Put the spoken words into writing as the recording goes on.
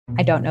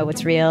I don't know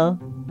what's real.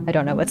 I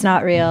don't know what's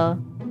not real.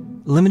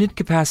 Limited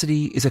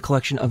Capacity is a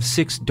collection of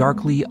 6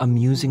 darkly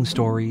amusing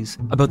stories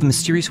about the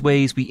mysterious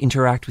ways we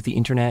interact with the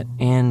internet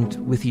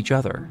and with each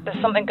other.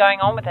 There's something going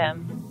on with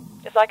him.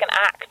 It's like an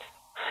act.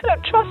 I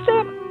don't trust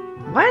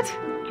him. What?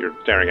 You're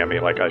staring at me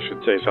like I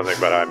should say something,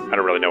 but I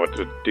don't really know what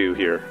to do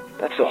here.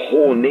 That's the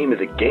whole name of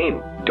the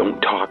game. Don't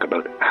talk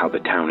about how the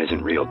town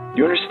isn't real.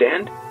 You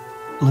understand?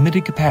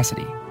 Limited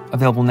Capacity.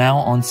 Available now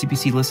on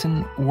CBC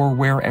Listen or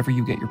wherever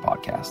you get your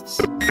podcasts.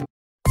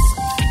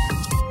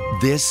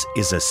 This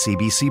is a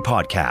CBC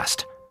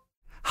podcast.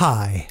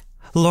 Hi.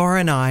 Laura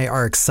and I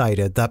are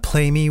excited that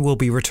Play Me will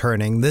be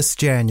returning this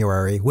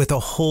January with a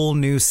whole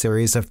new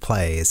series of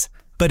plays.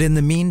 But in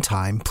the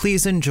meantime,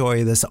 please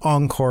enjoy this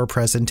encore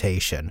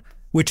presentation,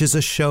 which is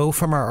a show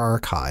from our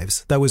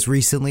archives that was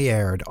recently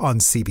aired on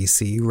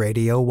CBC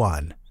Radio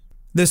 1.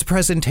 This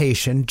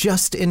presentation,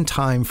 just in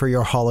time for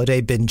your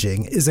holiday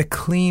binging, is a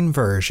clean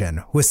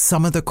version with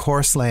some of the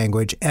coarse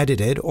language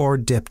edited or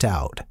dipped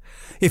out.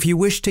 If you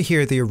wish to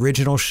hear the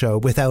original show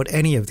without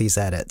any of these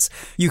edits,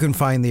 you can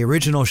find the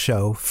original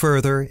show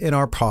further in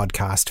our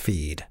podcast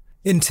feed.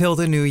 Until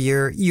the new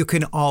year, you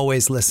can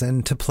always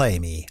listen to Play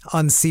Me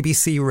on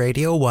CBC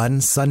Radio 1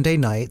 Sunday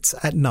nights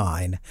at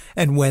 9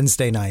 and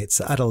Wednesday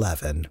nights at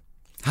 11.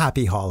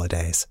 Happy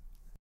holidays.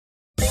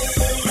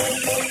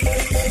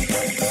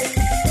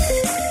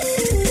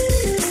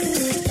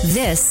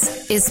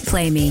 This is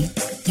Play Me,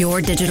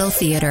 your digital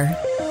theater.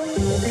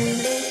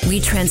 We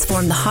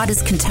transform the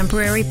hottest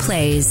contemporary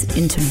plays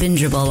into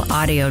bingeable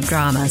audio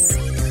dramas.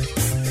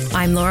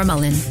 I'm Laura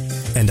Mullen.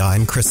 And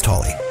I'm Chris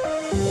Tolley.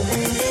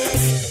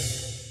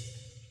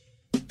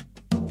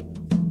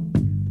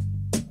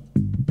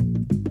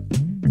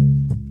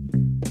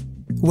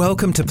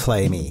 Welcome to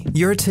Play Me,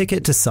 your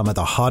ticket to some of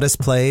the hottest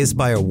plays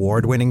by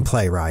award-winning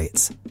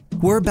playwrights.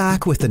 We're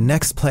back with the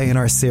next play in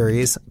our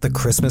series, the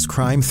Christmas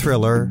crime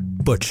thriller,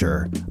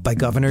 Butcher, by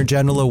Governor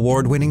General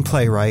award-winning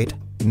playwright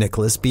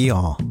Nicolas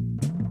Billon.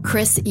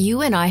 Chris,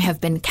 you and I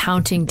have been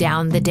counting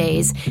down the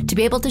days to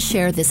be able to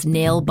share this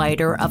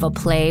nail-biter of a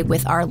play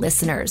with our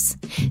listeners.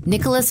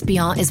 Nicolas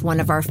Billon is one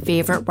of our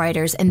favorite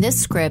writers, and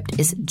this script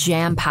is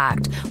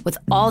jam-packed with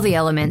all the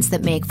elements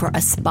that make for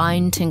a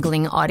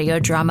spine-tingling audio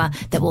drama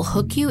that will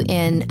hook you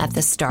in at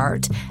the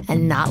start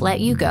and not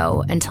let you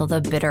go until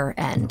the bitter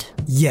end.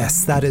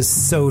 Yes, that is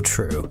so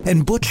true.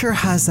 And Butcher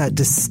has that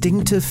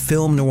distinctive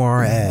film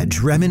noir edge,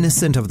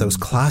 reminiscent of those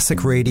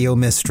classic radio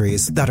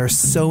mysteries that are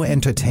so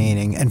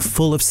entertaining and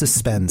full of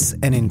suspense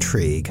and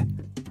intrigue.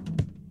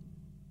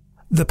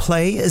 The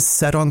play is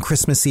set on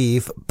Christmas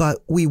Eve, but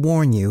we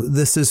warn you,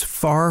 this is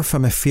far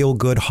from a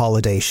feel-good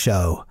holiday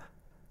show.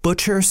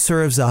 Butcher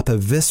serves up a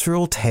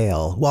visceral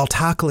tale while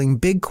tackling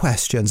big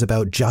questions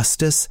about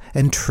justice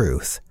and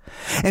truth.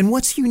 And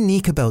what's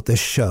unique about this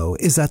show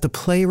is that the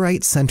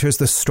playwright centers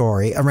the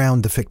story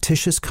around the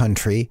fictitious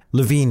country,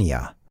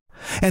 Lavinia.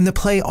 And the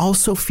play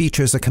also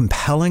features a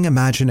compelling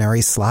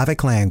imaginary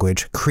Slavic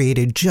language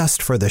created just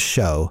for the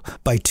show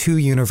by 2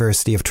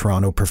 University of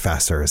Toronto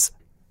professors.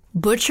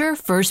 Butcher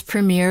first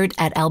premiered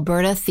at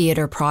Alberta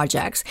Theatre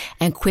Projects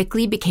and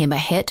quickly became a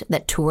hit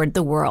that toured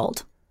the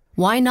world.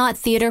 Why Not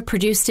Theatre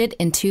produced it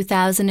in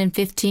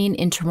 2015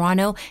 in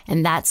Toronto,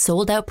 and that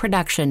sold-out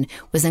production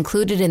was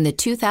included in the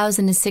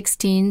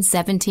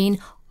 2016-17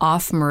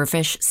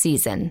 Off-Mirvish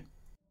season.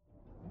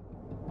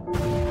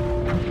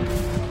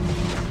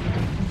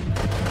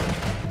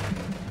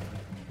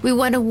 We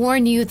want to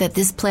warn you that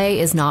this play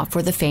is not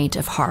for the faint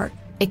of heart.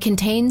 It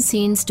contains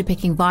scenes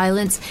depicting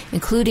violence,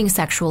 including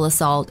sexual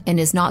assault, and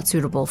is not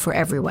suitable for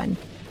everyone.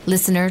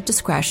 Listener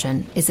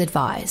discretion is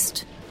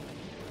advised.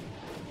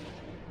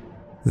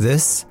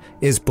 This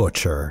is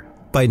Butcher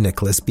by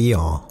Nicolas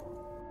Billon.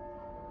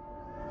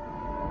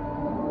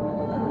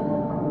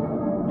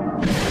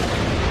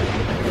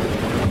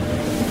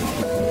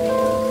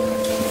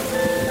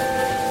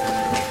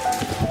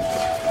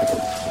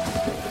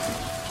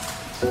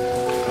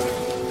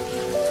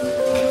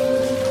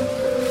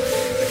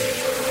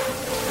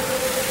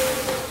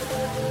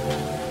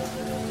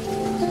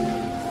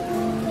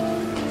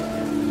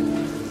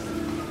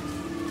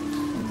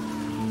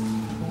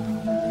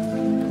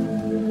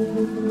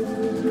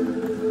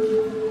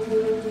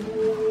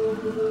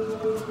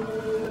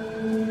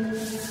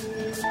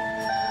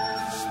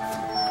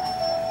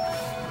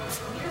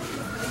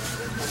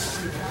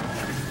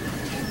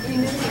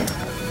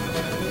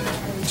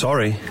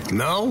 Sorry.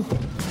 No?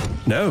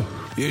 No.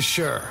 You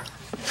sure?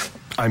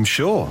 I'm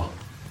sure.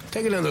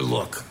 Take another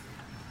look.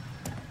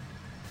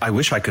 I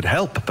wish I could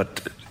help,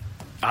 but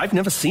I've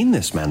never seen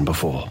this man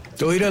before.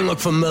 So he doesn't look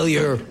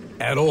familiar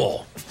at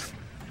all.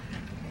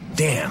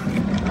 Damn.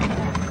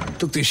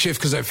 Took this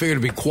shift because I figured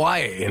it'd be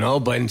quiet,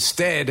 but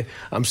instead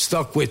I'm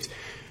stuck with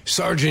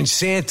Sergeant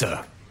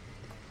Santa.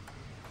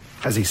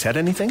 Has he said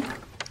anything?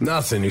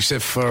 Nothing,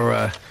 except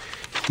for,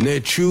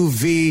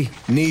 Nechuvi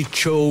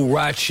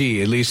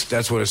Nichorachi. At least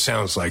that's what it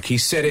sounds like. He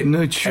said it...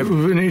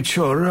 Nechuvi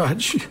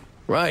Nichorachi.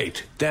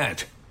 Right,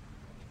 that.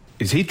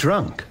 Is he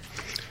drunk?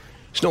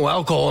 There's no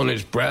alcohol in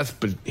his breath,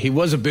 but he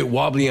was a bit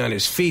wobbly on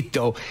his feet,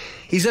 though.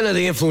 He's under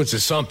the influence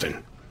of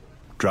something.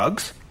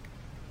 Drugs?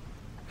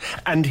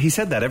 And he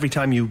said that every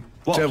time you...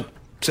 What?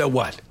 So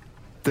what?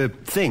 The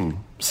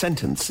thing,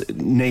 sentence,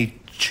 ne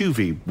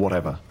chuvi,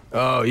 whatever.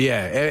 Oh,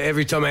 yeah.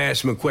 Every time I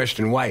ask him a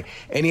question, why?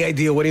 Any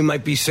idea what he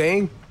might be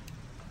saying?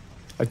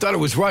 I thought it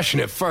was Russian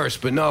at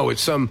first, but no,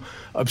 it's some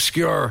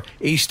obscure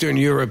Eastern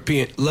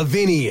European...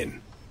 Lavinian.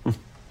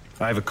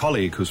 I have a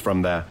colleague who's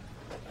from there.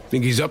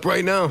 Think he's up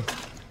right now?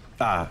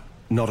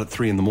 Not at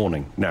 3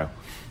 a.m, no.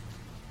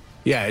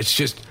 Yeah, it's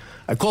just...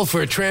 I called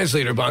for a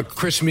translator about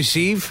Christmas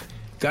Eve.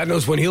 God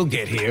knows when he'll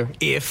get here,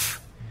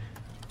 if...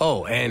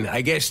 Oh, and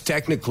I guess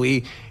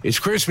technically it's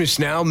Christmas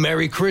now.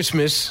 Merry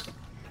Christmas.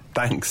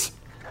 Thanks.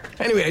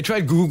 Anyway, I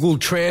tried Google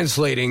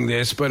translating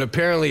this, but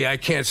apparently I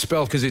can't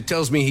spell because it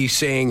tells me he's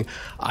saying,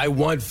 I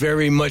want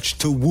very much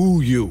to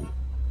woo you.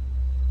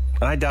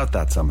 I doubt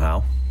that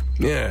somehow.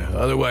 Yeah,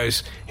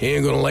 otherwise he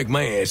ain't gonna like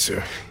my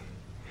answer.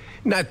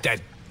 Not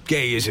that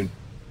gay isn't,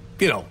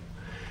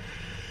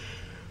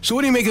 So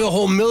what do you make of the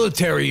whole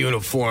military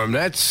uniform?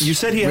 That's you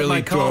said he really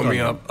had my throwing card me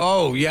on up.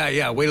 Oh,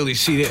 yeah, wait till you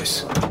see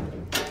this.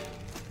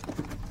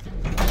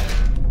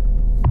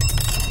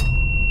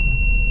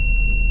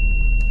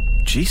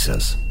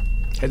 Jesus.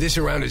 Had this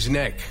around his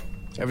neck.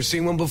 Ever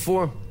seen one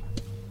before?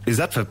 Is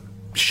that for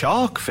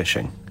shark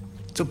fishing?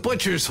 It's a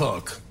butcher's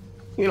hook.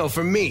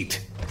 For meat.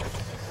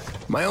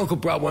 My uncle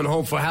brought one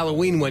home for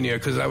Halloween one year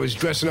because I was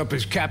dressing up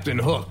as Captain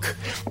Hook.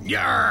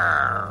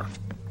 Yarr!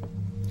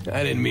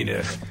 I didn't mean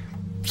to.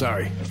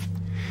 Sorry.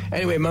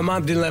 Anyway, my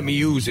mom didn't let me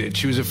use it.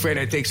 She was afraid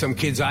I'd take some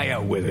kid's eye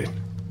out with it.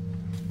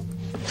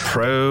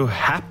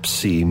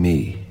 Prohapsy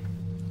me.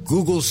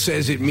 Google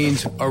says it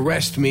means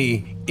arrest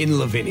me in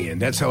Lavinian.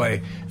 That's how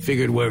I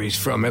figured where he's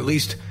from. At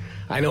least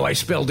I know I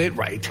spelled it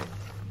right.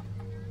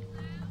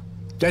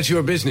 That's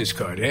your business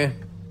card, eh?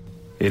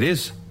 It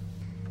is.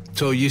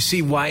 So you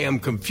see why I'm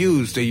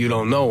confused that you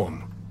don't know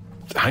him.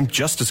 I'm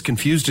just as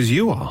confused as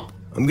you are.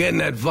 I'm getting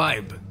that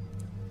vibe.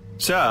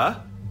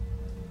 Sir?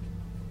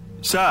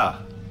 Sir?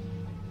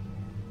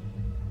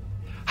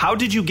 How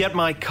did you get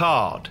my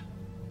card?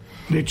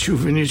 At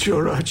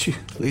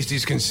least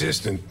he's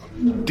consistent.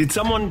 Did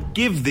someone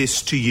give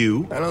this to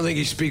you? I don't think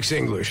he speaks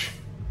English.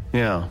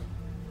 Yeah.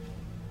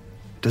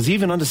 Does he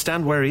even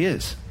understand where he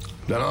is?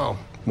 Dunno.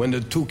 When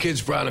the 2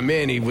 kids brought him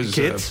in, he was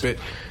Kids? a bit...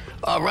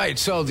 All right,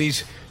 so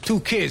these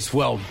 2 kids,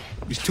 well,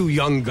 these 2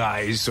 young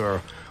guys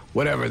or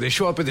whatever, they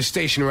show up at the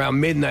station around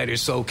midnight or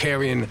so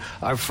carrying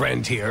our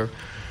friend here.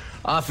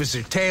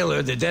 Officer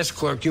Taylor, the desk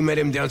clerk, you met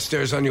him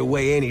downstairs on your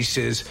way in. He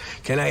says,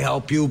 can I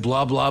help you?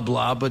 Blah, blah,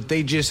 blah. But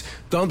they just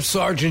dump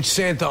Sergeant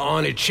Santa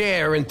on a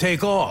chair and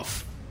take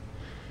off.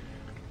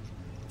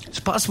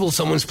 It's possible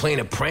someone's playing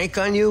a prank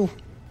on you?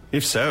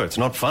 If so, it's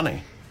not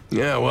funny.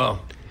 Yeah,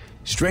 well,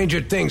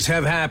 stranger things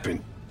have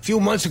happened. A few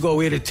months ago,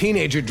 we had a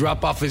teenager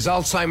drop off his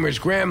Alzheimer's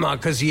grandma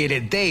because he had a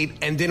date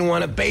and didn't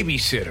want a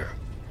babysitter.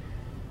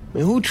 I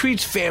mean, who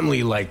treats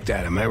family like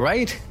that, am I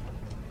right?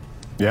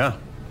 Yeah.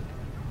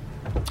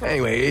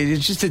 Anyway,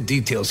 it's just the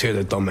details here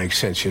that don't make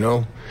sense,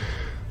 The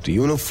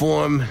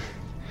uniform,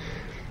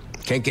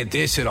 can't get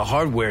this at a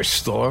hardware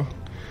store,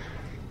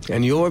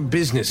 and your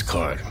business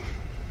card.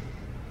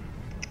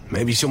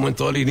 Maybe someone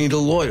thought he'd need a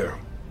lawyer.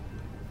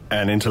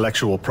 An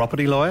intellectual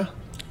property lawyer?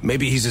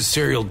 Maybe he's a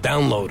serial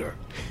downloader.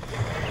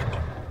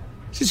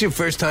 Is this your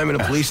first time in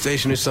a police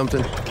station or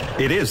something?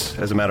 It is,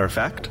 as a matter of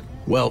fact.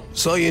 Well,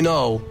 so you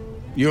know,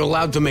 you're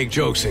allowed to make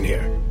jokes in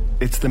here.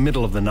 It's the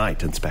middle of the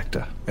night,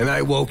 Inspector. And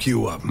I woke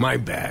you up. My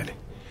bad.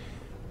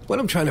 What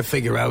I'm trying to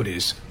figure out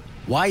is,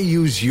 why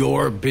use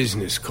your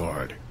business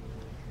card?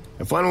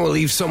 If I don't want to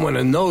leave someone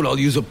a note, I'll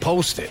use a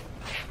Post-it.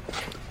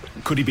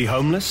 Could he be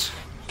homeless?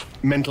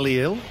 Mentally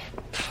ill?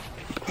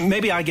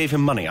 Maybe I gave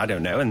him money, I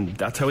don't know, and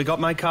that's how he got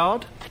my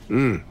card?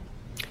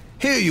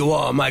 Here you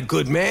are, my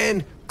good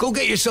man. Go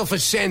get yourself a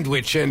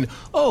sandwich and,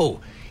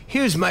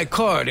 here's my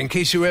card in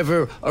case you're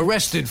ever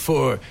arrested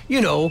for,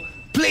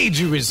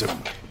 plagiarism.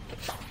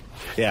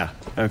 Yeah,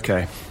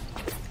 okay.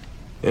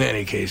 In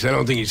any case, I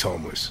don't think he's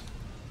homeless.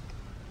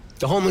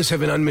 The homeless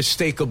have an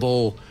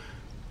unmistakable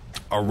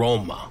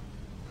aroma.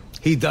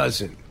 He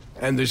doesn't.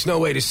 And there's no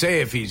way to say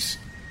if he's...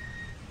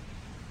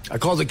 I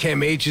called the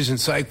Chem H's and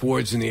psych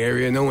wards in the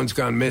area. No one's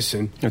gone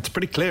missing. It's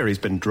pretty clear he's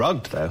been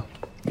drugged, though.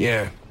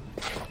 Yeah.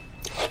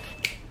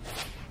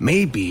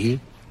 Maybe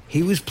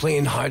he was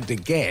playing hard to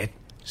get,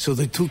 so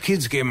the 2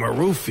 kids gave him a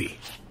roofie.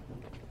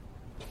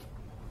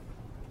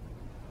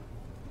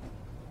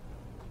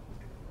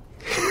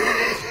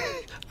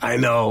 I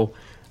know.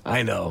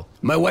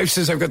 My wife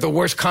says I've got the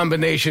worst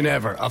combination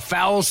ever. A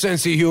foul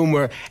sense of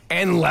humor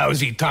and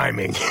lousy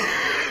timing.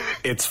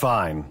 It's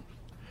fine.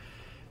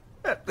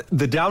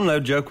 The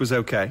download joke was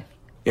okay.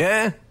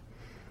 Yeah?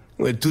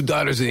 With 2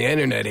 daughters of the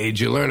internet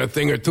age, you learn a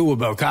thing or two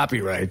about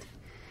copyright.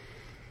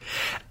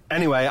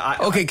 Anyway,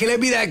 Okay, can I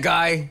be that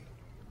guy?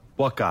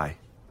 What guy?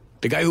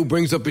 The guy who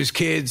brings up his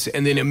kids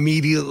and then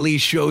immediately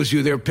shows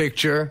you their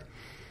picture?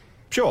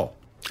 Sure.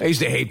 I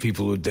used to hate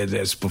people who did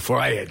this before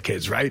I had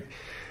kids, right?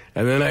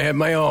 And then I had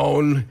my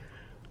own.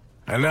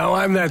 And now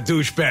I'm that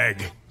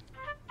douchebag.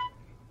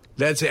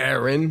 That's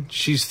Erin,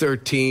 she's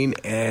 13,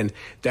 and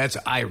that's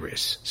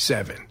Iris,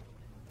 7.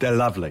 They're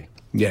lovely.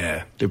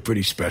 Yeah, they're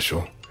pretty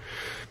special.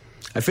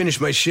 I finished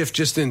my shift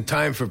just in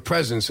time for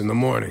presents in the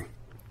morning.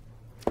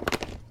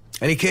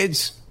 Any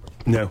kids?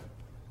 No.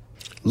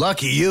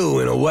 Lucky you,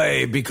 in a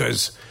way,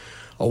 because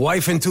a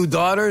wife and 2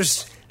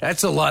 daughters,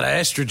 that's a lot of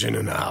estrogen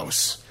in the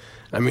house.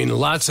 I mean,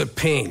 lots of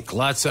pink,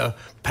 lots of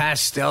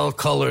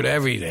pastel-colored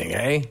everything,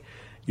 eh?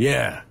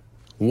 Yeah.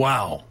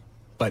 Wow.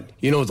 But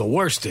you know what the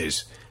worst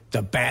is?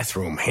 The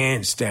bathroom,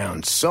 hands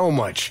down, so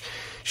much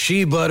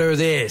shea butter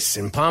this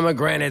and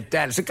pomegranate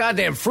that. It's a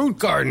goddamn fruit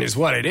garden is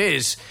what it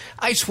is.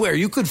 I swear,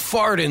 you could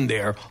fart in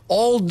there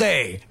all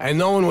day and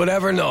no one would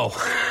ever know.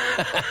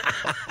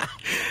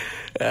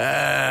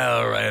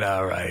 All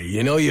right.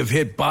 You know you've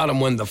hit bottom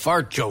when the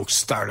fart jokes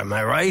start, am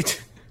I right?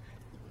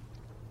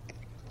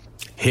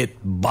 Hit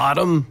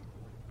bottom?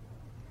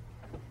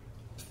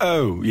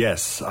 Oh,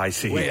 yes, I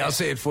see. Wait, I'll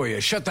say it for you.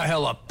 Shut the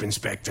hell up,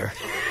 Inspector.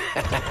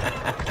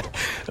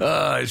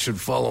 I should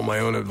follow my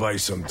own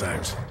advice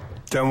sometimes.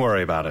 Don't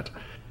worry about it.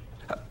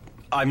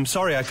 I'm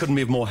sorry I couldn't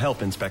be of more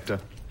help, Inspector.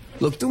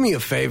 Look, do me a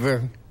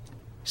favor.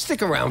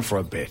 Stick around for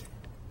a bit.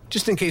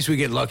 Just in case we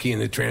get lucky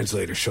and the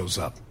translator shows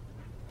up.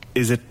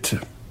 Is it...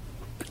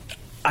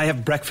 I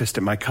have breakfast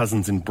at my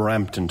cousin's in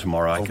Brampton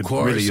tomorrow. I could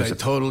really use it. Of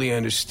course, I totally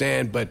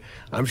understand, but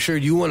I'm sure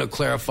you want to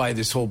clarify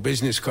this whole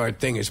business card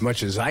thing as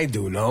much as I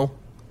do, no?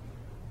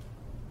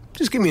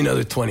 Just give me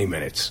another 20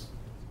 minutes.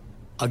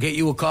 I'll get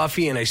you a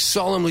coffee, and I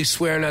solemnly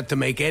swear not to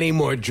make any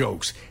more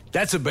jokes.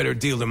 That's a better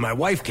deal than my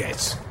wife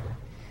gets.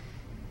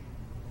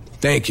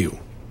 Thank you.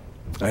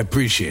 I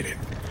appreciate it.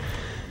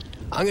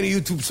 I'm going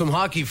to YouTube some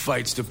hockey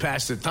fights to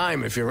pass the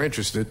time if you're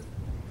interested.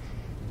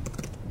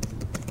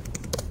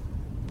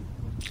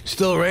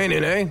 Still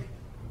raining, eh?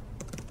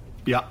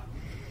 Yeah.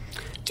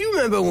 Do you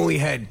remember when we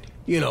had,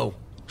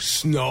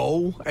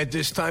 snow at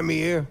this time of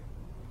year?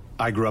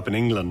 I grew up in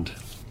England.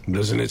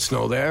 Doesn't it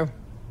snow there?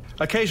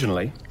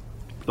 Occasionally.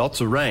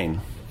 Lots of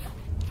rain.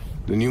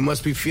 Then you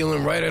must be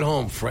feeling right at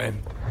home,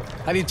 friend.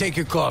 How do you take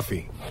your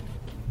coffee?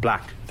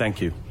 Black,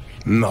 thank you.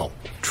 No,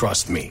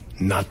 trust me,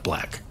 not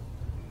black.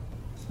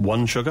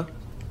 1 sugar?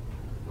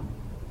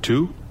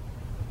 2?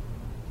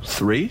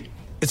 3?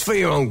 It's for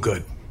your own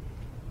good.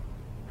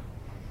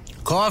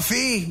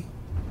 Coffee?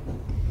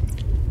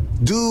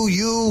 Do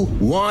you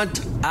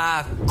want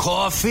a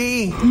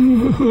coffee?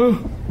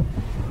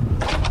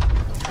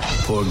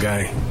 Poor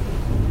guy.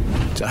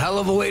 It's a hell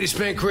of a way to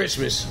spend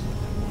Christmas.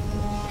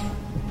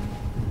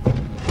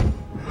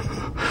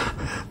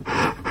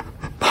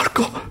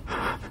 Marco!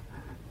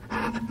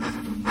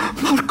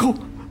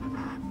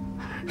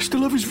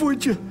 Still have his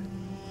voidje.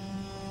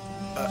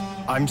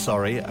 I'm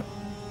sorry.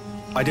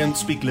 I don't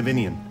speak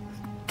Lavinian.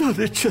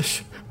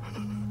 Dadetjes.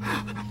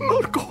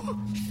 Marco!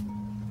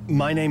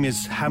 My name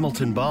is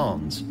Hamilton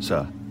Barnes,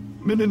 sir.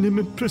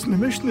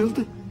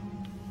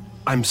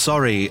 I'm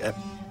sorry.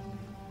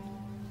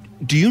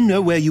 Do you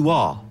know where you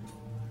are?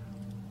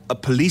 A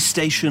police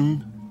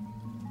station?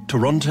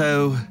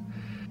 Toronto?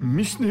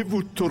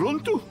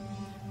 Toronto?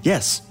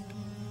 Yes,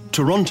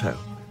 Toronto.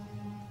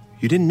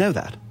 You didn't know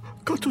that?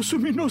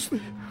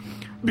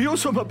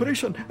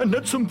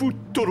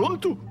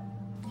 Toronto?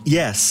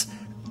 Yes.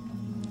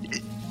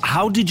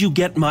 How did you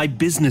get my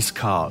business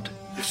card?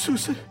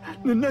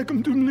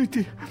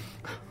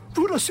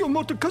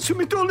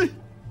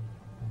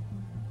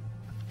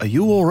 Are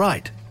you all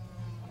right?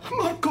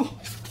 Marco!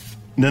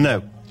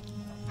 No.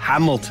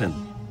 Hamilton.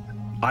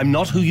 I'm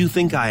not who you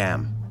think I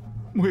am.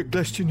 Moje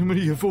glasje nummer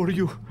hier voor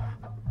you.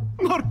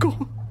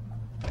 Marco!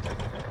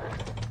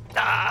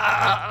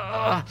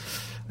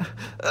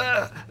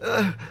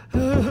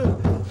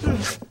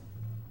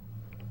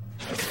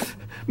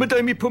 Maar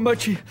daj mi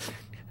pomaci.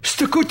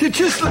 Stakute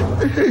česle.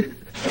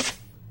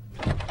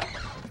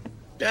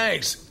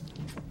 Thanks.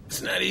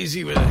 It's not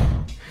easy with it.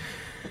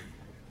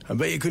 I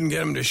bet you couldn't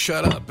get him to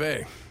shut up,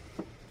 eh?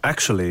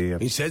 Actually...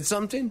 He said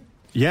something?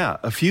 Yeah,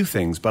 a few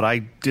things, but I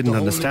didn't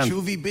understand. The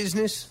whole Chuvy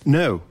business?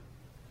 No.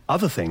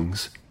 Other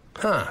things.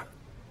 Huh.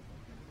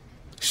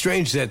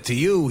 Strange that to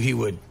you he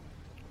would,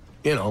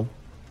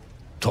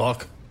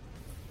 talk.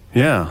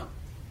 Yeah.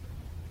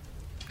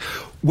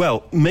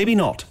 Well, maybe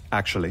not,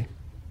 actually.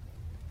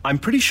 I'm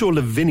pretty sure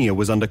Lavinia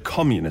was under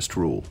communist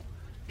rule.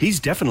 He's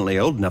definitely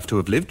old enough to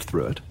have lived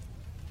through it.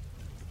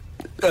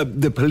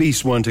 The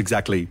police weren't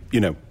exactly,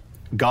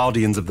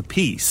 guardians of the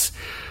peace.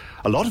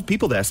 A lot of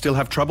people there still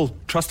have trouble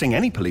trusting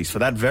any police for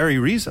that very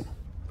reason.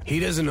 He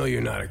doesn't know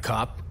you're not a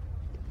cop.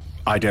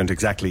 I don't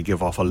exactly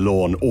give off a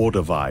law and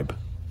order vibe.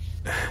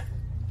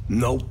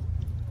 Nope.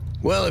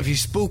 Well, if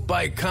he's spooked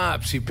by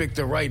cops, he picked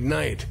the right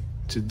night.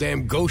 It's a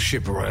damn ghost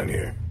ship around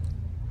here.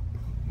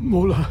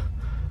 Vola.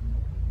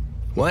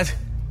 What?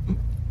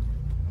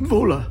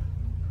 Vola.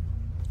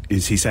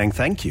 Is he saying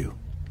thank you?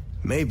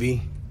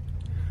 Maybe.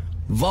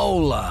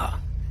 Vola.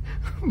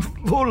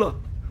 Vola.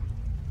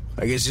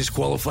 I guess this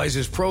qualifies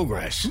as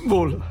progress.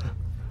 Vola.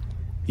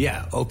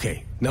 Yeah,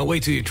 okay. Now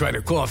wait till you try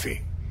the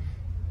coffee.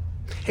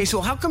 Hey,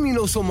 so how come you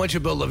know so much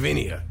about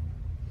Lavinia?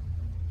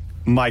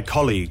 My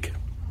colleague.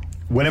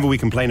 Whenever we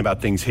complain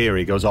about things here,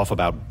 he goes off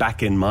about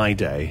back in my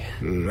day.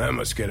 That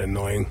must get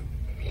annoying.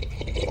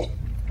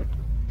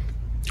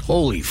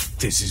 Holy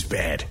this is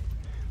bad.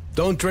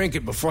 Don't drink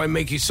it before I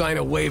make you sign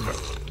a waiver.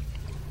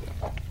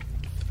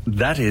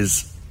 That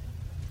is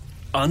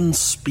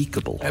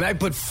unspeakable. And I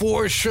put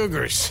 4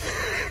 sugars.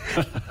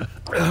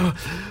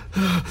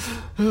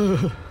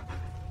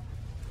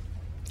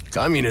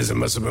 Communism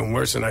must have been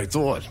worse than I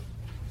thought.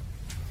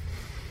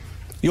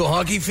 You a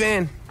hockey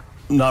fan?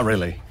 Not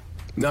really.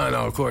 No,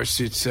 of course,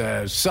 it's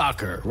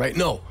soccer, right?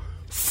 No,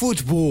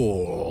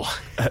 football.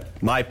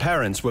 My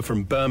parents were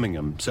from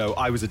Birmingham, so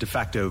I was a de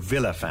facto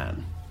Villa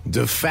fan.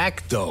 De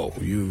facto?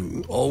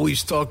 You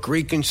always talk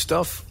Greek and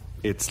stuff?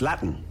 It's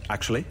Latin,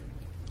 actually.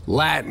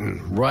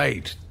 Latin,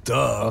 right.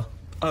 Duh.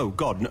 Oh,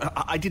 God, no,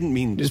 I didn't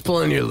mean... Just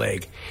pulling your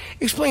leg.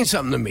 Explain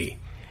something to me.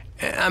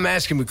 I'm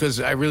asking because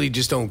I really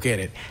just don't get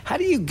it. How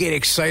do you get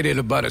excited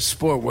about a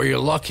sport where you're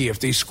lucky if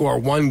they score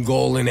 1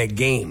 goal in a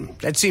game?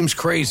 That seems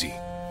crazy.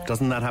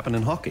 Doesn't that happen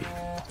in hockey?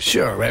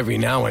 Sure, every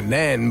now and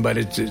then, but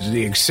it's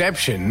the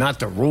exception, not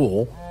the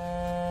rule.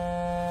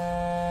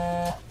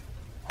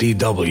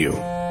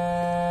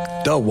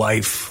 DW. The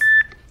wife.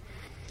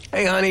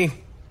 Hey, honey.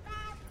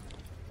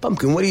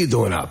 Pumpkin, what are you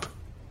doing up?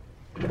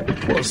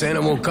 Well,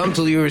 Santa won't come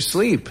till you're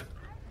asleep.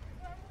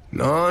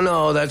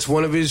 No, that's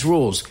one of his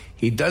rules.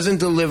 He doesn't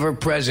deliver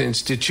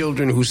presents to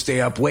children who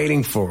stay up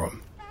waiting for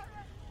him.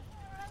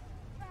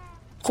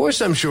 Of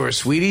course I'm sure,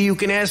 sweetie. You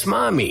can ask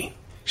Mommy.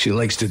 She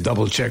likes to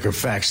double-check her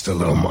facts, the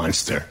little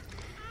monster.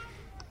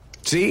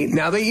 See,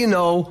 now that you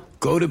know,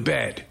 go to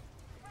bed.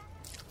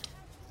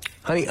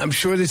 Honey, I'm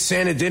sure that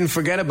Santa didn't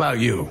forget about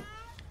you.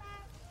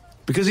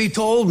 Because he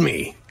told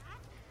me.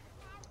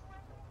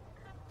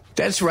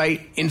 That's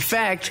right. In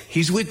fact,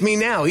 he's with me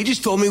now. He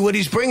just told me what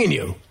he's bringing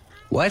you.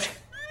 What?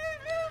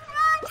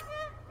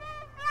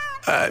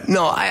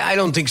 No, I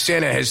don't think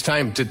Santa has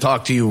time to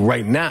talk to you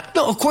right now.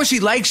 No, of course he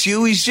likes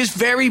you. He's just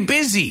very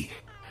busy.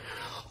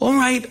 All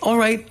right.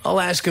 I'll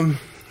ask him.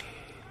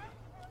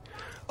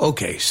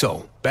 Okay,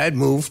 so, bad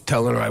move,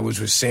 telling her I was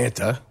with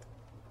Santa.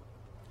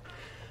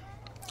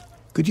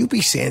 Could you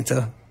be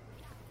Santa?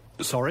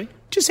 Sorry?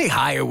 Just say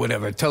hi or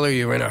whatever. Tell her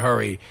you're in a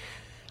hurry.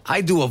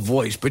 I do a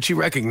voice, but she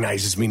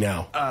recognizes me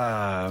now.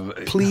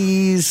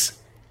 Please.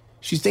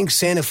 She thinks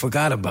Santa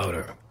forgot about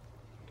her.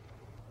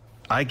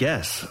 I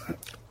guess.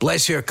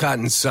 Bless your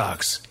cotton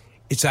socks.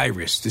 It's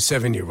Iris, the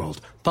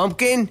 7-year-old.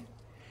 Pumpkin?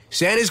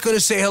 Santa's gonna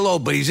say hello,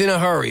 but he's in a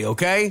hurry,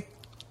 okay?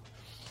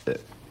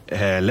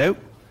 Hello?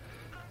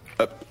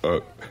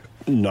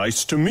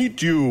 Nice to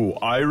meet you,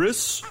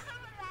 Iris.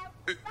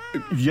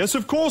 Yes,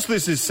 of course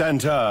this is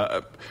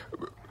Santa.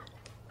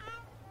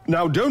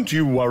 Now, don't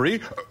you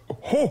worry.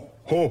 Ho,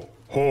 ho,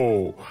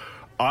 ho.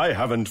 I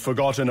haven't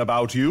forgotten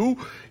about you.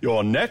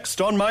 You're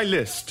next on my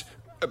list.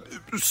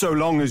 So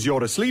long as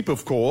you're asleep,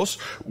 of course.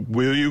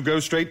 Will you go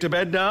straight to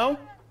bed now?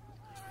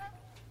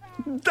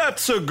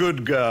 That's a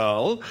good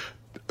girl.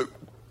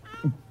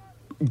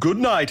 Good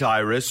night,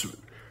 Iris.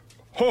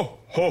 Ho,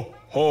 ho,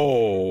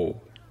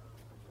 ho.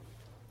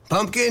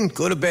 Pumpkin,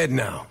 go to bed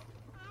now.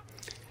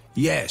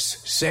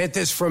 Yes,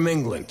 Santa's from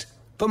England.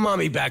 Put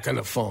Mommy back on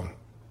the phone.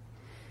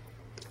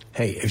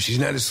 Hey, if she's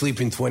not asleep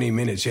in 20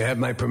 minutes, you have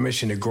my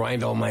permission to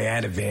grind all my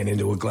Ativan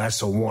into a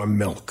glass of warm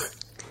milk.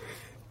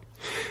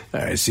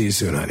 All right, see you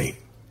soon, honey.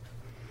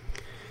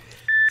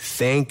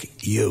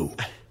 Thank you.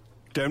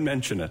 Don't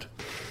mention it.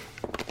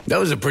 That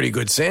was a pretty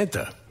good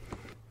Santa.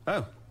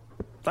 Oh,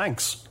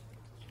 thanks.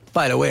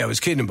 By the way, I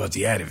was kidding about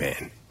the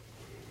Ativan.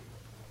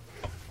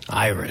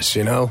 Iris,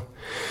 you know?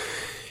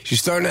 She's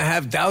starting to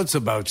have doubts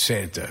about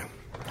Santa.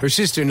 Her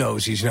sister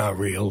knows he's not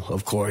real,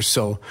 of course,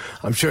 so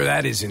I'm sure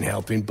that isn't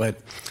helping, but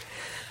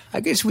I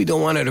guess we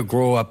don't want her to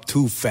grow up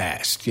too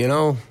fast, you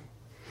know?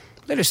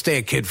 Let her stay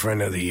a kid for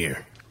another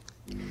year.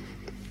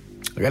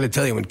 I gotta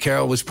tell you, when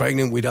Carol was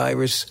pregnant with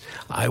Iris,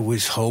 I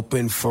was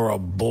hoping for a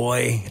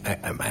boy.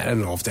 I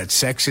don't know if that's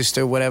sexist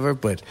or whatever,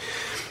 but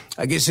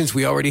I guess since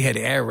we already had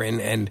Aaron,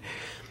 and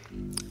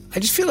I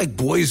just feel like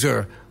boys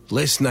are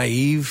less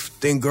naive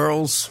than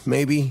girls,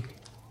 maybe.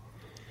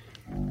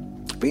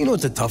 But you know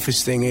what the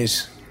toughest thing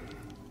is?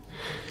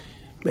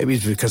 Maybe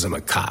it's because I'm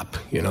a cop,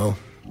 you know?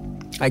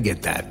 I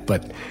get that,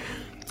 but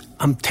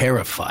I'm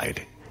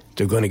terrified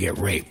they're gonna get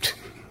raped.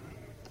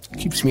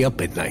 Keeps me up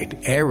at night.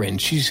 Erin,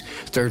 she's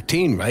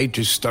 13, right?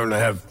 Just starting to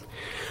have...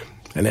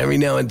 And every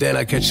now and then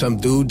I catch some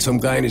dude, some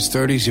guy in his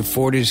 30s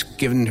or 40s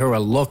giving her a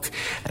look,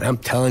 and I'm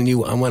telling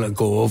you, I want to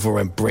go over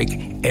and break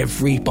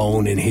every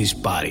bone in his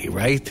body,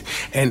 right?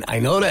 And I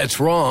know that's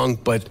wrong,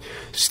 but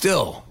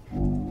still,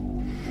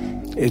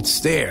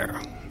 it's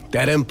there.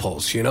 That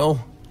impulse, you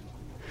know?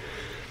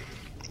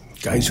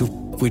 Guys who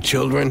with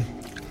children,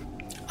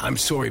 I'm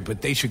sorry,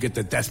 but they should get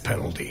the death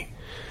penalty.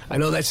 I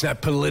know that's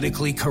not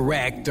politically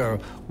correct or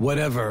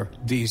whatever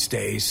these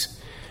days,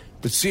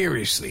 but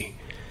seriously.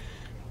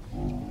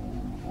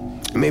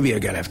 Maybe I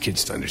gotta have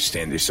kids to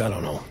understand this, I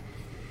don't know.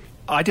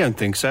 I don't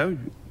think so.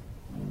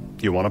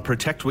 You want to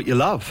protect what you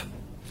love.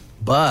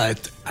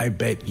 But I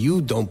bet you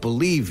don't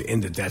believe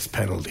in the death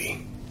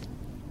penalty.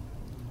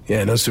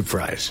 Yeah, no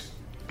surprise.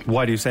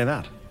 Why do you say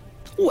that?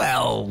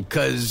 Well,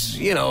 because,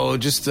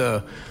 just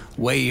the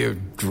way you're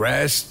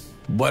dressed,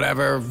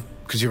 whatever,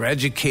 because you're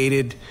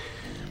educated.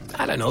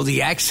 I don't know,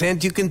 the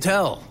accent, you can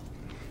tell.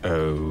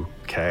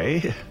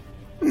 Okay.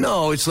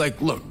 No, it's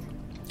like, look,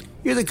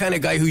 you're the kind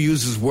of guy who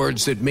uses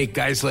words that make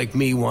guys like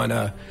me want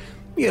to,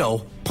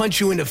 punch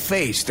you in the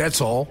face,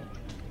 that's all.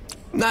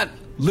 Not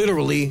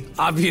literally,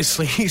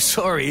 obviously.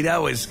 Sorry,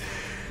 that was...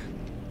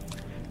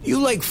 You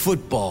like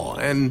football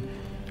and,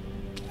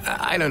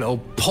 I don't know,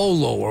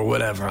 polo or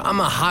whatever. I'm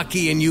a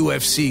hockey and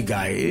UFC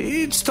guy.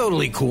 It's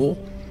totally cool.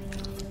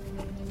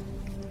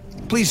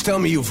 Please tell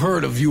me you've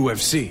heard of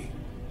UFC.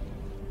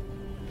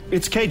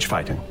 It's cage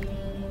fighting.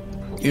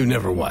 You've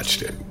never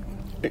watched it.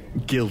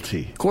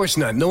 Guilty. Of course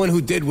not. No one who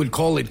did would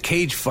call it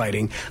cage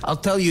fighting. I'll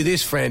tell you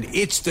this, friend.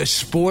 It's the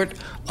sport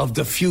of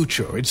the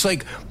future. It's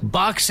like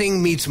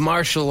boxing meets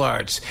martial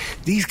arts.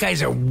 These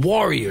guys are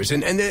warriors,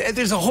 and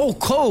there's a whole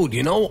code,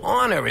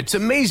 honor. It's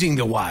amazing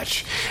to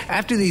watch.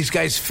 After these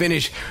guys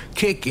finish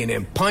kicking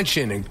and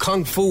punching and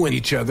kung fu-ing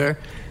each other,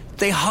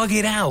 they hug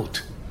it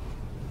out.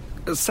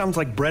 It sounds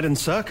like bread and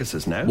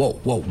circuses now.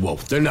 Whoa.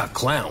 They're not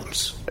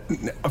clowns.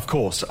 Of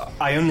course.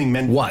 I only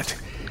meant... What?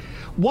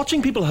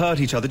 Watching people hurt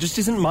each other just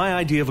isn't my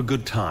idea of a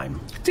good time.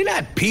 They're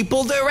not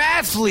people, they're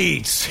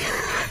athletes.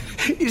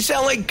 You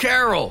sound like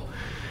Carol.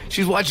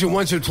 She's watched it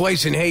once or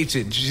twice and hates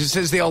it. She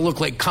says they all look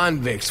like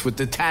convicts with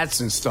the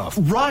tats and stuff.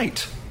 Right.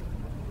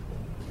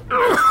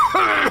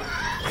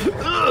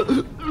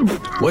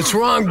 What's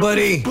wrong,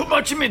 buddy?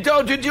 I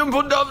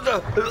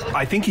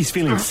think he's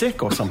feeling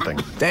sick or something.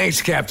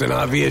 Thanks, Captain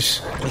Obvious.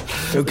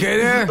 You okay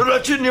there?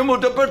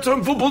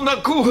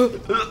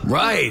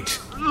 Right.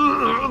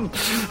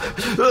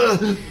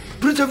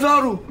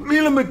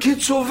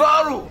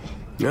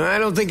 I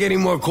don't think any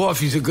more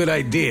coffee's a good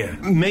idea.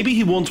 Maybe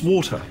he wants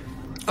water.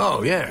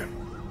 Oh, yeah.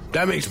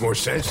 That makes more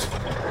sense.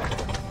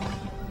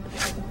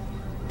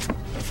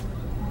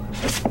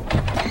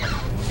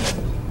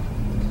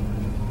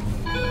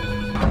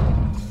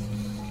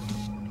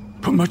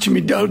 What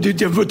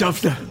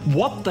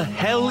the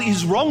hell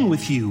is wrong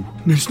with you?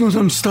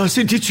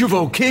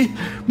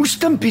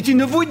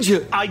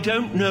 I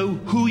don't know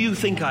who you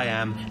think I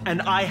am,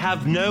 and I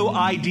have no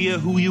idea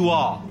who you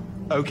are.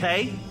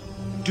 Okay?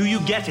 Do you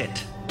get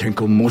it? I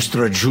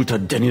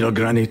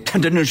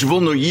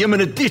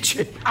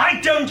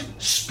don't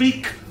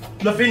speak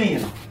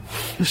Lavinian.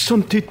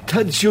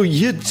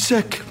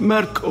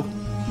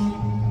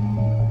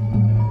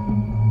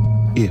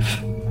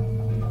 If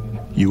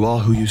you are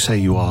who you say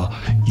you are,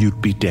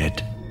 you'd be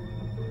dead.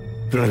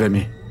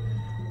 Vradami,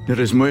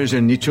 nerezmoješ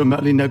ničo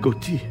mali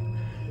nagoti.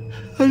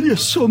 Ale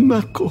som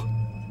Marko.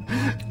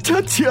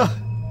 Tatia.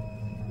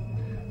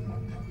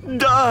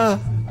 Da.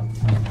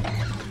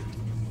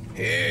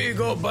 Here you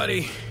go,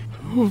 buddy.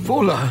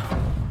 Vola.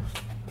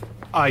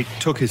 I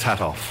took his hat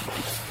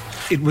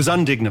off. It was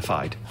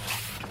undignified.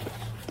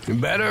 You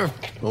better?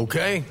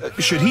 Okay.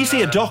 Should he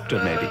see a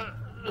doctor, maybe?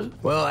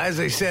 Well, as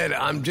I said,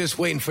 I'm just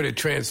waiting for the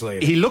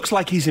translator. He looks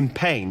like he's in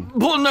pain.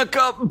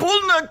 Bolnaka.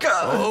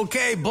 Oh,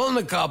 okay,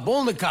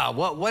 Bolnaka.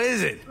 What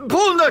is it?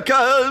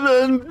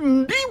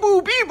 Bolnaka.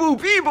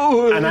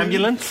 Bibu. An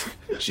ambulance?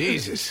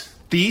 Jesus.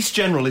 The East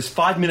General is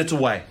 5 minutes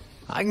away.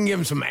 I can give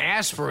him some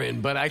aspirin,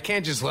 but I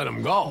can't just let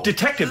him go.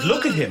 Detective,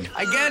 look at him.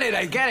 I get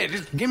it.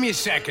 Just give me a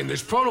second.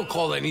 There's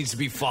protocol that needs to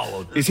be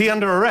followed. Is he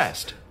under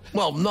arrest?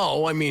 Well,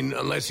 no. I mean,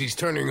 unless he's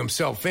turning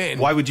himself in.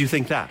 Why would you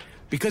think that?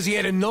 Because he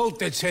had a note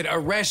that said,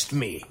 "Arrest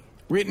me,"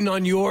 written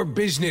on your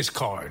business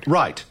card.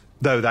 Right.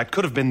 Though that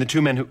could have been the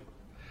two men who...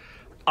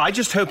 I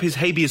just hope his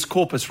habeas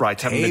corpus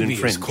rights haven't been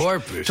infringed. Habeas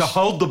corpus? To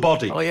hold the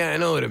body. Oh, yeah, I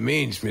know what it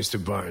means,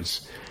 Mr.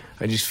 Barnes.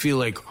 I just feel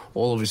like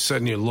all of a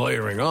sudden you're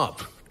lawyering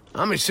up.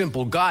 I'm a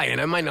simple guy, and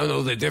I might not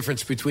know the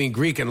difference between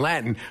Greek and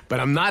Latin,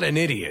 but I'm not an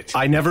idiot.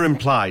 I never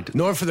implied.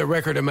 Nor for the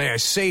record am I a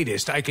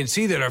sadist. I can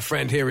see that our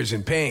friend here is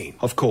in pain.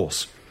 Of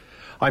course.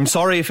 I'm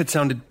sorry if it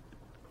sounded...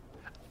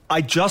 I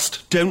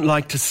just don't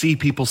like to see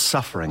people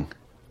suffering.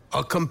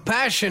 A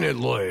compassionate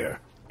lawyer.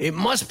 It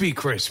must be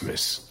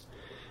Christmas.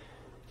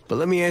 But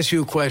let me ask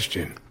you a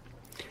question.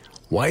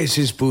 Why is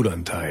his boot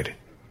untied?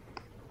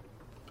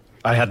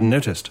 I hadn't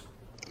noticed.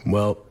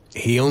 Well,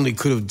 he only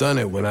could have done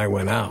it when I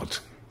went out.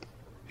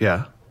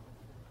 Yeah?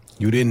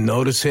 You didn't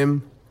notice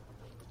him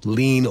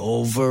lean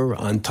over,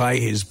 untie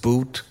his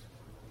boot?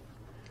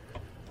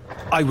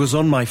 I was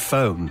on my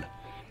phone.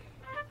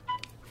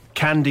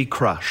 Candy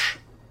Crush.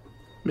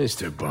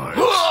 Mr. Barnes.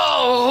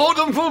 Hold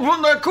him for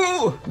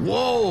Bolnaka.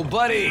 Whoa,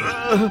 buddy.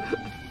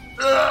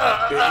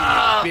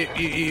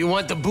 You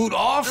want the boot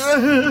off?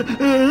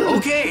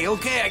 Okay,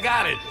 I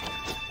got it.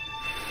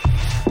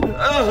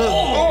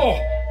 Oh!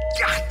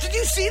 God, did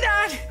you see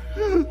that?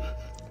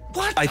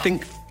 What? I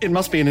think it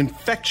must be an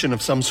infection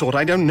of some sort.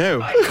 I don't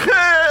know.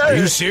 Are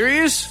you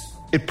serious?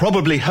 It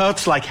probably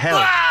hurts like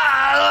hell.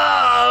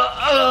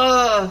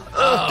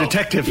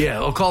 Detective. Yeah,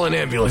 I'll call an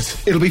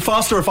ambulance. It'll be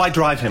faster if I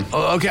drive him.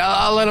 Okay,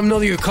 I'll let him know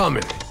that you're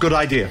coming. Good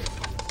idea.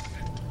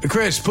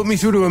 Chris, put me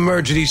through to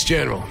Emerge at East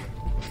General.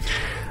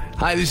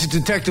 Hi, this is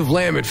Detective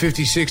Lamb at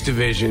 56th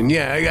Division.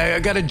 Yeah, I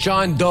got a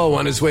John Doe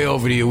on his way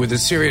over to you with a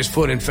serious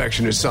foot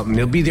infection or something.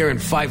 He'll be there in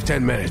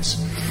 5-10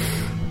 minutes.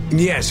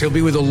 Yes, he'll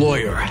be with a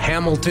lawyer,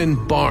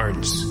 Hamilton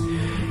Barnes.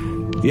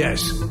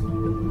 Yes.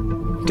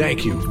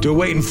 Thank you. They're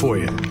waiting for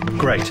you.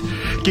 Great.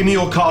 Give me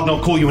your card and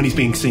I'll call you when he's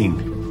being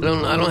seen.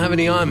 I don't have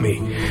any on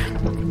me.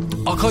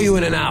 I'll call you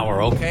in an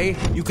hour, okay?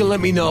 You can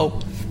let me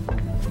know.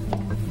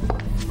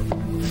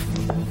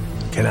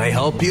 Can I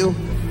help you?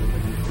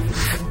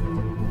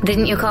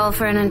 Didn't you call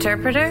for an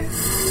interpreter?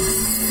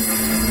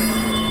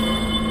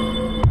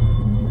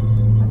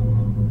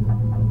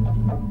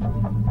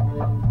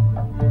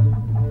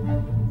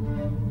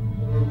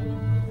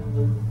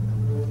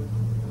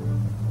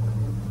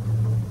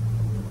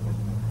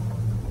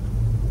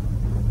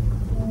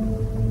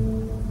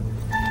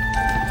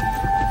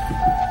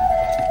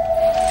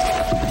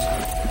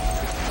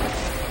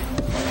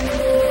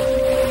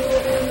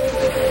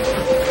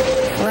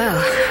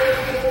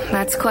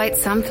 That's quite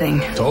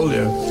something. Told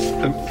you.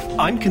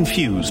 I'm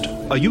confused.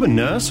 Are you a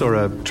nurse or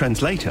a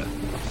translator?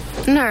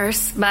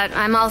 Nurse, but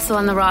I'm also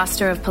on the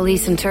roster of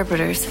police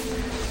interpreters.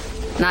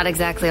 Not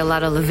exactly a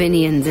lot of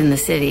Lavinians in the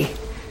city.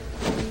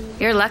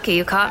 You're lucky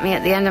you caught me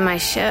at the end of my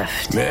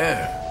shift.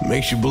 Yeah,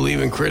 makes you believe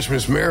in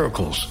Christmas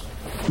miracles.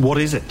 What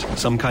is it?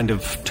 Some kind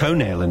of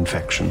toenail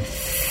infection?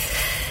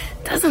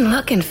 Doesn't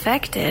look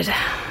infected.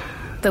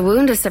 The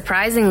wound is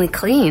surprisingly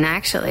clean,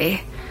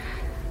 actually.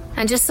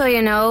 And just so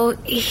you know,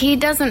 he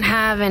doesn't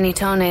have any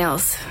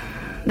toenails.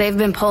 They've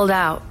been pulled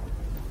out.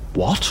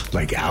 What?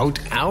 Like out?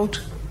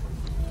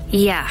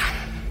 Yeah.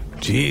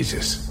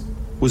 Jesus.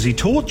 Was he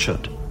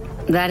tortured?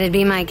 That'd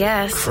be my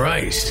guess.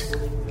 Christ.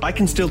 I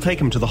can still take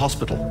him to the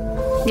hospital.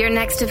 Your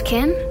next of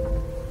kin?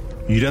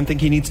 You don't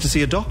think he needs to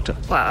see a doctor?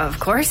 Well, of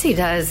course he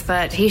does,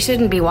 but he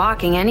shouldn't be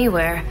walking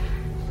anywhere.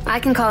 I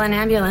can call an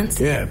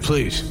ambulance. Yeah,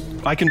 please.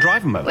 I can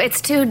drive him over.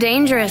 It's too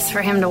dangerous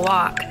for him to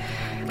walk.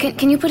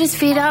 Can you put his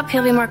feet up?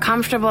 He'll be more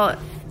comfortable.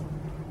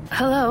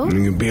 Hello?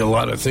 There can be a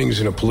lot of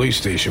things in a police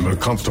station, but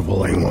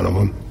comfortable ain't one of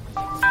them.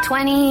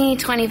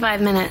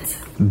 25 minutes.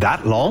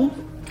 That long?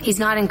 He's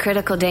not in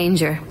critical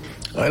danger.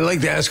 I'd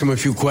like to ask him a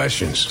few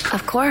questions.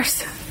 Of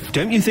course.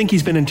 Don't you think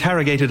he's been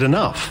interrogated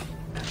enough?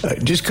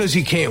 Just because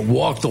he can't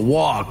walk the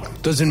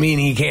walk doesn't mean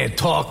he can't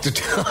talk the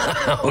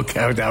talk.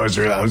 Okay, that was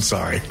real. I'm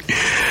sorry.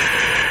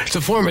 It's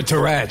a form of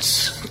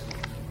Tourette's.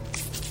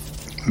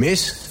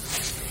 Miss?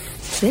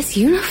 This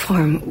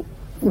uniform,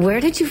 where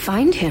did you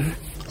find him?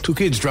 2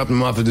 kids dropped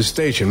him off at the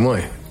station.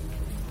 Why?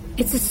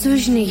 It's a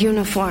Suzhny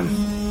uniform.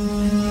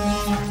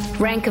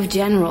 Rank of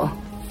general.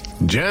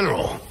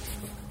 General?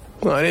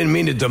 Well, I didn't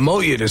mean to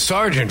demote you to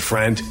sergeant,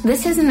 friend.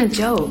 This isn't a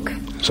joke.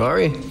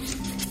 Sorry?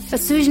 A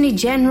Suzhny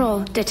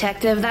general,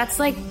 detective. That's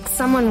like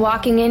someone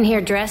walking in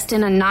here dressed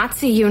in a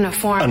Nazi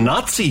uniform. A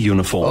Nazi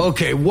uniform?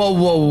 Okay,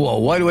 whoa.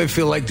 Why do I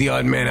feel like the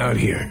odd man out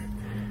here?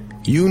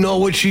 You know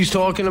what she's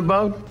talking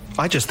about?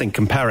 I just think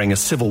comparing a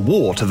civil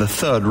war to the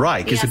Third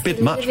Reich is a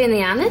bit much.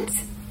 Livinianets?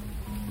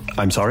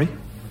 I'm sorry?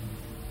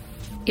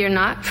 You're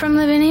not from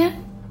Lavinia?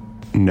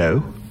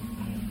 No.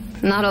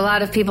 Not a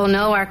lot of people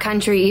know our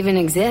country even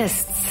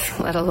exists,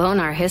 let alone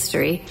our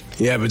history.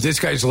 Yeah, but this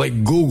guy's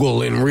like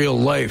Google in real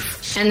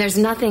life. And there's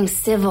nothing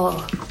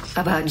civil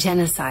about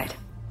genocide.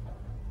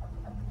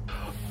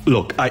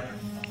 Look, I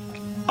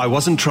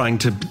wasn't trying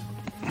to...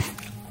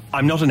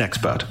 I'm not an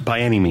expert, by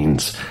any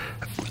means.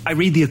 I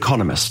read The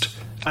Economist,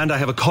 and I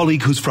have a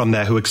colleague who's from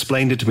there who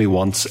explained it to me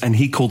once, and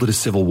he called it a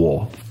civil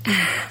war.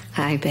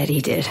 I bet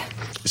he did.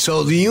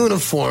 So the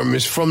uniform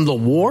is from the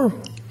war?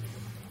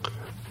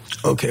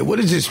 Okay, what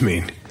does this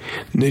mean?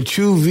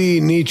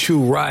 Nichuvi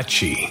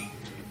Nichurachi.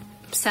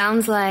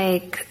 Sounds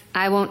like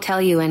I won't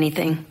tell you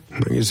anything.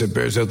 I guess it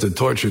bears out the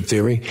torture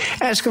theory.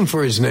 Ask him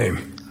for his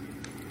name.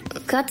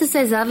 Kako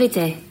se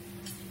zovete?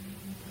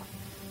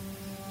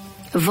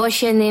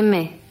 Vaše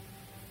nime.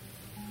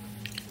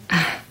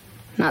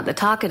 Not the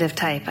talkative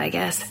type, I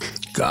guess.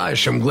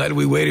 Gosh, I'm glad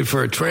we waited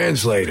for a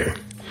translator.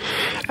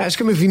 Ask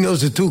him if he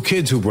knows the 2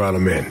 kids who brought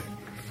him in.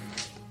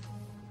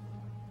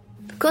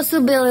 Ko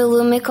su bili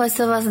lume koji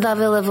su vas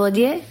davile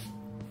vodje?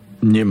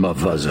 Nima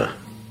vaza.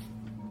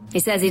 He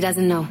says he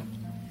doesn't know.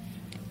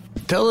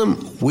 Tell him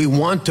we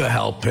want to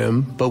help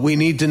him, but we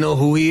need to know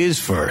who he is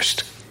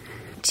first.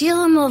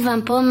 Ćemo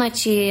vam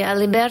pomoći, a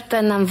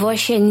liberta nam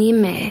vaše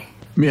nime.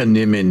 Mia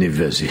nime ni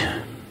vezi.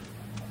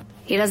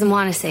 He doesn't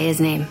want to say his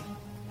name.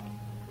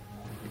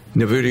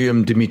 Ne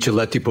vjerujem da mi će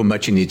leti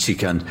pomoći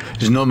nicikan.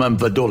 Znomam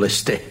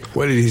vadoleste.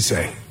 What did he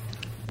say?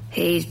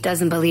 He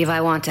doesn't believe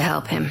I want to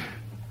help him.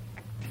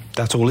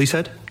 That's all he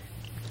said?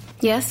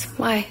 Yes,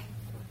 why?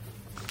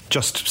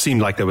 Just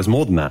seemed like there was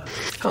more than that.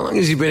 How long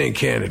has he been in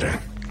Canada?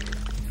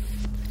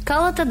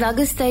 Kalata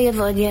dagasteje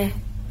vodje.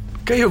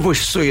 Kaj je voš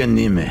soja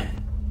nime?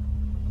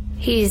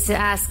 He's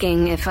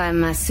asking if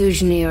I'm a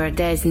Suzhny or a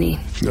Desny.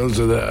 Those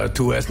are the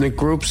 2 ethnic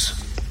groups?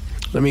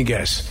 Let me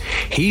guess.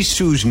 He's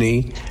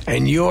Suzhny,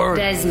 and you're...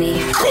 Desny.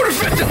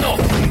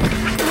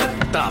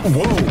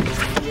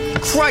 Whoa.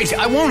 Christ,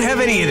 I won't have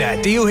any of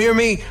that. Do you hear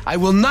me? I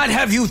will not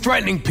have you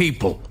threatening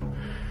people.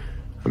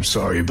 I'm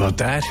sorry about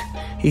that.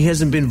 He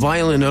hasn't been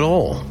violent at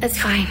all. It's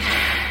fine.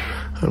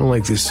 I don't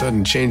like this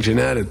sudden change in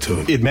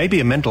attitude. It may be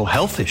a mental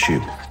health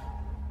issue.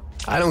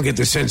 I don't get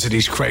the sense that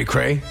he's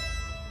cray-cray.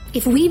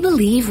 If we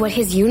believe what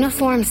his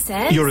uniform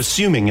says... You're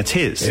assuming it's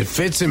his. It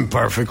fits him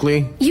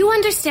perfectly. You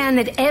understand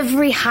that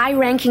every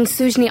high-ranking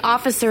Suzhny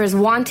officer is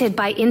wanted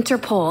by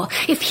Interpol.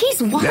 If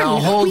he's one... Now,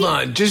 hold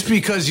on. Just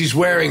because he's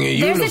wearing a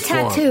uniform... There's a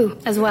tattoo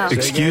as well.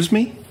 Excuse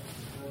me?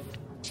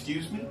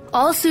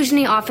 All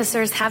Suzhny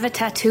officers have a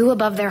tattoo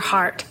above their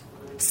heart.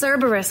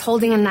 Cerberus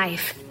holding a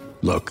knife.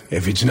 Look,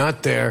 if it's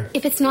not there...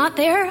 If it's not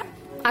there,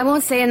 I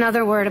won't say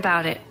another word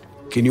about it.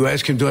 Can you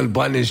ask him to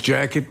unbutton his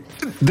jacket?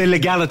 The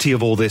legality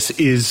of all this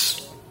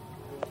is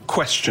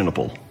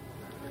questionable.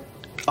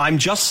 I'm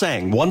just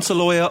saying, once a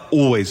lawyer,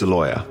 always a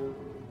lawyer.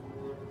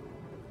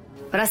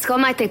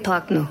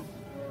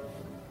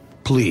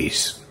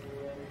 Please.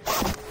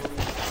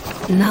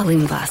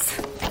 Nalim vas.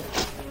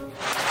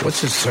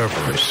 What's a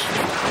Cerberus?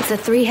 It's a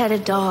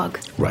three-headed dog.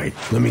 Right.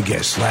 Let me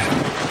guess.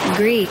 Latin.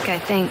 Greek, I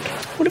think.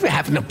 Whatever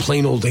happened to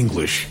plain old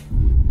English?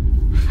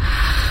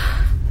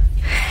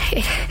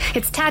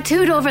 It's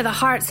tattooed over the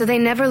heart so they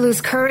never lose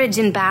courage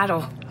in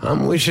battle.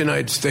 I'm wishing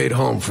I'd stayed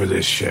home for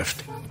this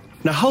shift.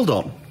 Now, hold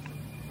on.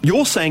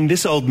 You're saying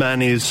this old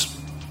man is...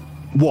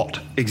 what,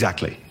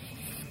 exactly?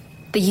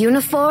 The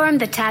uniform,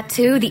 the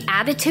tattoo, the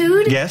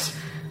attitude? Yes?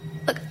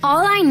 Look,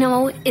 all I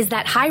know is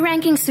that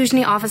high-ranking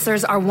Suzhny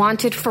officers are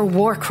wanted for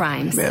war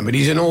crimes. Man, but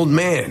he's an old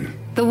man.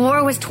 The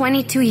war was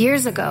 22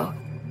 years ago.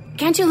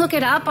 Can't you look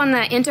it up on the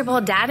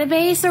Interpol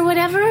database or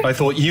whatever? I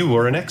thought you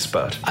were an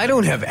expert. I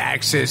don't have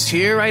access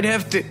here. I'd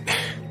have to...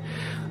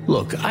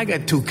 Look, I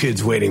got 2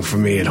 kids waiting for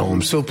me at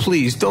home, so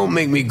please don't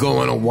make me go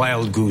on a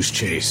wild goose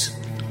chase.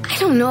 I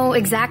don't know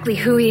exactly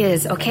who he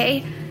is,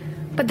 okay?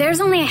 But there's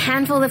only a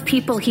handful of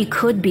people he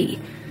could be.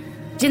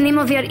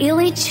 Janimir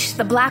Ilyich,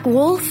 the Black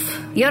Wolf,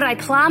 Yuray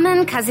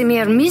Plamen,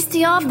 Kazimir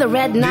Mistyov, the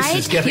Red Knight,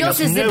 This is getting us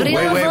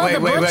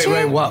nowhere.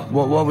 Wait.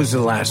 What was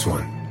the last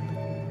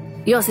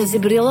one? Yosef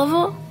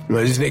Zibrilovo?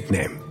 What's his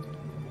nickname?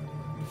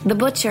 The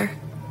Butcher.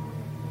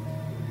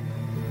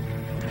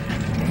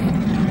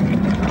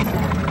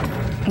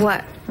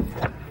 What?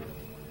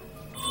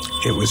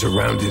 It was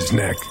around his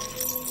neck.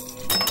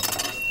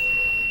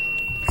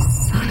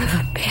 Son of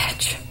a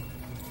bitch.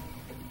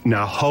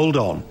 Now, hold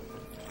on.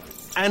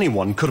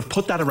 Anyone could have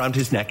put that around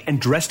his neck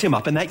and dressed him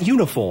up in that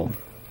uniform.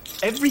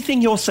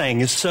 Everything you're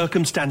saying is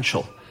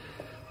circumstantial.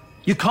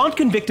 You can't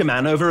convict a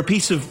man over a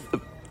piece of...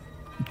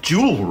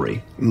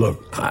 jewelry.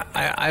 Look,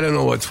 I don't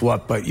know what's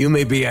what, but you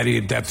may be out of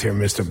your depth here,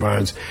 Mr.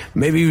 Barnes.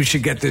 Maybe you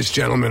should get this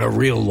gentleman a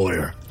real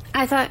lawyer.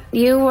 I thought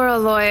you were a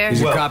lawyer.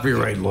 He's a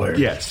copyright lawyer.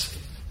 Yes.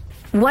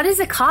 What is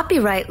a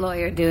copyright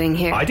lawyer doing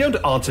here? I don't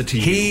answer to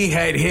you. He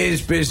had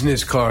his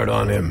business card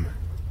on him.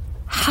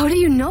 How do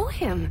you know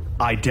him?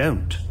 I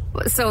don't.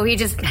 So he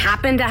just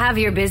happened to have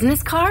your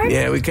business card?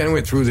 Yeah, we kind of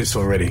went through this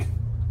already.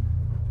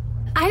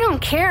 I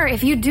don't care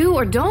if you do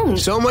or don't.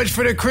 So much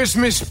for the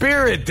Christmas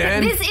spirit,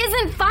 then. This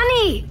isn't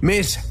funny.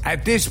 Miss,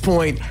 at this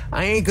point,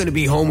 I ain't gonna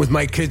be home with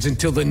my kids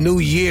until the new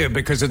year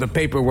because of the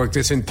paperwork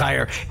this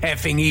entire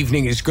effing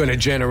evening is gonna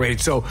generate.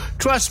 So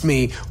trust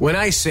me when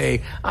I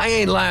say I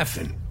ain't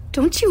laughing.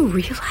 Don't you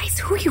realize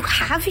who you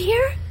have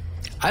here?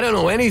 I don't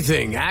know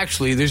anything,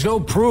 actually. There's no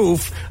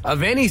proof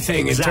of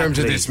anything in terms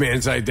of this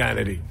man's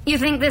identity. You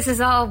think this is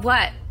all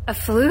what? A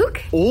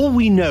fluke? All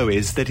we know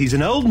is that he's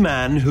an old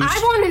man who's... I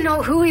want to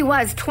know who he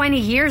was 20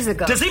 years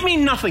ago. Does it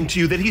mean nothing to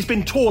you that he's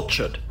been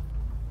tortured?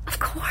 Of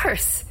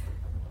course.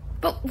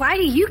 But why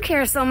do you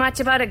care so much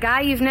about a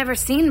guy you've never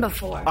seen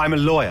before? I'm a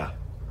lawyer.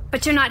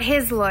 But you're not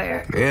his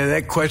lawyer. Yeah,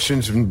 that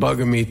question's been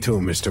bugging me too,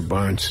 Mr.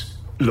 Barnes.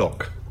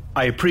 Look,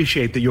 I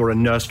appreciate that you're a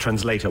nurse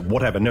translator,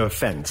 whatever, no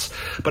offense.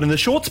 But in the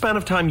short span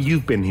of time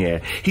you've been here,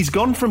 he's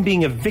gone from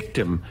being a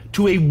victim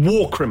to a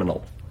war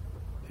criminal.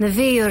 What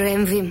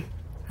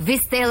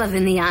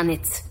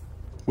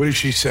is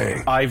she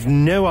saying? I've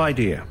no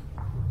idea.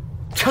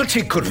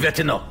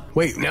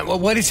 Wait, now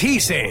what is he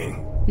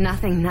saying?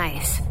 Nothing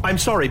nice. I'm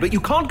sorry, but you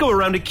can't go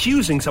around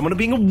accusing someone of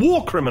being a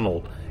war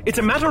criminal. It's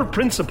a matter of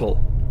principle.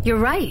 You're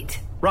right.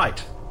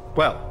 Right.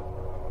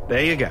 Well,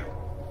 there you go.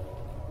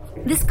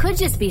 This could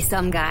just be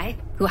some guy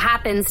who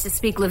happens to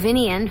speak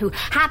Lavinian, who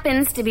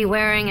happens to be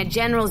wearing a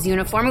general's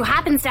uniform, who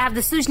happens to have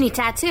the Suzhny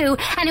tattoo,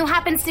 and who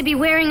happens to be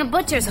wearing a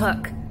butcher's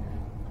hook.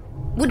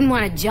 Wouldn't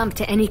want to jump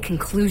to any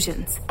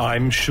conclusions.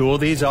 I'm sure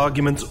these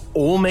arguments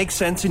all make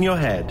sense in your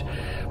head,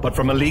 but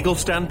from a legal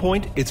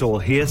standpoint, it's all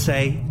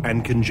hearsay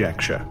and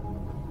conjecture.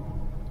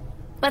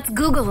 Let's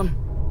Google him.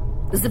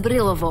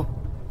 Zibrilovo.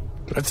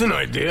 That's an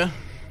idea.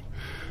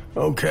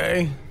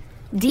 Okay.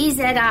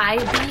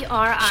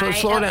 D-Z-I-B-R-I... So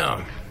slow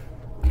down.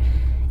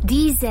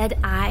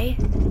 D-Z-I-B-R-I-L-O-V-O.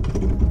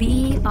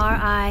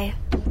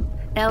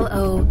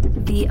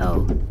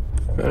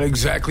 Not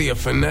exactly a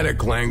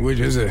phonetic language,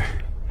 is it?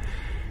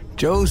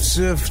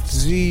 Joseph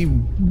Z...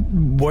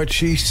 what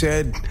she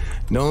said,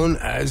 known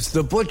as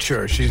the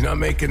Butcher. She's not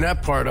making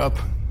that part up.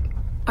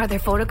 Are there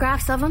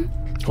photographs of him?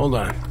 Hold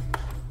on.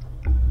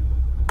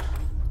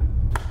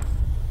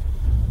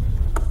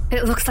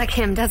 It looks like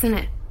him, doesn't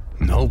it?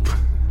 Nope.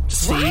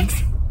 See? What?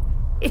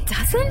 It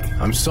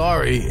doesn't? I'm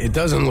sorry, it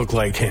doesn't look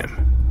like him.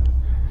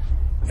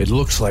 It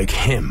looks like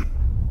him.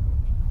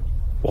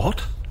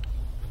 What?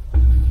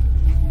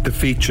 The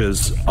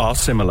features are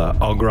similar,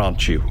 I'll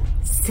grant you.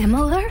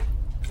 Similar?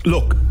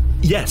 Look,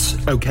 yes,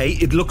 okay,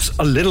 it looks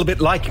a little bit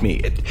like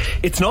me.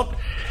 It's not...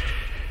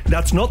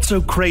 That's not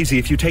so crazy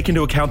if you take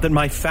into account that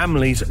my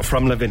family's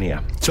from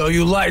Lavinia. So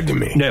you lied to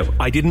me? No,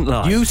 I didn't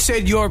lie. You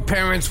said your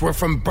parents were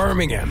from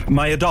Birmingham.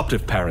 My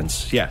adoptive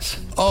parents, yes.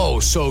 Oh,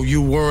 so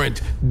you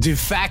weren't de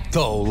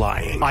facto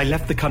lying. I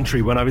left the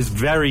country when I was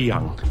very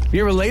young.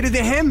 You're related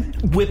to him?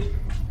 With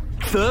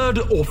third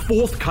or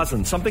fourth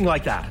cousin, something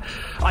like that.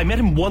 I met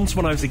him once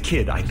when I was a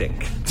kid, I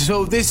think.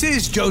 So this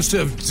is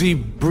Joseph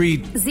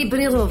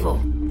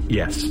Zibrilovo.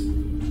 Yes.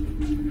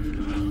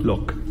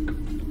 Look,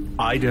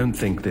 I don't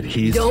think that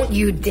he's... Don't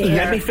you dare.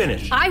 Let me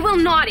finish. I will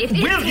not. If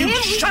it's Will you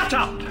him, shut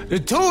up? The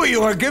two of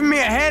you are giving me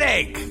a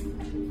headache.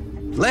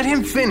 Let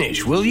him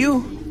finish, will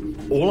you?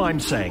 All I'm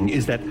saying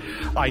is that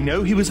I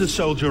know he was a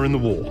soldier in the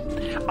war.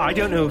 I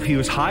don't know if he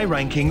was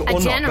high-ranking or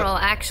not. A general,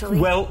 actually.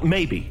 Well,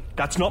 maybe.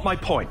 That's not my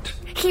point.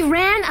 He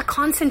ran a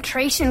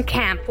concentration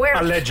camp where...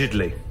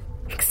 Allegedly.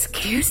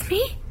 Excuse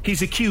me?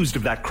 He's accused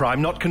of that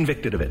crime, not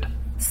convicted of it.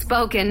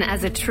 Spoken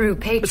as a true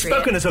patriot.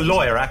 Spoken as a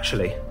lawyer,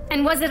 actually.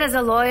 And was it as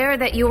a lawyer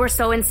that you were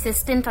so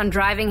insistent on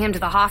driving him to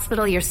the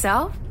hospital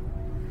yourself?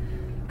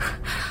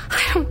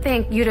 I don't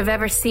think you'd have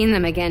ever seen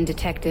them again,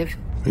 Detective.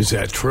 Is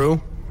that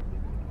true?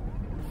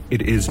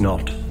 It is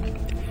not.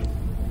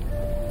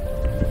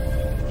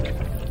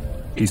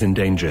 He's in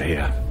danger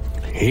here.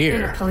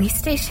 In a police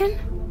station?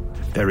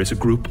 There is a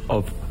group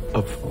of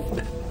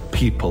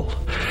people.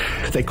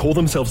 They call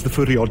themselves the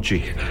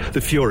Furioggi, the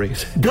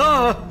Furies.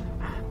 Da!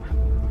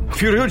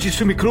 Furioggi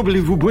su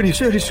microbili v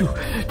Buenos Airesu.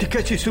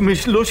 Tikaci su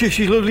misloci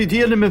shiloli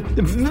dianime.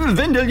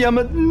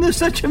 Vendeljama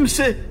nesacem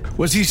se.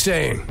 What's he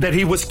saying? That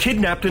he was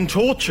kidnapped and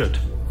tortured.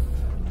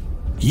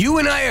 You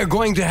and I are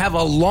going to have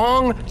a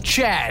long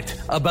chat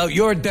about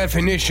your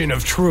definition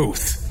of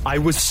truth. I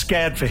was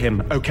scared for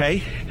him,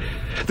 okay?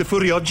 The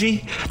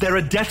Furioggi, they're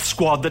a death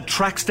squad that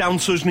tracks down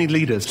Suzhny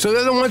leaders. So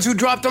they're the ones who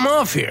dropped them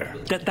off here.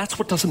 That's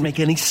what doesn't make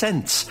any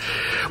sense.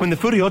 When the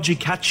Furioggi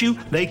catch you,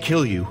 they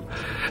kill you.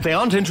 They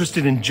aren't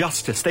interested in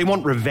justice. They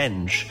want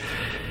revenge.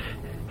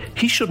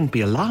 He shouldn't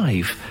be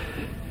alive.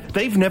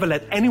 They've never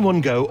let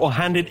anyone go or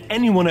handed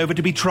anyone over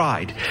to be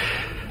tried.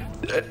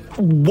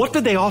 What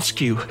did they ask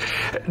you?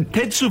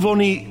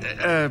 Tedsuvoni...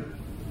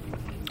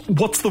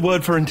 what's the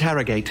word for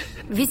interrogate?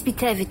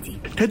 Vispiteviti.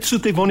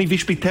 Tedsutevoni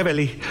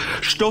vispiteveli.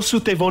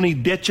 Štosutevoni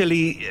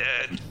dečeli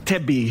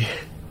tebi.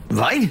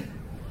 Vai?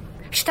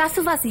 Šta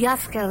su vas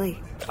jaskali?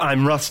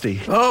 I'm rusty.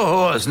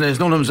 Oh, znes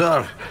nonom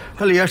zar.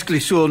 Ali jaskli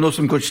su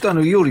nosom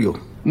kočtanu Juriju.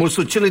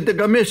 Musu čili da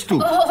ga mestu.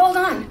 Oh, hold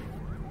on.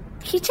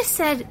 He just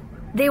said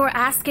they were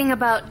asking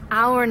about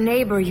our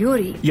neighbor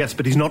Yuri. Yes,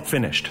 but he's not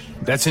finished.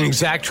 That's an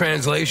exact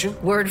translation?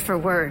 Word for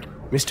word.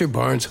 Mr.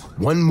 Barnes,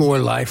 one more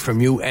lie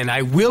from you, and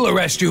I will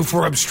arrest you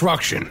for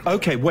obstruction.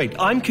 Okay, wait,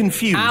 I'm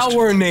confused.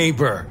 Our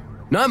neighbor.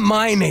 Not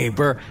my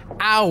neighbor.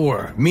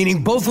 Our.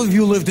 Meaning both of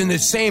you lived in the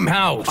same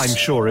house. I'm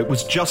sure it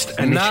was just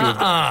an issue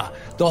of...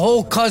 The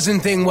whole cousin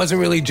thing wasn't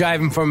really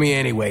jiving for me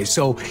anyway,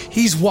 so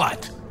he's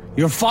what?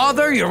 Your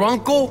father? Your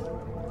uncle?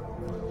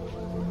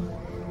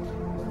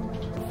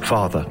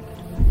 Father.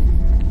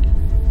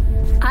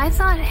 I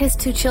thought his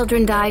two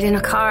children died in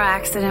a car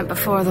accident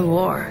before the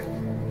war.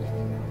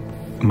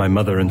 My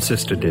mother and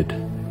sister did.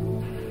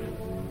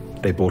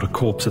 They bought a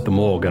corpse at the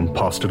morgue and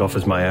passed it off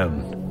as my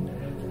own.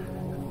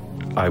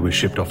 I was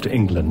shipped off to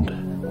England.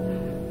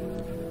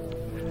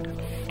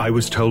 I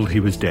was told he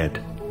was dead.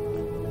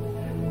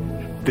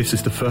 This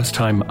is the first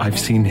time I've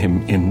seen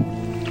him in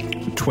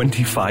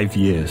 25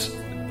 years.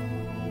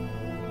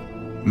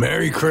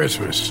 Merry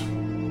Christmas.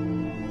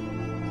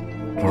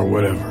 Or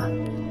whatever.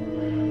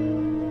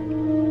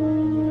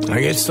 I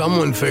guess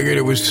someone figured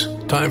it was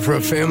time for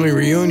a family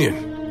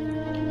reunion.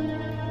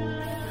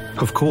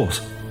 Of course.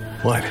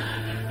 What?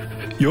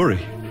 Yuri.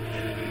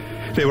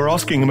 They were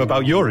asking him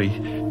about Yuri.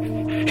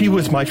 He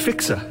was my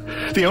fixer.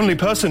 The only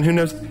person who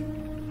knows...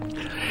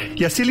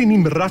 Jasili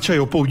nim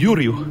račajo po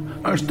Juriju.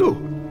 A što?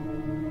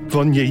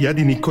 On je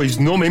jedini koji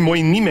znome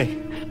moj nime.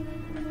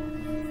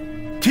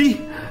 Ti?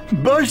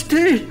 Baš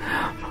ti?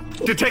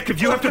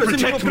 Detective, you have to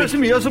protect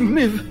me.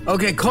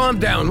 Okay, calm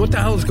down. What the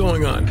hell's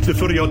going on? The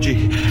Furioggi.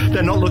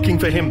 They're not looking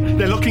for him.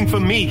 They're looking for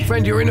me.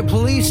 Friend, you're in a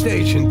police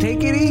station.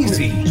 Take it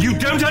easy. You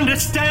don't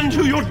understand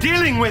who you're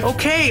dealing with.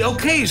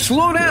 Okay,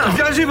 slow down.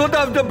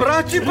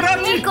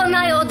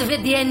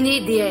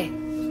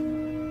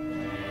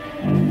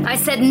 I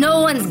said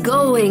no one's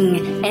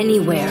going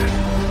anywhere.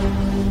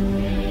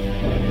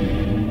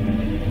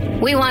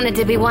 We wanted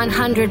to be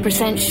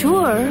 100%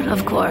 sure,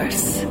 of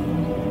course.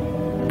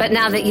 But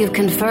now that you've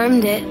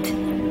confirmed it,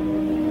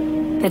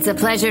 it's a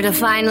pleasure to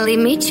finally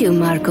meet you,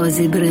 Marko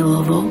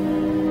Zibrilovo.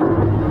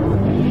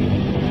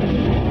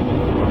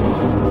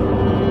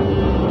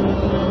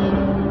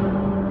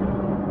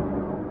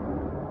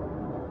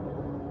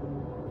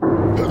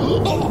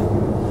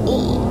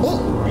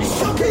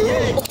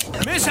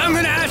 Miss, I'm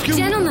gonna ask ask you...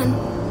 Gentlemen,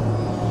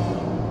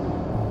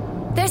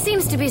 there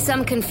seems to be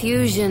some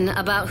confusion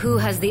about who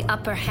has the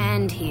upper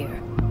hand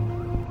here.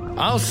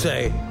 I'll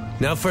say,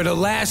 now for the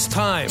last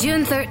time.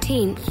 June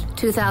 13th,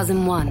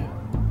 2001.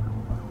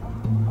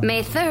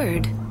 May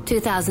 3rd,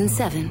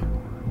 2007.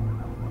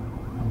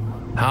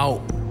 How?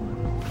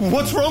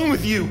 What's wrong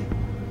with you?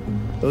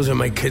 Those are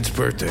my kids'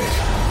 birthdays.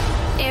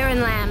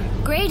 Erin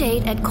Lamb, grade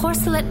 8 at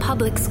Corselet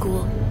Public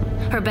School.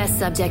 Her best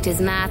subject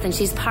is math, and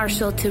she's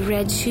partial to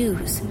red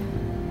shoes.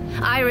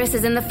 Iris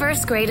is in the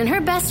 1st grade, and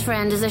her best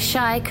friend is a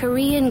shy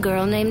Korean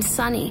girl named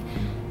Sunny.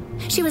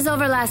 She was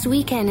over last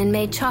weekend and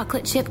made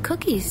chocolate chip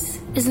cookies.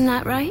 Isn't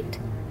that right?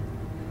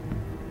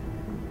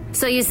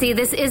 So you see,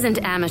 this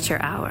isn't amateur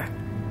hour.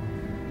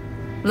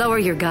 Lower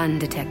your gun,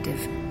 Detective.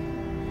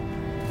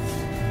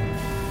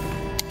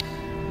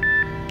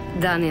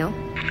 Daniel.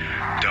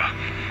 Duh.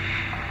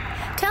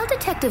 Tell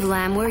Detective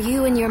Lamb where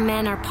you and your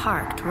men are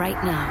parked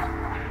right now.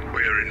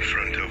 We're in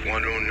front of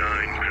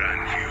 109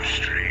 Grandview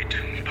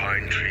Street.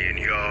 Pine tree and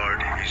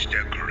yard is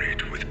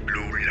decorated with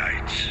blue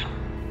lights.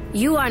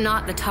 You are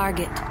not the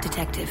target,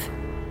 Detective.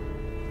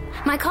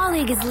 My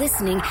colleague is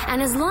listening,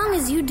 and as long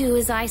as you do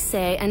as I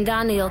say and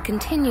Daniel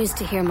continues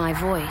to hear my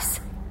voice,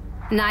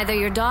 neither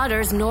your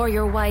daughters nor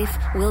your wife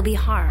will be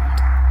harmed.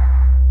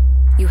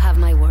 You have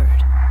my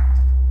word.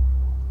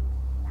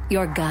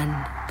 Your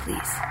gun,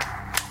 please.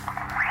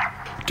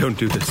 Don't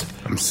do this.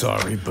 I'm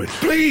sorry, but...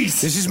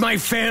 Please! This is my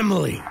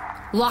family.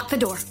 Lock the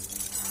door.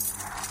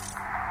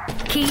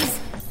 Keys.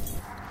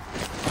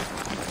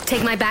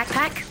 Take my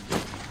backpack.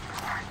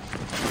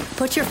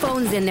 Put your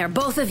phones in there,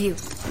 both of you.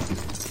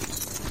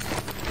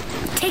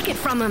 Take it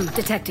from him,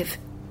 Detective.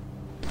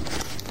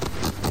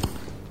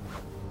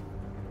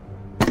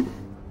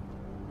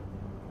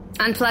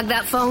 Unplug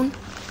that phone.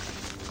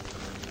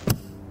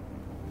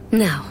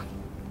 Now,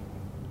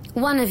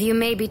 one of you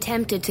may be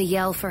tempted to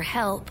yell for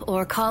help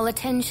or call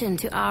attention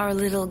to our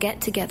little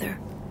get-together.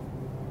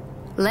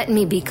 Let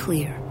me be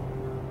clear.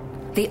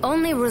 The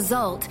only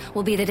result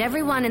will be that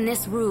everyone in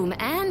this room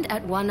and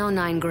at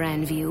 109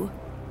 Grandview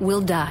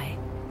will die.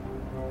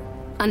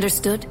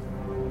 Understood?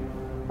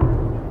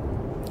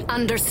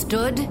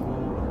 Understood?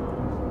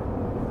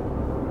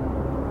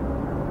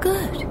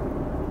 Good.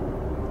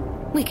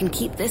 We can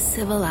keep this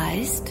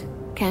civilized,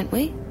 can't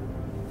we?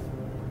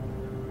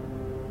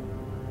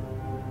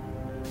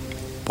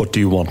 What do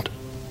you want?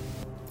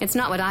 It's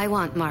not what I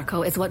want,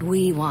 Marco. It's what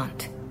we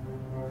want.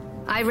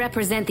 I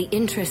represent the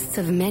interests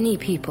of many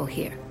people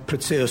here.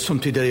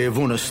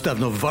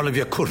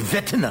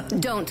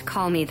 Don't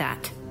call me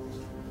that.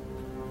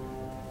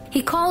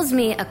 He calls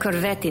me a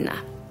corvetina.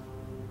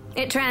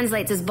 It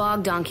translates as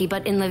bog donkey,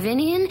 but in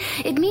Lavinian,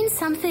 it means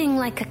something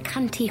like a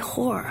cunty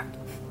whore.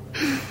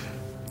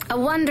 A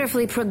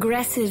wonderfully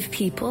progressive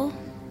people,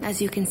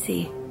 as you can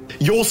see.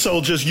 Your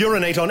soldiers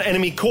urinate on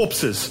enemy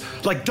corpses,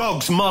 like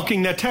dogs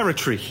marking their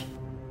territory.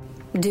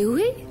 Do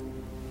we?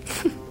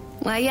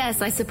 Why,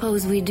 yes, I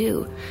suppose we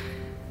do.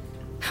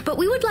 But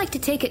we would like to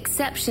take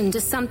exception to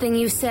something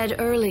you said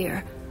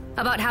earlier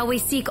about how we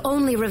seek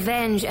only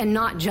revenge and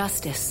not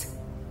justice.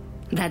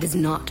 That is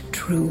not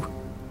true.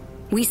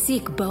 We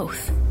seek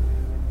both.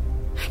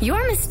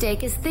 Your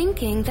mistake is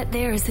thinking that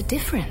there is a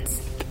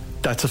difference.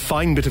 That's a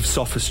fine bit of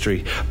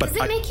sophistry, but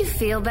Does it make you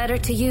feel better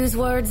to use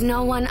words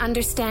no one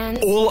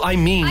understands? All I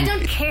mean... I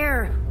don't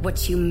care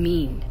what you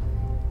mean.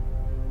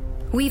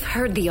 We've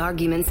heard the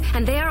arguments,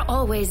 and they are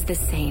always the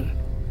same.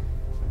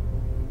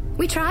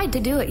 We tried to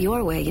do it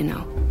your way, you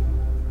know.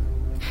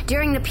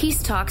 During the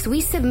peace talks,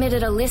 we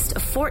submitted a list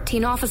of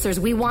 14 officers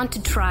we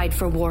wanted tried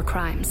for war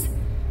crimes.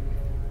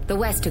 The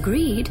West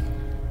agreed,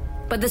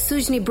 but the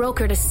Suzhny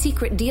brokered a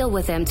secret deal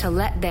with them to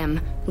let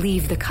them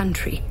leave the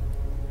country.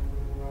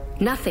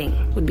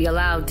 Nothing would be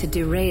allowed to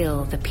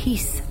derail the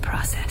peace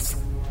process.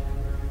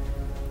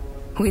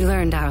 We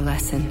learned our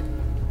lesson.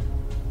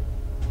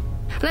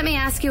 Let me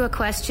ask you a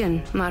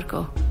question,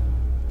 Marco.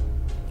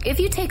 If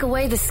you take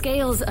away the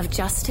scales of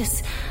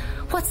justice,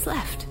 what's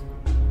left?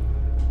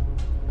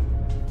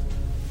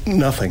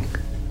 Nothing.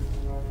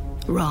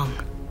 Wrong.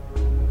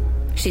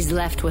 She's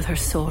left with her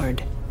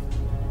sword.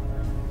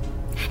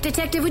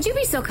 Detective, would you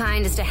be so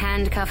kind as to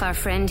handcuff our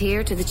friend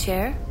here to the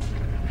chair?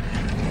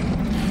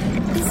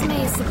 This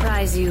may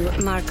surprise you,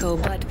 Marco,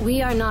 but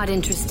we are not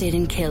interested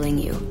in killing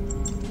you.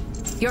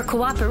 Your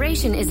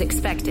cooperation is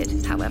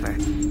expected, however,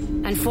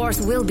 and force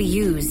will be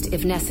used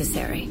if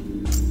necessary.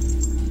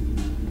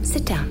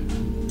 Sit down.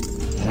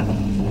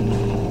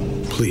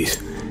 Please,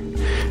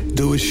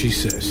 do as she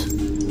says.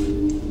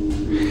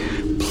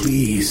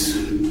 Please.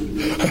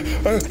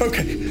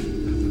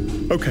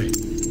 Okay.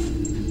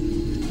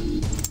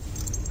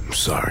 I'm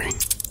sorry.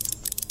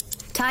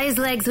 Tie his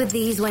legs with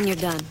these when you're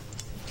done.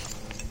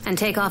 And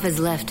take off his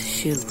left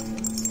shoe.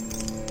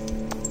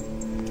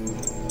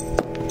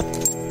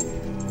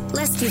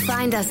 Lest you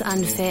find us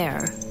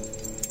unfair,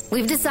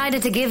 we've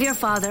decided to give your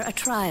father a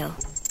trial.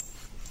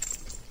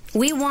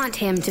 We want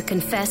him to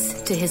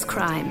confess to his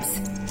crimes.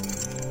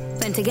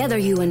 Then together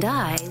you and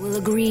I will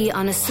agree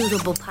on a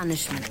suitable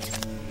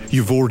punishment.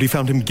 You've already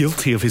found him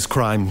guilty of his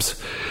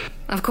crimes.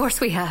 Of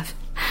course we have.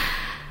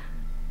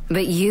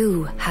 But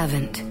you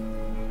haven't.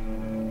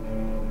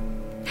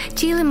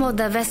 Chilimo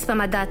da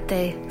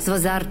vespamadate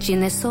zvozarci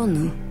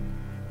nesonu.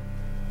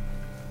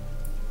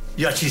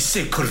 Yachi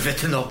se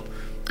kurvetino.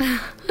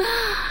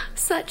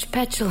 Such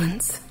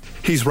petulance.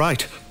 He's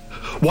right.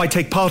 Why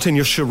take part in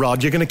your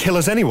charade? You're going to kill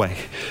us anyway.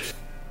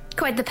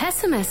 Quite the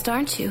pessimist,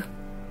 aren't you?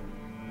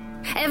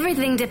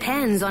 Everything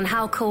depends on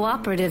how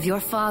cooperative your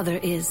father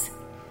is.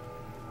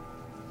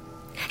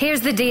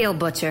 Here's the deal,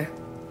 Butcher.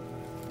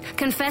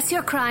 Confess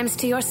your crimes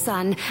to your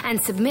son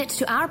and submit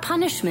to our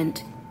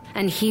punishment,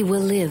 and he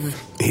will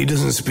live. He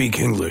doesn't speak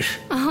English.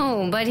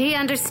 Oh, but he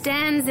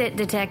understands it,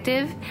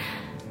 Detective.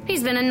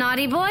 He's been a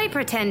naughty boy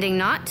pretending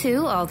not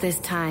to all this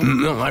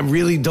time. No, I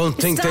really don't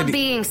think Stop that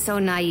being so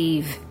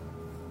naive.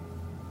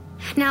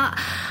 Now,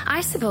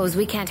 I suppose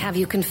we can't have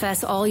you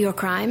confess all your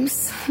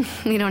crimes.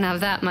 We don't have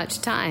that much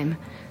time.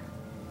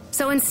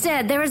 So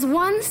instead, there is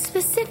one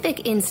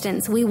specific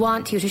instance we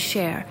want you to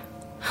share.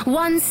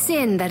 One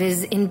sin that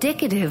is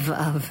indicative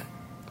of...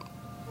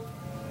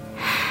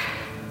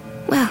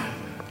 Well,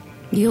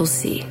 you'll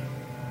see.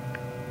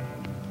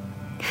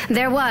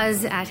 There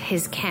was, at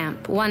his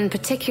camp, one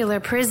particular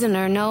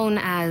prisoner known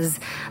as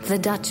the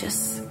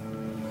Duchess.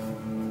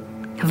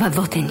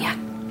 Vavotinya.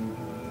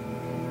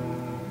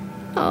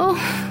 Oh,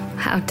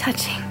 how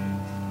touching.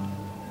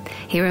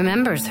 He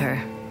remembers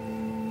her.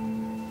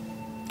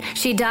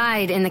 She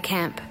died in the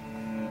camp.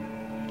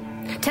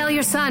 Tell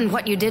your son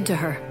what you did to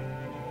her.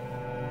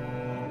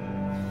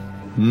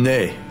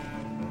 Nay.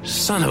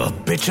 Son of a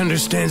bitch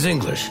understands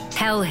English.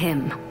 Tell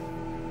him.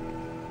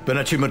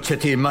 Benachi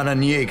Marchetti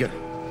Mananiega.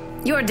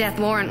 Your death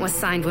warrant was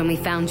signed when we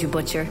found you,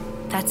 Butcher.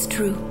 That's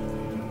true.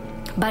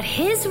 But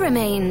his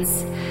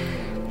remains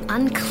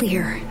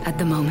unclear at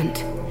the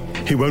moment.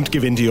 He won't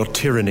give in to your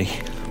tyranny.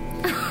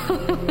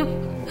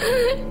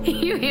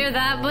 You hear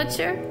that,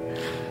 Butcher?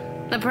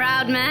 A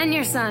proud man,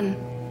 your son.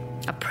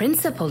 A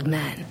principled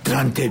man.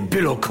 Drante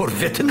Billo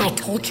Corvetino. I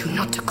told you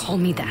not to call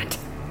me that.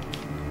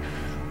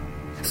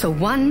 So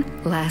one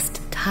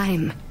last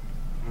time.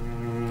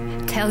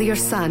 Tell your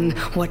son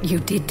what you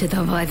did to the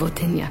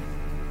Vaivotinya.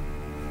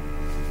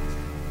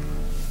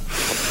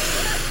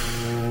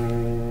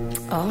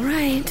 All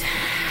right.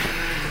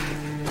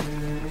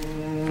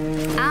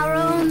 Our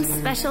own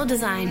special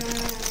design.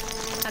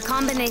 A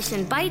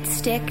combination bite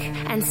stick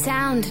and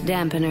sound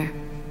dampener.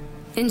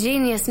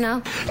 Ingenious,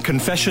 no?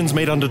 Confessions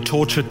made under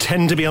torture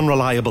tend to be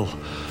unreliable.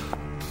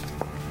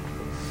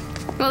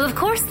 Well, of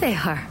course they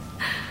are.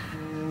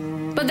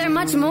 But they're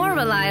much more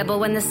reliable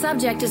when the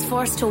subject is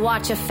forced to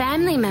watch a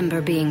family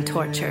member being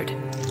tortured.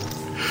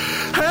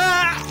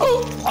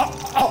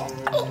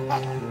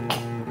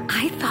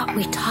 I thought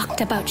we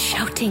talked about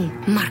shouting,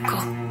 Marco.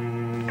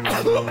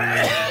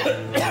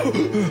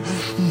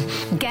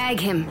 Gag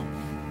him.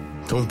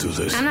 Don't do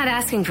this. I'm not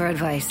asking for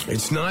advice.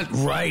 It's not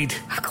right.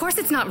 Of course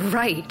it's not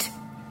right.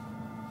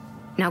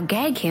 Now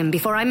gag him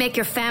before I make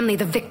your family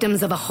the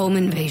victims of a home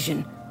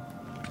invasion.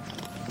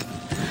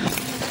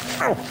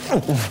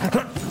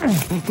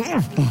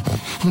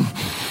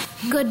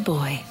 Good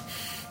boy.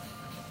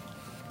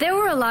 There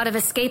were a lot of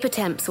escape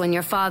attempts when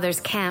your father's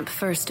camp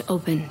first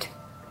opened.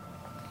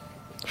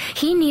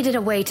 He needed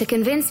a way to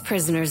convince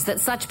prisoners that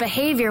such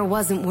behavior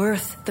wasn't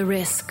worth the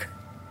risk.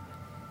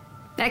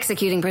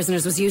 Executing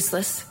prisoners was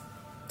useless,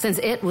 since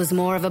it was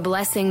more of a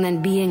blessing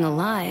than being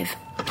alive.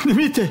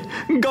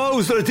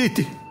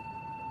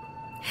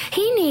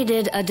 He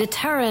needed a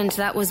deterrent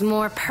that was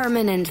more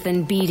permanent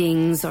than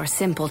beatings or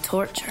simple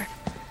torture.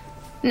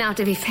 Now,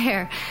 to be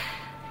fair,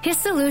 his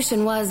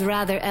solution was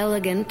rather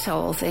elegant,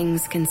 all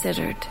things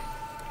considered.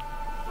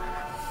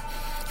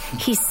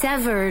 He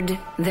severed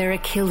their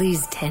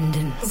Achilles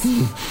tendons.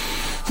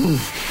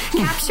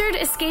 Captured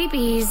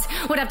escapees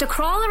would have to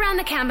crawl around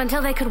the camp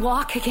until they could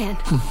walk again.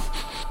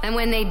 And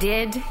when they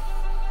did,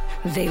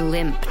 they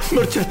limped.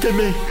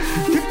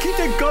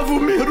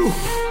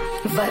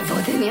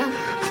 Vaivotinya?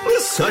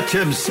 Such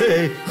him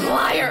say.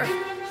 Liar!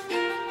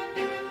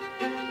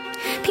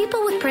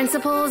 People with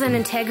principles and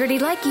integrity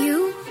like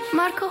you,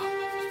 Marco,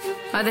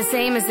 are the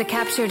same as the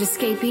captured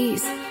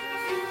escapees.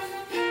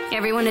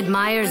 Everyone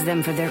admires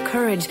them for their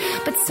courage,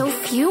 but so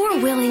few are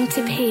willing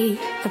to pay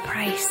the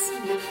price.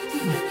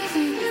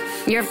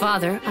 Your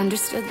father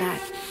understood that.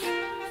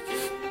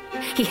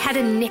 He had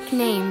a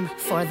nickname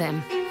for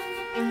them.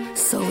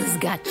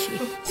 Solizgachi.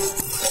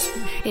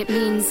 It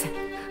means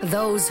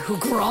those who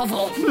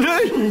grovel.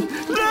 Nay!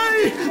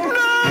 Nay!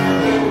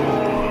 Nay!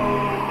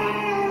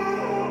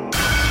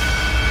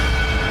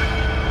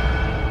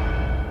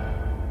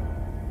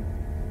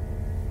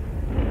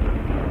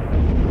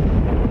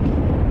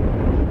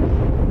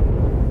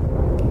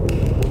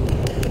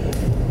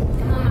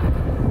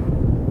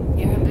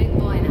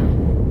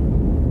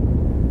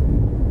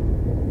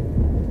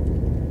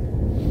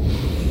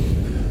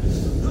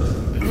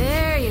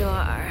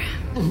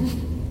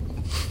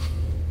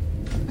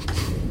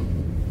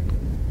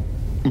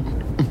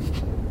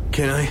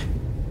 Can I?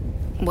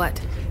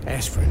 What?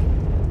 Aspirin.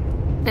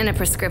 In a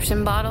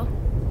prescription bottle?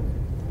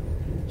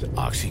 It's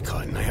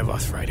Oxycontin. I have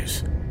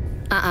arthritis.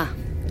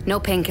 No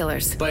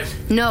painkillers. But...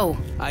 No.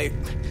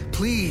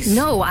 Please.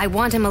 No, I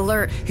want him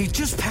alert. He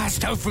just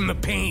passed out from the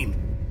pain.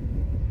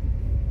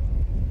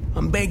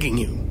 I'm begging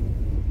you.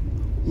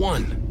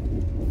 One.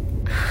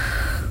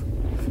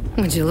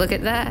 Would you look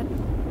at that?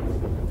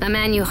 A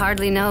man you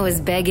hardly know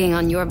is begging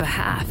on your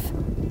behalf.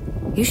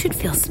 You should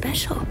feel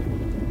special.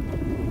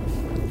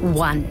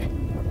 One.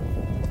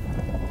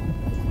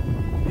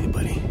 Hey,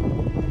 buddy.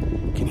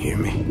 Can you hear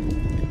me?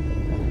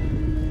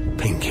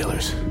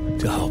 Painkillers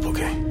to help,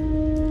 okay?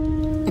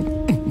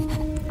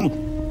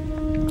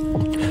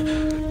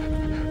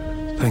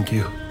 Thank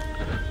you.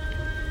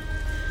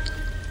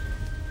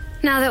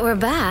 Now that we're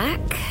back,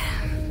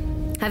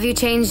 have you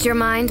changed your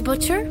mind,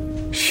 Butcher?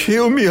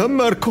 Show me,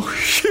 Marco.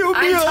 Show me.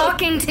 I'm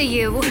talking to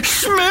you.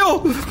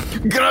 Smell!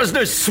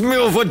 Grazne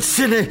smell vod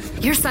sine.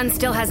 Your son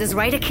still has his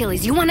right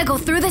Achilles. You want to go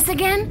through this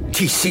again?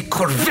 Ti si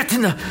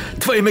korvetina.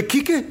 Tvoje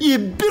mekike je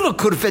bilo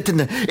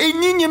korvetina. E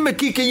ninje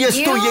mekike je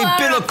sto je bilo You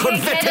are a pig-headed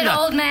korvetina.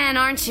 old man,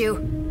 aren't you?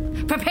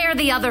 Prepare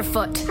the other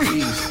foot.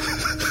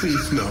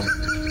 Please, no.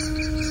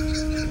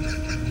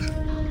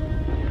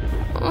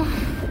 Oh,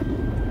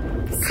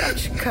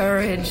 such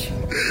courage.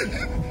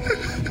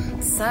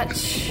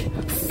 Such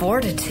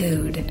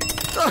fortitude.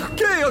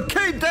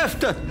 Okay,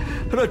 Defta.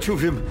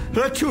 Rachuvim.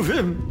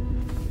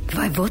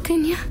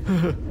 Vaivotinya?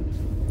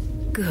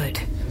 Good.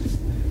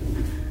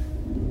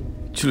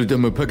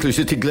 Chiludama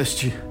paklisiti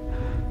glesci.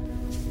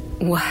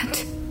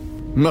 What?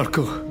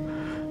 Marco.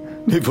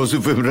 Ne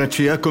vozuvim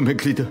rachiako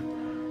meklida.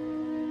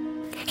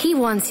 He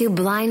wants you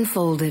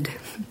blindfolded.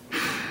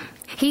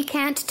 He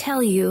can't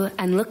tell you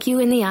and look you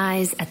in the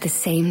eyes at the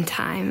same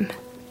time.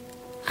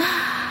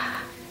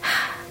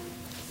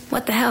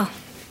 What the hell?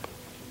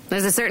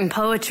 There's a certain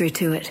poetry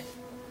to it.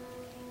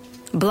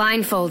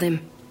 Blindfold him.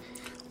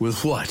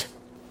 With what?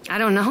 I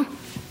don't know.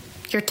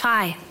 Your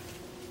tie.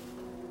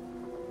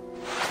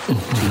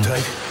 Too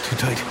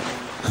tight.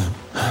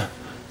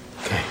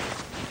 Okay.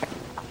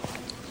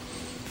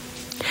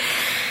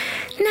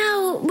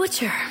 Now,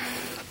 Butcher,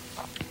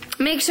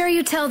 make sure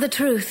you tell the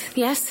truth,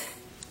 yes?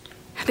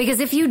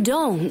 Because if you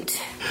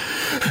don't...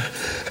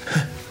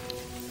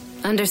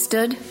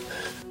 Understood?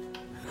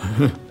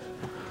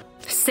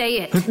 Say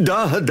it.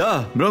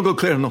 Da, mnogo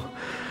klerno.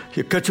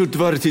 Je kaču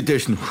tvariti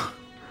dešnu.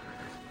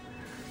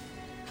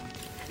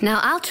 Now,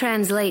 I'll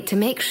translate to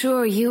make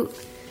sure you...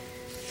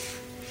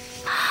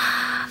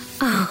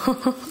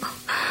 Oh,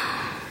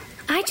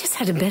 I just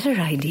had a better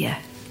idea.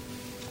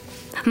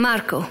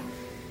 Marco,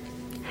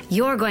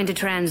 you're going to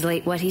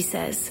translate what he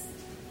says.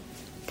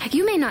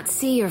 You may not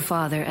see your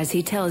father as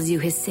he tells you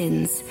his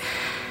sins,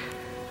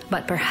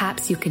 but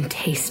perhaps you can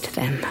taste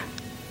them.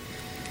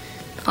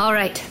 All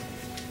right.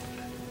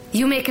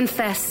 You may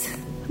confess,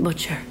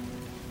 Butcher.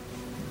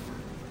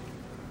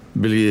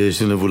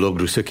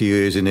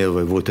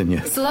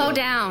 Slow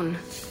down,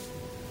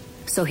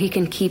 so he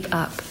can keep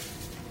up.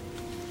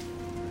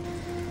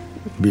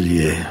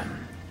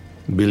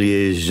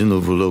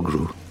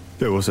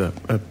 There was a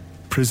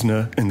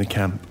prisoner in the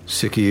camp.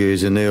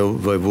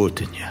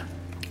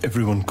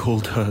 Everyone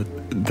called her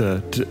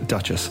the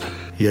Duchess.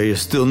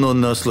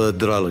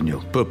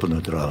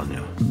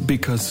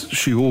 Because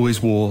she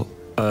always wore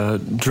a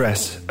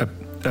dress, a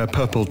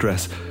purple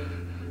dress.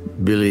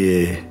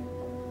 Billy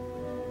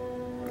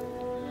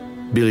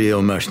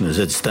O'Mashna, is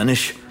it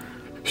Spanish?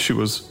 She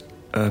was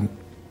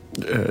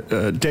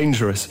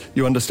dangerous,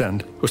 you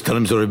understand?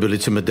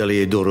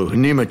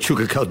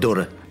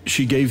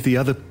 She gave the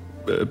other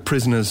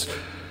prisoners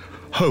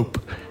hope,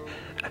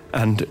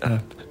 and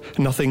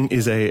nothing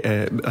is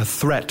a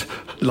threat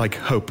like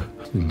hope.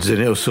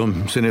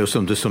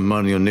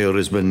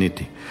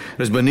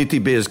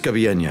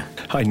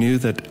 I knew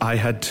that I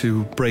had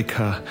to break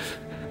her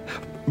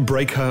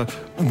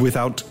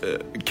without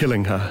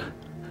killing her.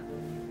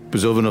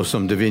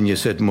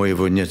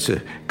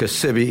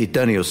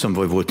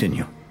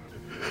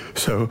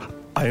 So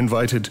I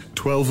invited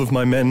 12 of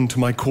my men to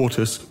my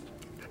quarters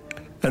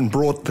and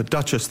brought the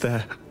Duchess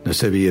there.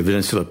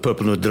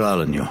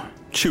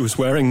 She was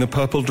wearing the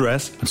purple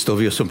dress.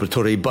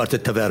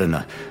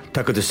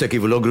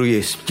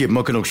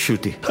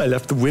 I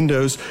left the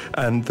windows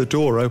and the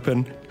door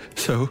open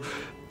so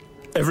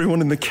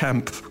everyone in the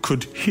camp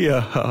could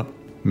hear her.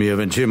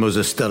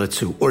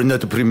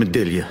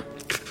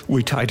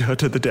 We tied her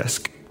to the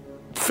desk,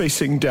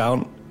 facing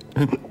down.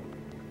 And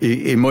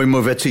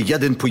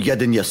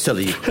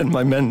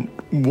my men,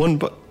 one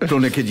by...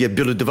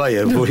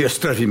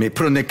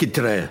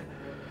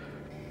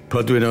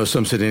 Padwino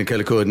samsedin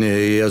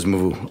kalkodne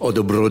yazmovu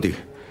odobrodi.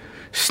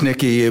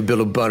 Sneki je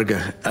bilo barga,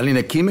 ali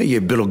na kime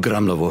je bilo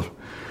gramlovo.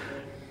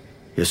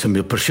 Ja sam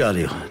bil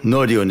pršalio,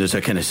 nodio ne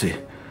zakenesi.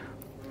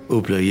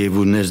 Upla je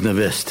vu ne zna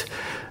vest,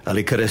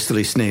 ali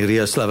karestili sne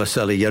rija slava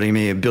sali, jer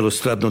ime je bilo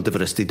strabno da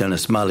vrsti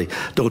danas mali,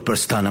 da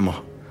odprstanemo.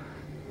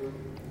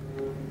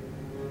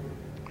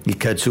 I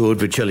kad su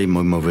odvečali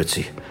moj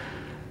moveci,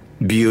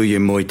 bio je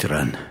moj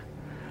tran.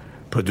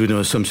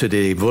 Padwino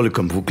samsede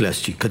volikom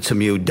vuklasci, kad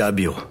sam je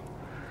udabio.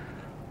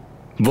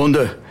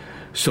 Wonder,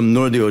 sam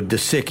nordio de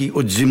seki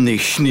od zimne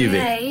šnive.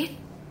 Hey.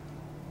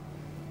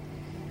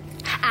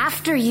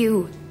 after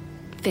you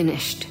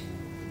finished,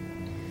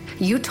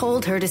 you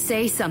told her to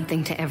say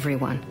something to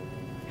everyone.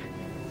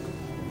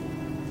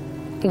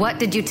 What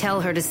did you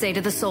tell her to say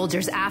to the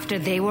soldiers after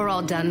they were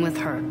all done with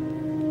her?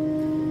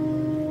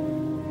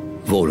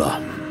 Vola.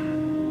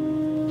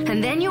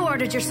 And then you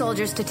ordered your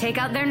soldiers to take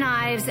out their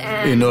knives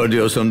and... In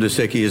order som de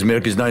seki is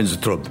merkis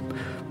neinstrup.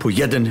 På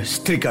jeden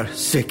strikar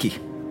seki.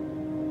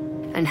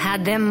 And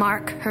had them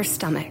mark her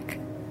stomach.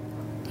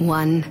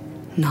 1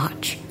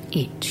 notch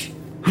each.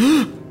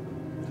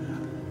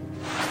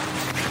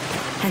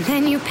 And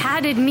then you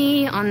patted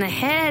me on the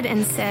head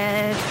and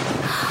said,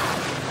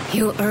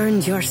 "You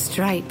earned your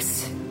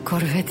stripes,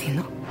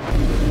 Corvetino."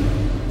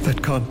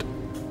 That can't...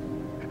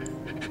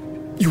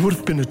 You would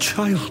have been a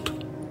child.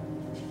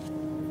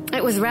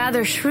 It was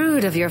rather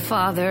shrewd of your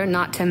father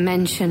not to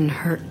mention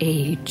her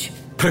age.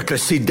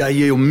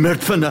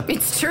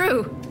 It's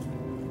true.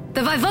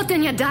 The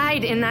Vaivotinya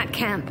died in that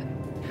camp.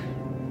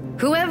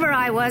 Whoever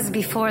I was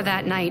before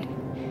that night,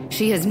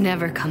 she has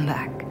never come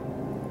back.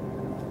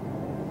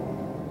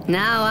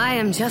 Now I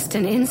am just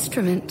an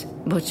instrument,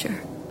 Butcher.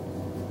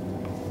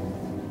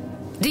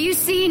 Do you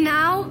see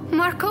now,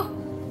 Marco?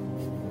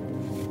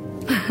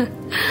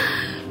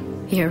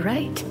 You're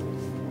right.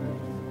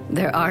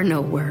 There are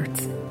no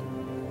words.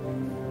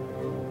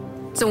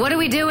 So what do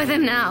we do with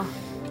him now?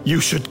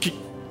 You should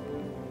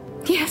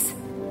Yes.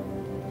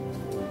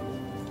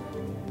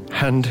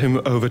 hand him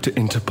over to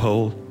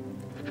Interpol.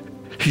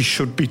 He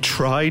should be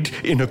tried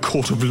in a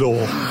court of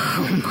law.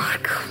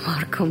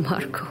 Oh,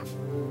 Marco.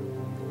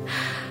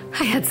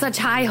 I had such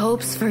high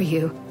hopes for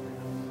you.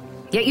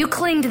 Yet you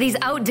cling to these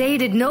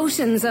outdated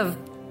notions of...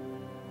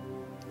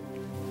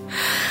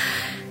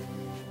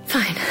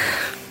 Fine.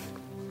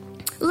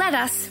 Let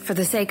us, for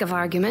the sake of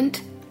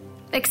argument,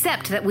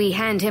 accept that we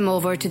hand him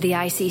over to the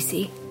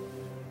ICC.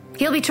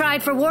 He'll be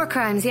tried for war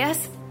crimes,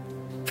 yes?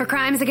 For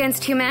crimes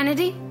against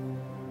humanity?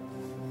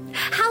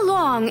 How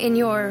long, in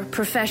your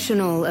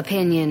professional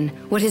opinion,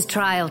 would his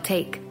trial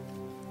take?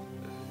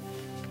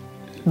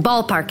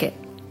 Ballpark it.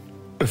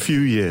 A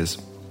few years.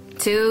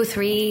 2,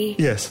 3...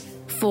 Yes.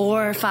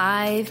 4,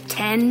 5,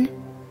 10?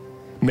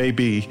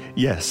 Maybe,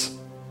 yes.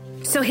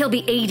 So he'll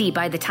be 80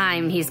 by the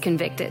time he's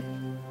convicted.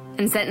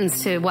 And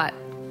sentenced to what?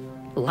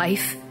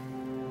 Life?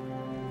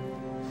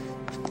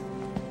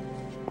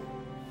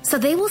 So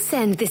they will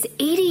send this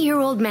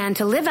 80-year-old man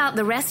to live out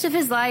the rest of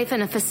his life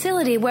in a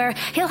facility where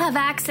he'll have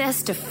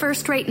access to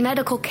first-rate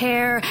medical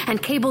care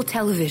and cable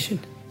television.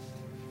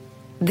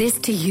 This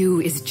to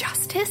you is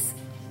justice?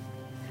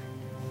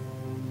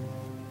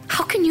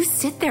 How can you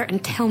sit there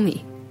and tell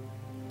me,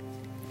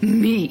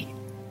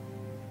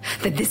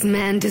 that this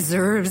man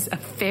deserves a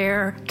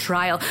fair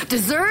trial,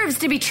 deserves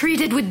to be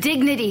treated with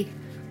dignity?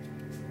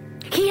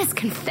 He has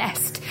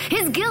confessed.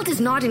 His guilt is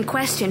not in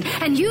question,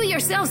 and you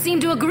yourself seem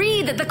to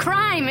agree that the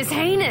crime is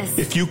heinous.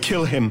 If you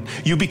kill him,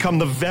 you become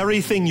the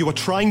very thing you are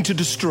trying to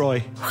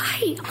destroy.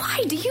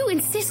 Why do you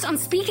insist on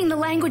speaking the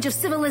language of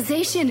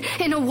civilization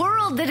in a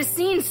world that has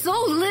seen so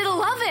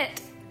little of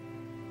it?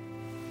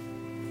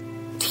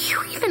 Do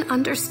you even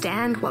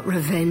understand what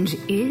revenge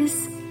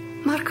is,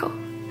 Marco?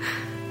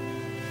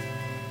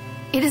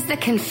 It is the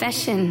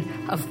confession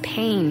of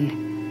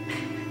pain.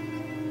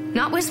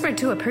 Not whispered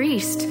to a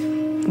priest,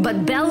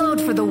 but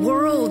bellowed for the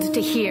world to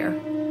hear.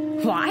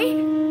 Why?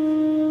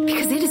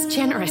 Because it is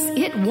generous.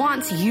 It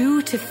wants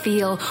you to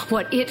feel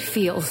what it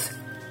feels.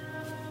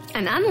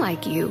 And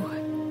unlike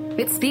you,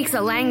 it speaks a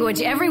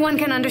language everyone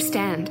can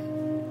understand.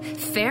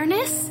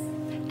 Fairness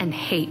and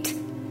hate.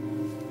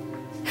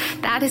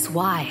 That is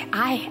why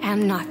I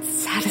am not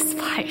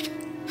satisfied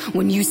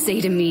when you say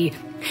to me,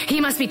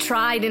 he must be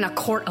tried in a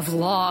court of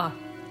law.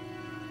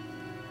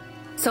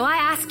 So I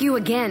ask you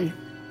again,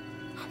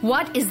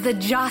 what is the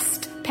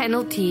just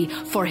penalty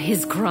for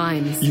his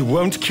crimes? You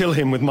won't kill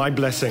him with my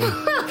blessing.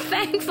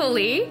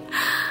 Thankfully,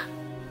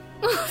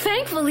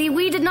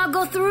 we did not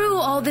go through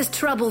all this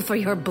trouble for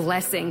your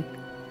blessing.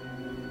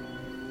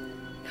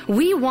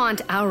 We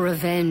want our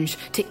revenge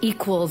to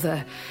equal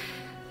the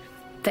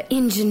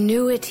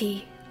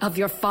ingenuity of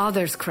your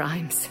father's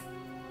crimes.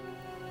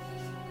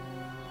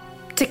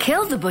 To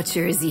kill the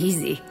butcher is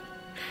easy,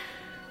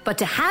 but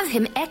to have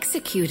him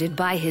executed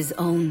by his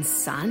own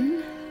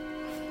son?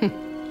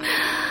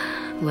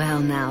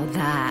 Well, now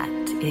that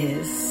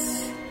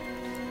is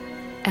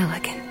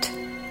elegant.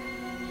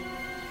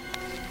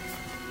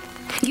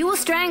 You will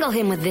strangle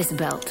him with this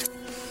belt.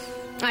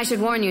 I should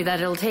warn you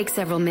that it'll take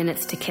several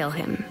minutes to kill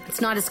him.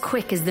 It's not as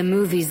quick as the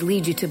movies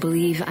lead you to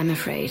believe, I'm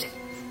afraid.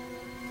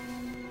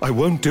 I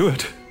won't do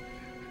it.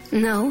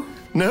 No?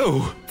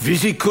 No.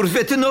 Visi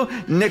Corvetino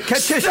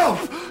nekete.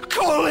 Stop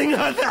calling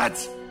her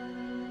that!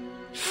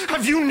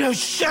 Have you no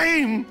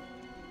shame?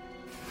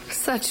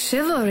 Such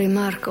chivalry,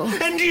 Marco.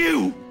 And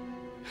you?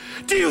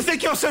 Do you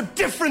think you're so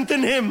different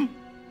than him?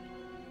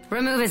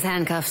 Remove his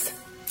handcuffs.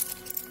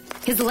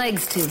 His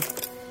legs, too.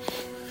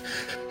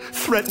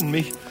 Threaten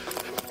me.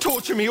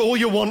 Torture me all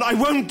you want. I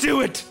won't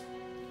do it.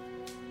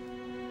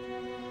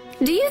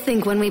 Do you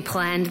think when we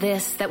planned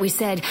this, that we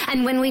said,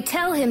 and when we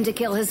tell him to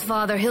kill his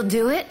father, he'll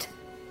do it?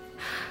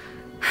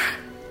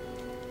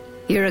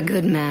 You're a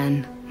good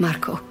man,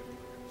 Marco.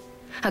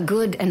 A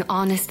good and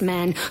honest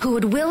man who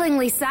would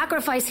willingly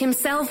sacrifice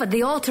himself at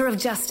the altar of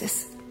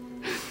justice.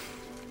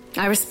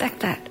 I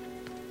respect that.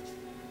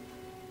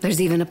 There's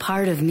even a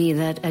part of me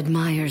that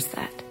admires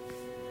that.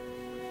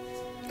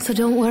 So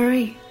don't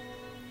worry.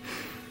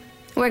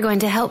 We're going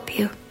to help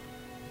you.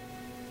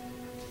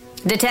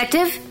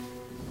 Detective?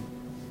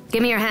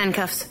 Give me your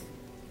handcuffs.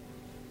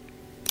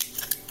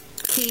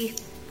 Key.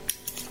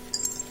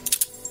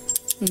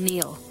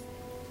 Kneel.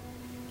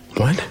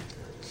 What?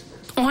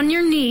 On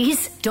your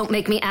knees. Don't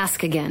make me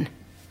ask again.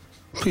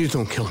 Please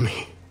don't kill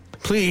me.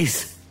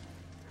 Please.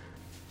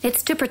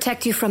 It's to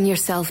protect you from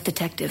yourself,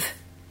 Detective.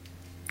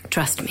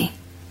 Trust me.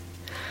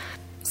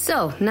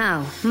 So,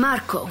 now,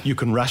 Marco. You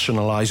can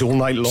rationalize all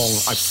night long.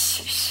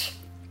 Shh.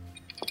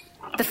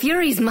 The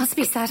Furies must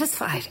be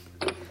satisfied.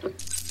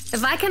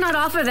 If I cannot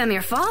offer them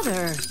your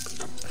father,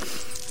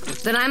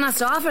 then I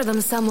must offer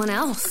them someone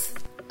else.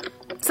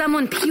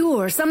 Someone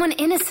pure, someone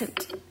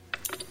innocent.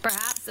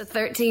 Perhaps a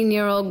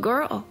 13-year-old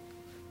girl.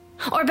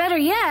 Or better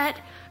yet,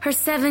 her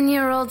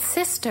 7-year-old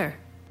sister.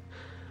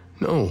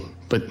 No,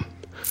 but...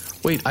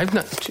 Wait, I've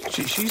not...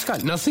 She's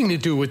got nothing to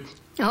do with...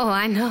 Oh,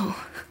 I know.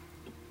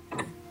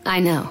 I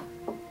know.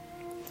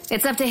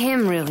 It's up to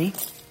him, really.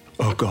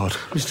 Oh, God.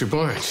 Mr.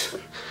 Barnes.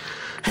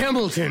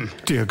 Hamilton.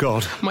 Dear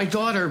God. My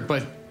daughter,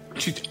 but...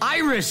 She's...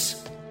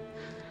 Iris!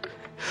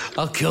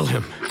 I'll kill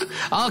him.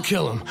 I'll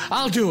kill him.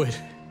 I'll do it.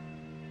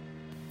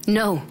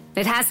 No,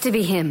 it has to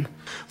be him.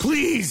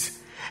 Please,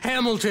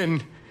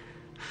 Hamilton.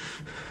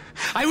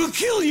 I will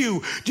kill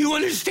you. Do you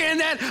understand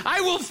that? I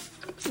will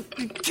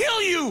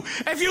kill you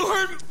if you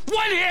hurt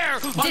one hair.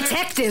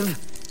 Detective.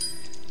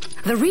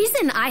 The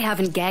reason I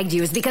haven't gagged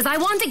you is because I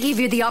want to give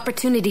you the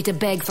opportunity to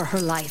beg for her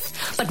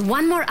life. But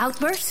one more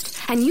outburst,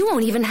 and you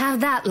won't even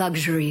have that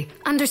luxury.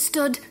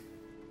 Understood?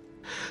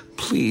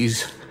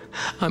 Please,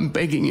 I'm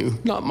begging you.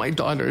 Not my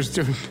daughters.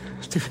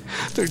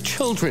 They're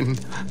children.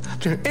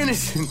 They're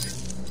innocent.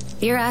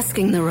 You're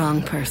asking the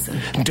wrong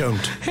person.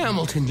 Don't.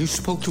 Hamilton, you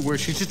spoke to her.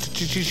 She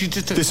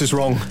just... This is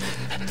wrong.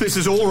 This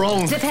is all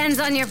wrong. Depends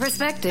on your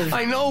perspective.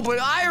 I know, but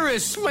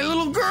Iris, my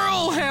little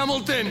girl,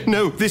 Hamilton.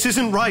 No, this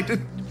isn't right.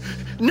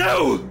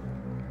 No!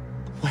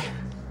 Wait.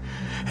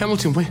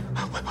 Hamilton, wait.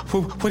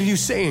 What are you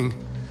saying?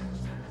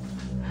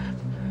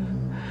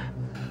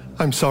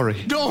 I'm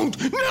sorry. Don't!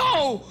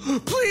 No!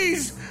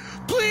 Please!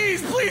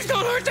 Please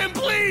don't hurt them,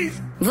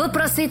 please! Vă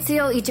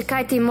prosiți-o I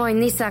čekajte moj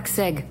nisak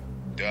seg.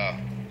 Da.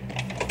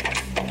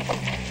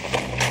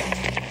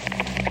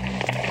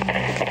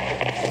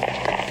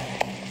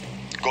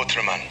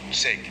 Gotraman,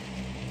 seg.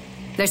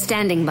 They're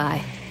standing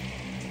by.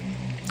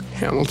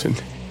 Hamilton,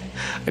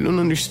 I don't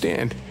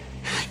understand.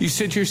 You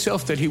said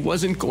yourself that he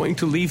wasn't going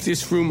to leave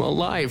this room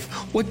alive.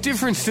 What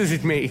difference does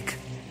it make?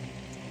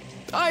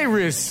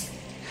 Iris!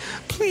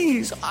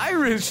 Please,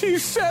 Iris,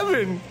 she's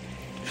 7.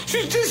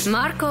 She's just...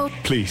 Marco.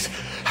 Please,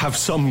 have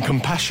some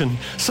compassion,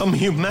 some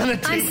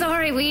humanity. I'm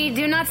sorry, we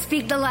do not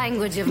speak the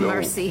language of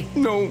mercy.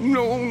 No,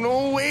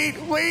 wait,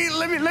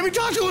 let me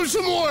talk to her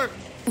some more.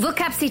 Vă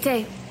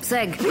capsite,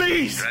 seg.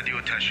 Please! Radio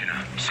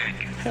Tashina, seg.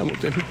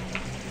 Hamilton,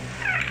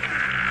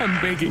 I'm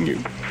begging you.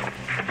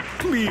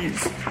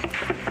 Please.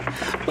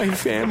 My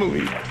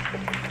family.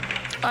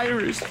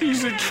 Iris,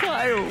 she's a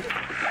child.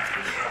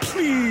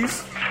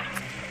 Please.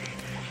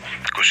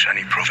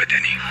 Koshani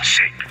Provedeni,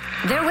 seg.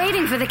 They're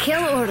waiting for the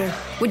kill order.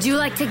 Would you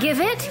like to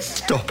give it?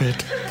 Stop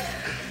it.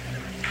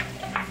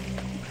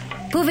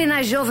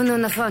 Puvina jovenu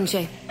na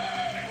fonche.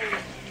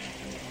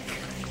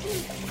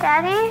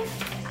 Daddy?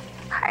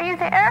 Are you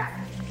there?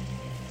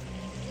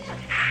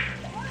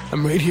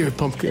 I'm right here,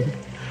 Pumpkin.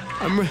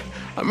 I'm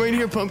right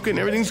here, Pumpkin.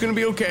 Everything's gonna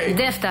be okay.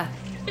 Defta.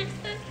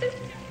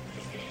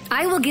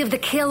 I will give the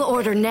kill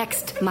order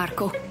next,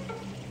 Marco.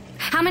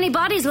 How many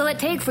bodies will it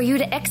take for you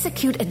to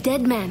execute a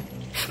dead man?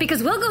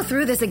 Because we'll go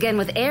through this again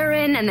with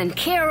Aaron, and then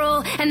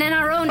Carol, and then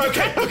our own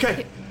detective.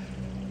 Okay.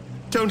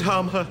 Don't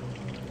harm her.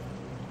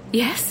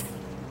 Yes?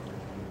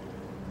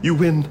 You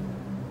win.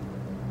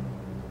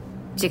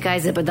 Čekaj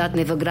za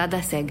podatne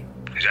vograda, seg.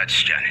 That's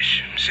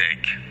Spanish, seg.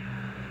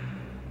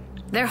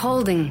 They're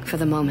holding for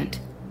the moment.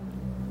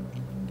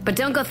 But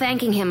don't go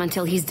thanking him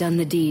until he's done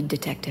the deed,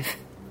 Detective.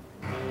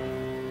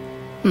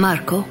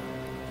 Marco?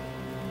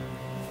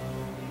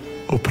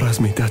 Opras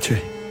mi dace.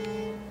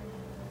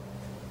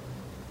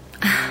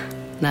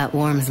 That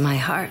warms my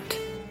heart.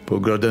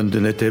 Pogradan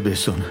de tebe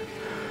son.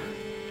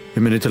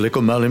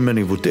 Imeniteleko malim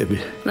meni vutebi.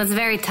 That's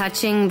very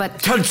touching, but...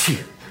 Tanci!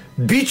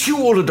 Beat you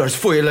all of us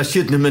for your last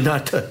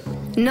minata.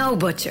 No,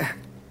 Butcher.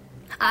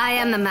 I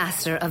am the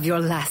master of your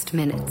last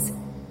minutes.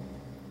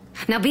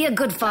 Now be a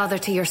good father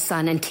to your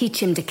son and teach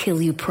him to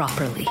kill you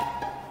properly.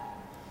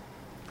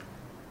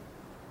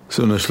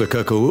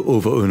 Sonaslakako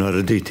over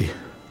unaraditi.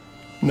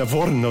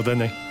 Navorno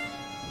dene.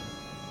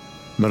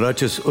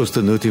 Marachas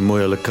ostanuti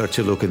moja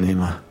lekarče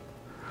lokanima.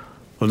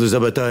 Onda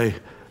zabataj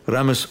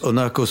rames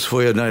onako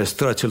svoje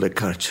najstrače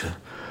lekarče.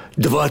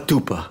 2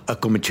 tupa,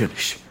 ako me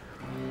čeniš.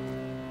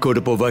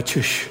 Koda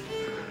povačeš,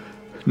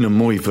 na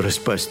moj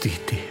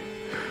vrspastiti.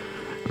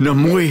 Na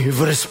moj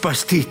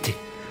vrspastiti.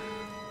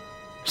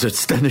 Is it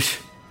Stanish?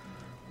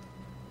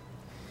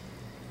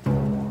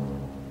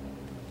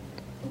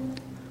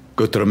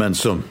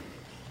 Gutramensum.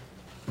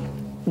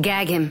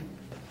 Gag him.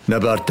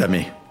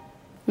 Nabartami.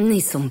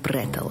 Nisum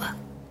pretala.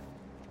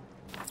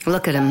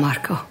 Look at him,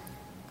 Marco.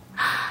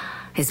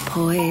 His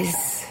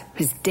poise,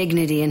 his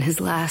dignity in his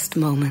last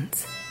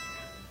moments.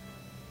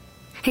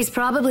 He's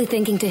probably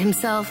thinking to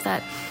himself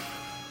that,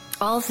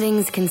 all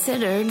things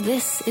considered,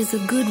 this is a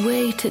good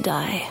way to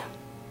die.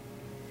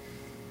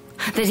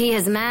 That he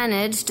has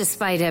managed,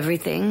 despite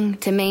everything,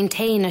 to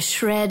maintain a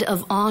shred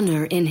of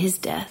honor in his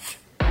death.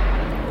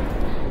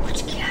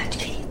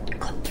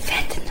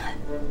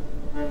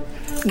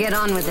 Get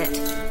on with it.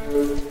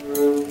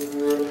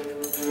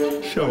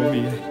 Show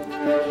me.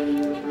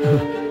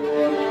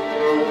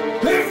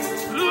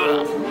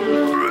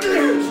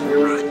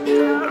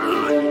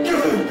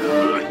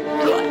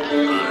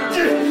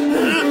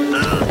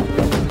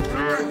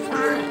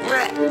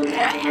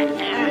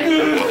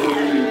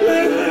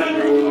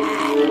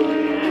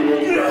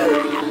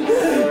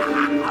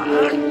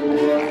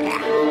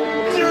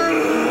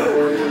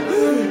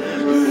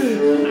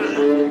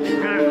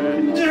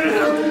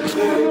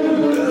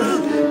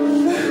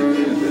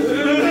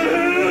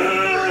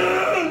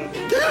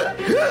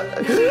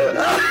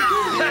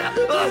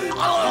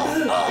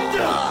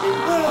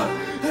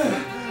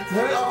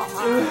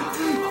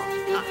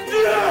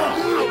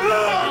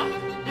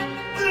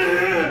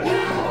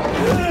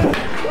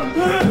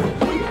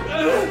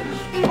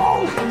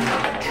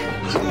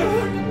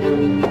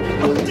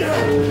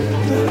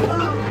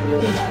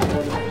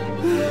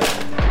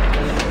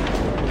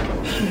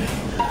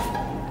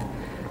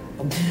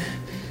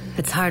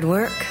 It's hard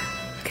work,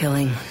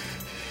 killing.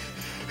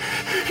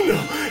 No,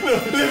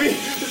 let me...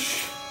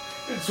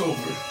 It's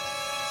over.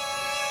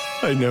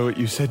 I know what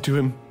you said to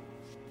him.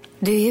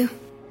 Do you?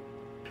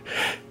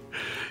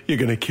 You're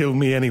gonna kill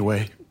me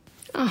anyway.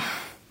 Oh,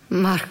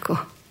 Marco.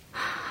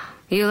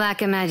 You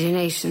lack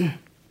imagination.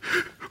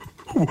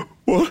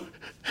 What?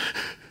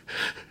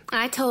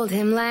 I told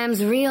him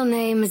Lamb's real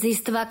name is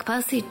Istvak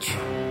Pasic.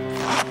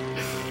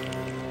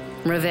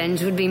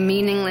 Revenge would be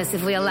meaningless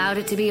if we allowed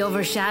it to be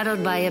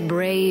overshadowed by a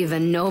brave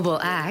and noble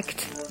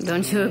act.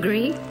 Don't you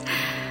agree?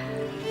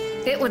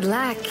 It would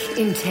lack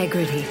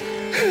integrity.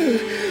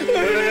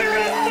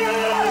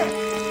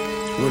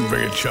 Wouldn't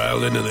bring a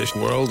child into this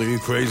world, are you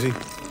crazy?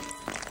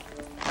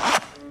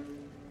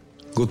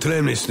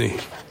 Gotremnisni.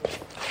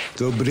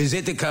 To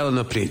brizete kala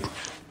napred.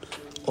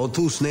 O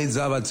tu sned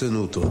zava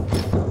cenuto.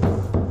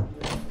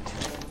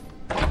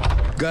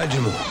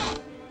 Gađimo.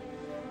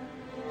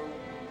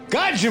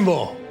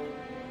 Gađimo!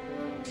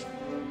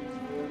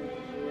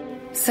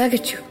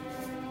 Sagachu.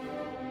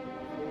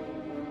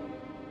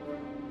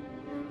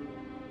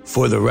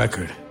 For the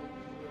record,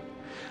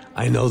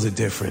 I know the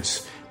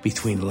difference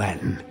between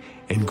Latin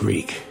and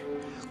Greek.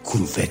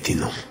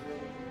 Culvetino.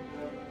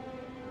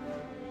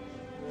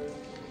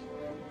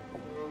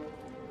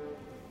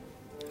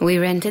 We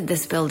rented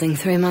this building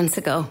 3 months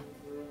ago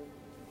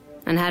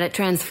and had it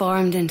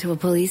transformed into a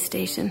police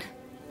station.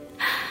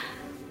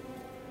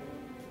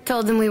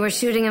 Told them we were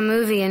shooting a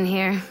movie in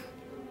here.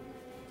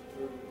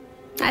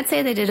 I'd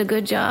say they did a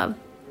good job,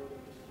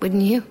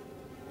 wouldn't you?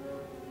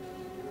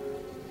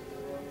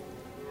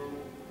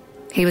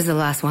 He was the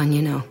last one,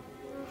 you know.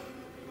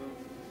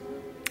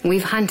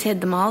 We've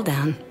hunted them all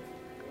down.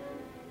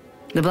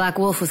 The Black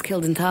Wolf was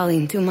killed in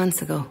Tallinn 2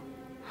 months ago.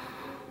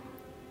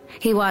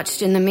 He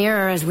watched in the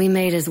mirror as we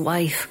made his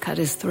wife cut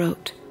his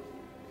throat.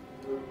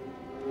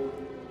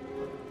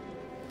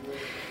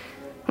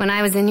 When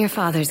I was in your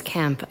father's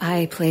camp,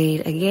 I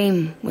played a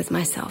game with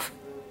myself.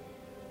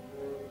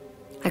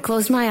 I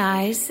closed my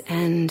eyes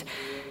and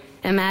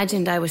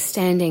imagined I was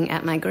standing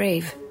at my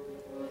grave.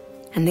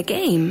 And the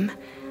game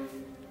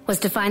was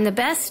to find the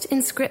best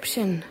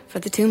inscription for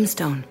the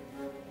tombstone.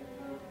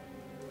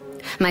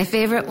 My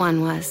favorite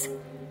one was,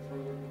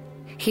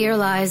 "Here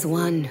lies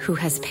one who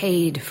has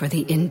paid for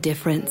the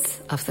indifference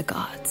of the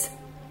gods."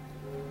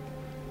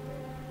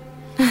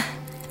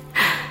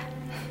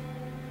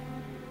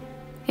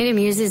 It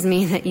amuses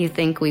me that you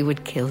think we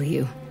would kill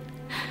you.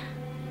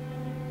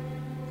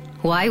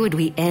 Why would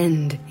we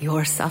end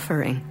your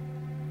suffering?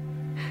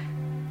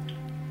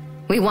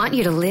 We want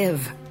you to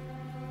live,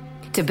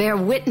 to bear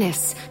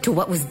witness to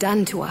what was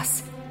done to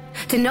us,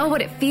 to know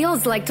what it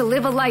feels like to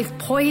live a life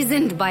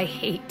poisoned by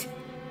hate.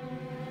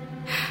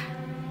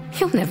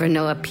 You'll never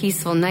know a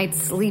peaceful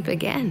night's sleep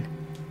again.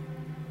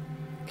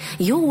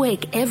 You'll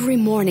wake every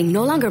morning,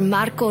 no longer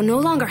Marco, no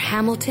longer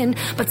Hamilton,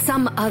 but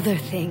some other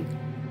thing.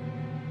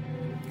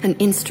 An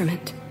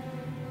instrument,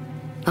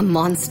 a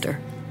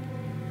monster,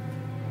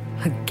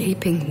 a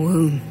gaping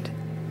wound.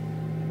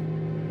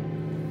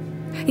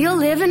 You'll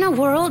live in a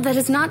world that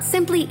is not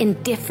simply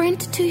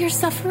indifferent to your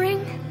suffering,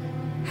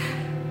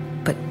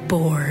 but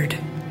bored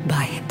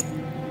by it.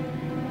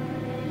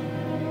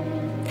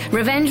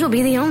 Revenge will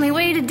be the only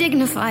way to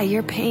dignify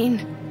your pain.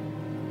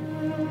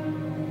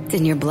 It's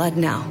in your blood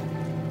now.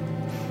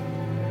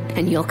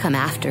 And you'll come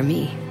after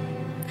me,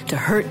 to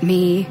hurt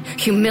me,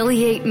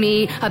 humiliate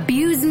me,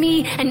 abuse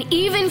me, and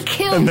even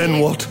kill me. And then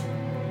what?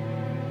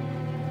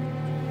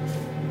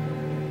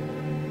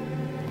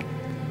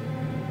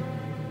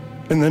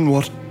 And then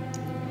what?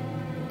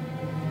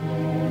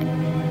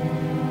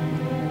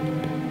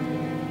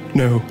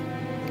 No.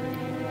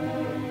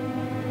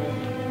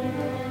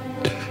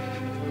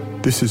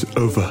 This is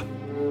over.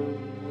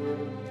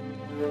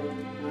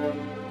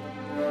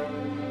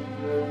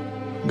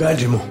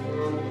 Gajimo.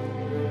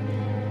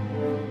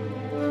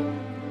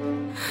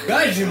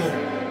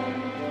 Gajimo.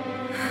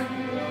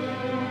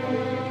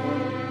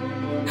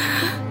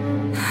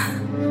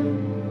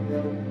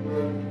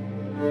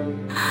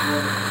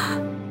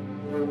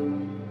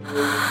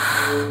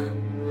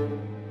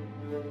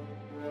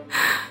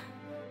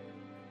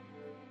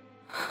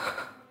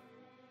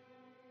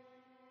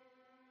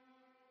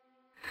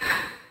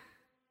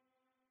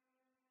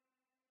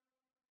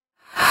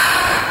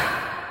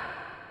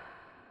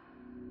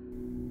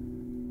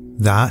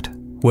 That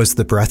was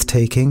the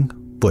breathtaking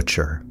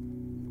Butcher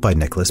by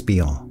Nicolas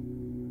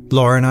Billon.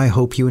 Laura and I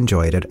hope you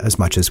enjoyed it as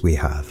much as we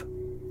have.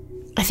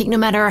 I think no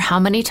matter how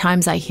many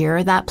times I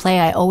hear that play,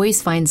 I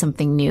always find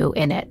something new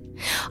in it.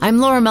 I'm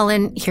Laura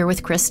Mullen here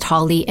with Chris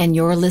Tolley, and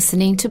you're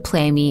listening to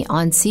Play Me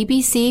on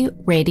CBC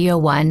Radio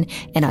 1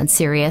 and on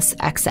Sirius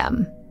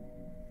XM.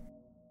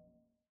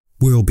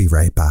 We'll be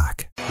right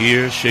back.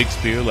 Hear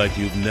Shakespeare like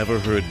you've never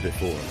heard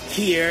before.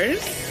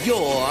 Here's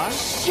your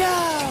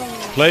show.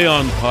 Play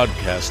On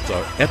podcasts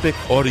are epic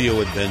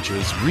audio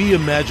adventures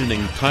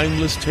reimagining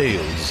timeless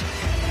tales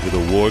with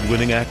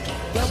award-winning actors.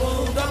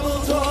 Double,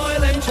 double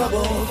toil and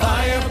trouble,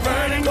 fire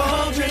burning,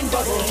 cauldron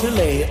bubble.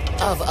 Fillet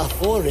of a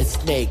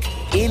forest snake,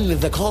 in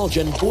the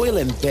cauldron boil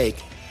and bake.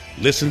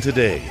 Listen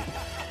today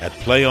at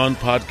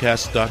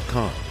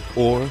playonpodcast.com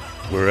or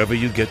wherever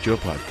you get your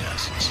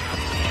podcasts.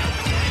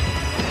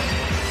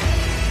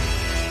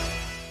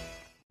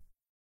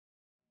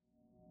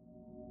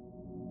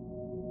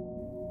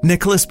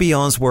 Nicolas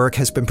Billon's work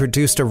has been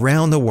produced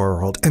around the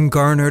world and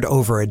garnered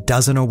over a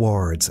dozen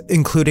awards,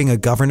 including a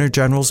Governor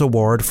General's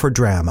Award for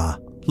Drama.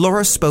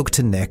 Laura spoke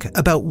to Nick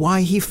about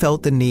why he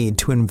felt the need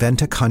to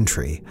invent a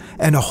country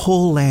and a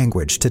whole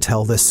language to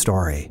tell this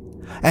story,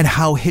 and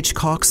how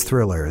Hitchcock's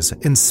thrillers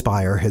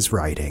inspire his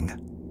writing.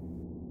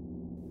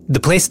 The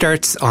play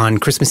starts on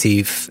Christmas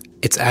Eve.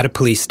 It's at a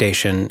police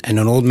station, and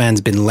an old man's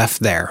been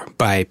left there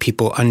by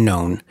people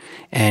unknown,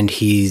 and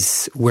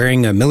he's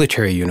wearing a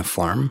military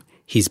uniform.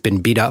 He's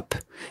been beat up,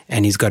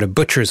 and he's got a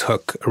butcher's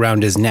hook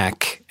around his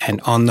neck,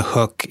 and on the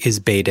hook is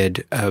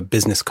baited a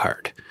business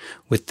card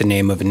with the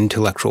name of an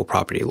intellectual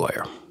property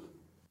lawyer.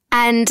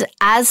 And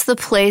as the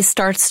play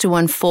starts to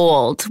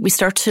unfold, we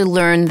start to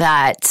learn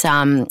that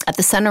at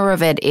the center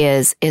of it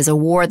is a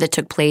war that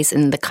took place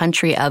in the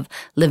country of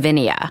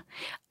Lavinia.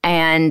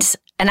 And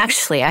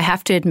actually, I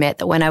have to admit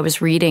that when I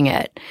was reading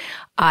it,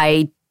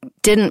 I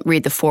didn't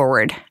read the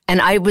foreword,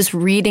 and I was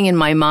reading in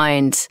my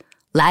mind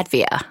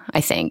Latvia, I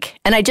think.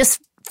 And I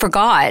just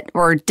forgot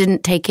or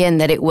didn't take in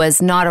that it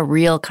was not a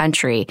real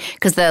country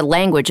because the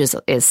language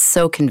is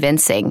so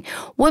convincing.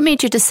 What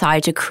made you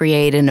decide to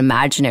create an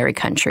imaginary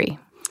country?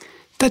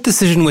 That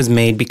decision was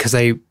made because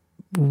I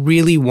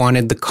really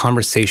wanted the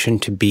conversation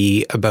to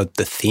be about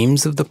the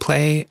themes of the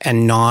play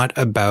and not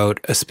about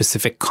a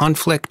specific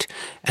conflict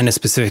and a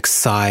specific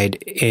side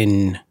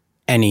in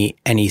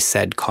any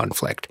said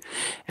conflict.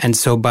 And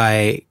so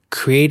by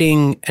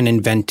creating an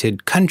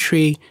invented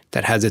country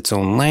that has its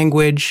own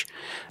language,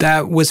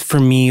 that was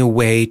for me a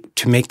way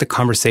to make the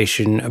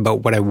conversation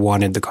about what I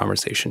wanted the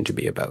conversation to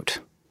be about.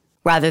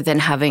 Rather than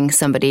having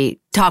somebody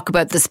talk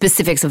about the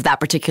specifics of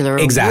that particular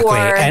exactly.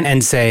 war.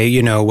 And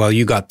say, well,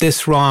 you got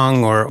this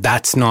wrong, or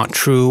that's not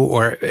true,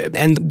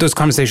 and those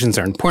conversations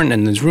are important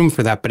and there's room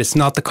for that, but it's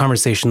not the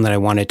conversation that I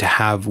wanted to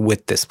have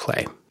with this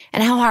play.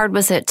 And how hard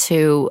was it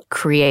to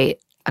create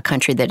a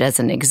country that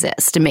doesn't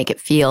exist, to make it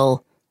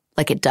feel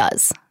like it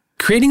does?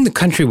 Creating the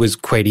country was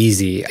quite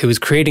easy. It was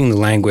creating the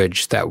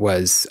language that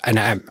was, and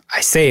I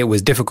say it was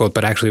difficult,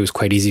 but actually it was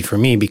quite easy for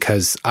me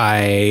because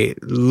I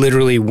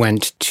literally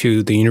went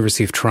to the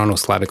University of Toronto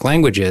Slavic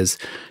Languages,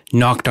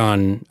 knocked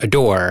on a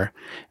door,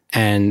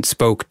 and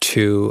spoke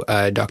to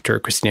Dr.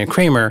 Christina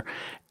Kramer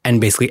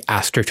and basically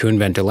asked her to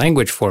invent a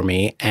language for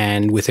me.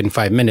 And within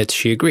 5 minutes,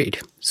 she agreed.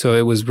 So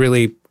it was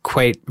really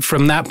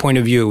from that point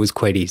of view, it was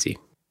quite easy.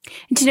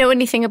 Do you know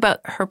anything about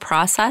her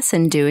process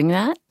in doing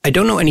that? I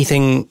don't know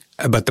anything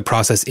about the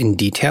process in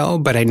detail,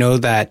 but I know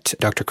that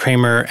Dr.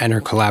 Kramer and her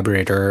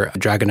collaborator,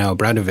 Dragana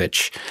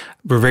Obradovic,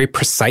 were very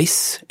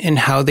precise in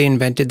how they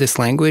invented this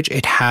language.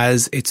 It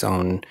has its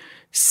own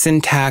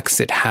syntax.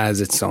 It has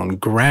its own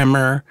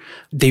grammar.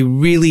 They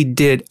really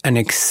did an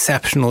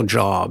exceptional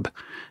job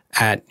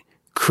at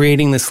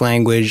creating this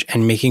language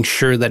and making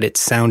sure that it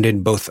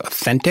sounded both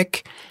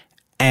authentic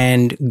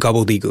and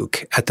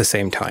gobbledygook at the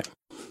same time.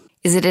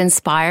 Is it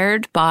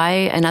inspired by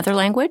another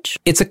language?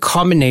 It's a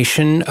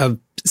combination of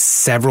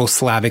several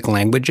Slavic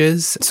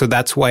languages. So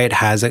that's why it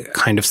has a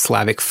kind of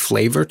Slavic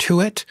flavor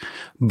to it,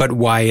 but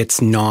why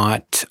it's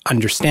not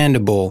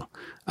understandable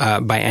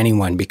by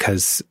anyone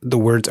because the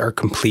words are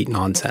complete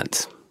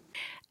nonsense.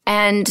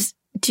 And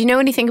do you know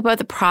anything about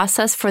the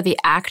process for the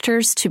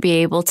actors to be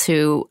able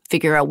to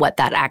figure out what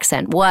that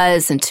accent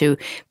was and to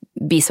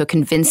be so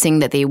convincing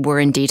that they were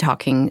indeed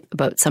talking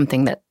about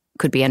something that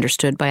could be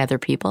understood by other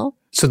people?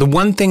 So the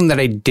one thing that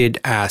I did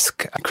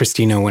ask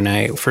Christina when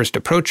I first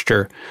approached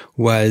her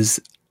was,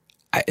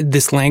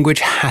 this language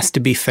has to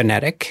be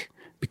phonetic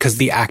because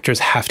the actors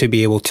have to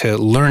be able to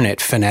learn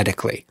it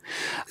phonetically.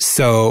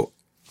 So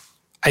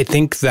I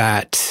think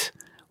that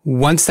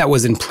once that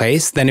was in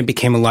place, then it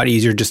became a lot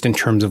easier just in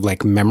terms of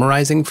like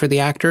memorizing for the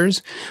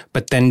actors.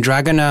 But then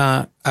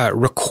Dragana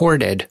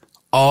recorded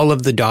all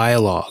of the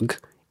dialogue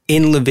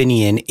in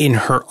Lavinian in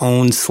her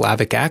own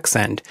Slavic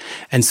accent.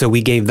 And so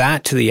we gave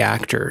that to the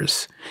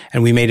actors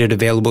and we made it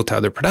available to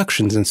other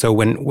productions. And so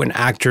when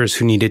actors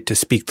who needed to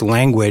speak the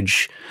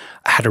language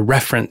had a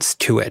reference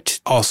to it,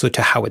 also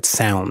to how it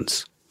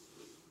sounds.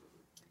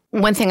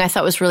 One thing I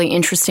thought was really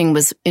interesting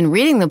was in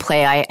reading the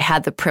play, I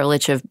had the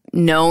privilege of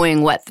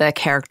knowing what the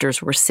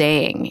characters were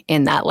saying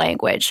in that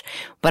language.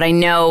 But I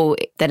know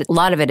that a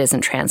lot of it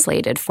isn't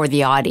translated for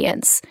the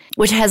audience,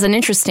 which has an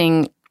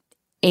interesting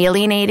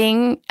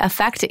alienating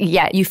effect.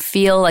 Yeah, you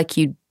feel like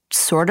you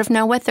sort of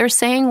know what they're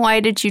saying. Why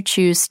did you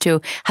choose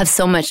to have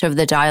so much of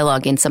the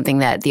dialogue in something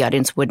that the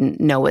audience wouldn't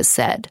know was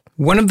said?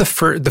 One of the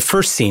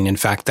first scene, in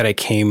fact, that I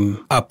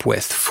came up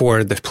with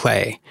for the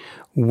play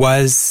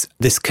was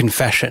this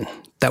confession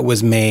that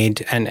was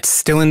made, and it's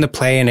still in the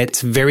play, and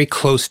it's very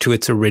close to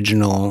its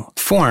original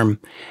form.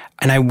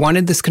 And I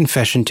wanted this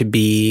confession to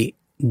be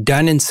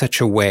done in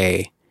such a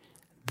way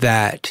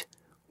that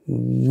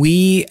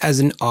we as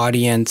an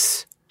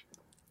audience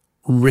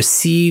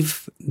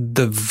receive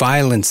the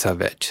violence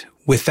of it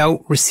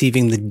without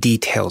receiving the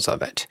details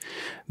of it,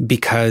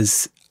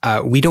 because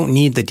we don't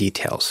need the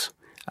details.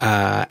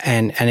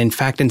 And in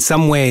fact, in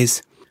some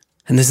ways,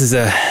 and this is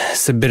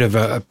a bit of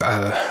a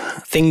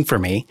thing for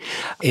me,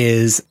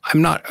 is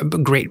I'm not a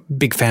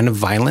big fan of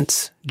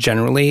violence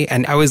generally.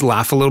 And I always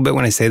laugh a little bit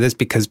when I say this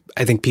because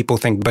I think people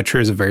think Butcher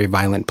is a very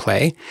violent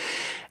play.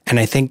 And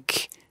I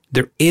think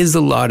there's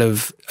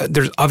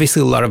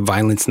obviously a lot of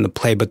violence in the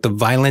play, but the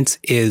violence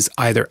is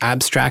either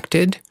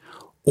abstracted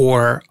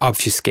or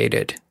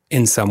obfuscated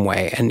in some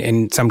way. And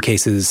in some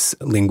cases,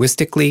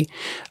 linguistically.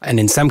 And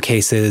in some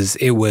cases,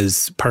 it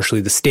was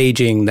partially the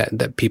staging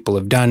that people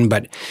have done.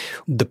 But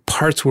the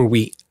parts where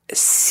we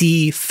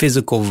see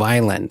physical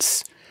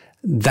violence,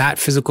 that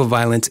physical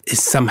violence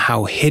is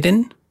somehow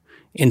hidden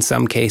in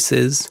some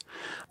cases,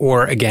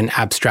 or again,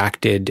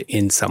 abstracted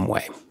in some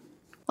way.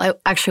 Well,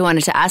 I actually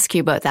wanted to ask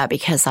you about that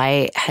because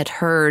I had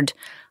heard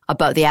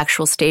about the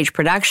actual stage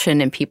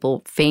production and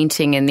people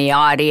fainting in the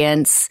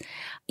audience.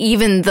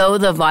 Even though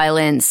the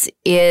violence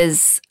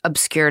is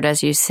obscured,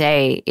 as you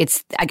say,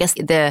 I guess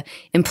the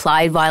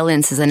implied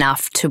violence is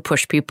enough to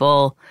push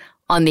people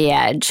on the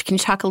edge. Can you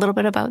talk a little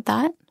bit about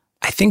that?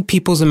 I think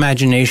people's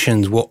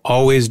imaginations will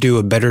always do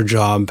a better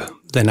job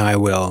than I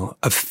will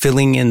of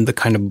filling in the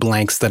kind of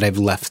blanks that I've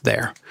left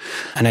there.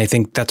 And I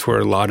think that's where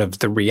a lot of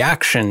the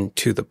reaction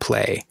to the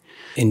play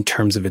in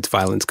terms of its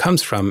violence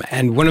comes from.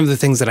 And one of the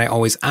things that I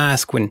always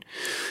ask when,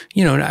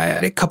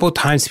 a couple of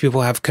times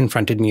people have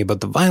confronted me about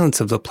the violence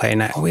of the play,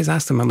 and I always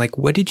ask them, I'm like,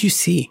 what did you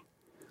see?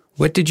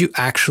 What did you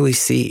actually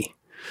see?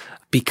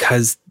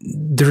 Because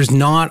there's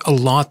not a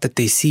lot that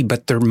they see,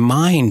 but their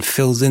mind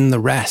fills in the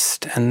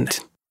rest. And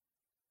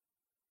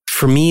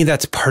for me,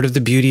 that's part of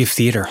the beauty of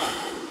theater.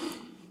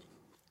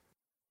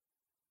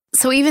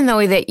 So even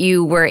though that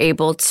you were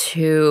able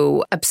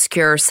to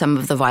obscure some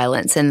of the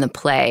violence in the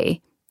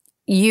play,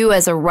 you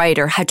as a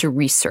writer had to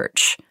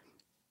research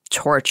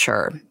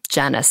torture,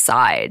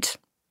 genocide,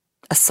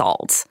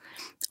 assault,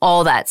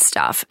 all that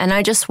stuff. And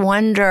I just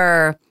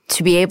wonder,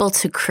 to be able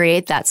to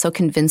create that so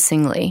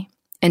convincingly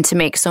and to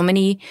make so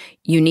many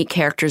unique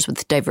characters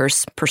with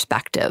diverse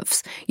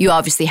perspectives, you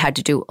obviously had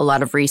to do a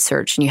lot of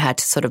research and you had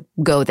to sort of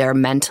go there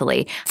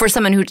mentally. For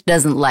someone who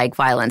doesn't like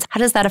violence, how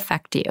does that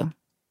affect you?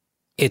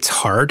 It's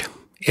hard.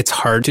 It's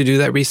hard to do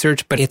that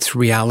research, but it's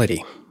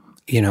reality.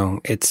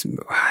 It's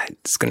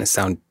going to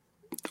sound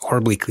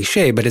horribly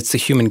cliche, but it's the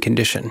human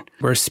condition.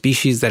 We're a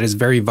species that is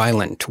very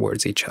violent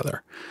towards each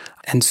other.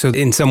 And so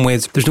in some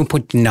ways, there's no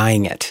point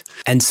denying it.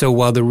 And so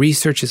while the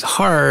research is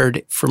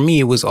hard, for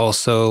me,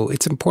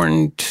 it's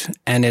important,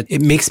 and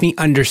it makes me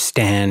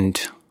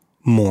understand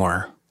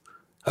more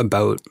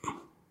about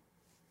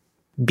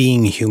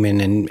being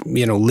human and,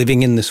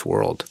 living in this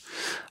world.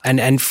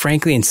 And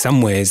frankly, in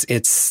some ways,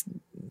 it's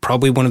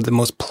probably one of the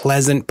most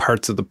pleasant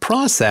parts of the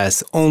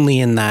process, only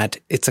in that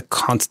it's a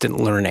constant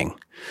learning.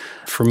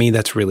 For me,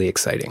 that's really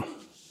exciting.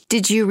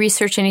 Did you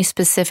research any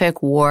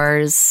specific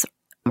wars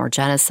or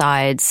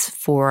genocides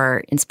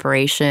for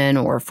inspiration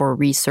or for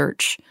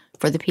research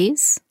for the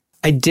piece?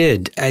 I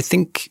did. I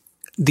think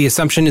the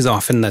assumption is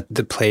often that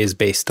the play is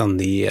based on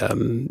the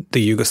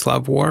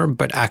Yugoslav war,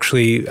 but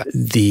actually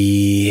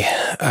the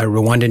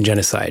Rwandan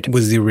genocide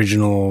was the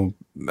original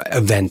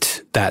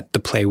event that the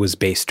play was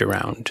based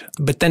around.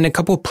 But then a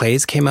couple of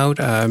plays came out.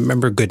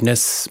 Remember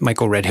Goodness,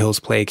 Michael Redhill's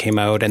play came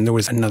out, and there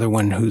was another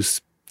one whose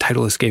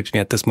title escapes me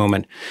at this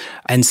moment.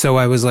 And so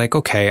I was like,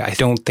 okay, I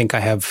don't think I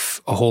have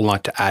a whole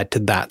lot to add to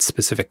that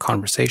specific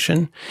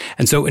conversation.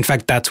 And so, in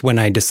fact, that's when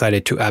I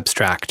decided to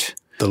abstract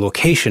the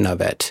location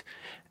of it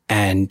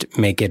and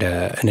make it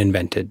an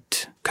invented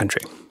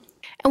country.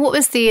 And what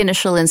was the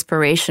initial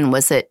inspiration?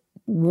 Was it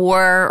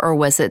war, or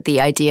was it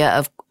the idea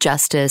of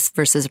justice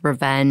versus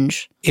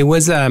revenge? It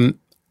was, I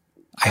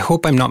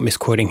hope I'm not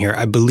misquoting here.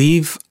 I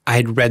believe I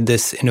had read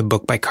this in a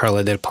book by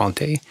Carla Del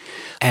Ponte,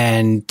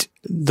 and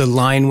the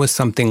line was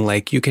something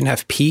like, you can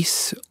have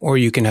peace or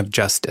you can have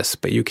justice,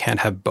 but you can't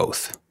have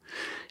both.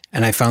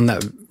 And I found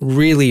that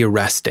really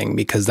arresting,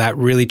 because that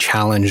really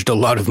challenged a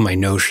lot of my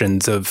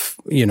notions of,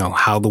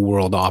 how the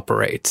world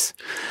operates.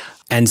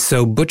 And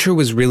so Butcher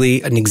was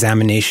really an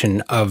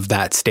examination of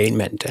that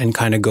statement and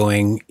kind of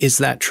going, is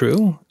that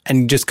true?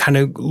 And just kind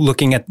of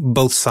looking at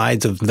both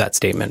sides of that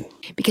statement.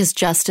 Because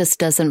justice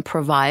doesn't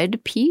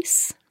provide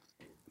peace?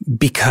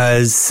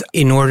 Because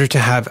in order to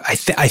have, I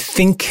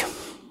think,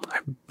 I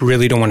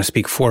really don't want to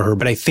speak for her,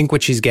 but I think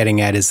what she's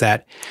getting at is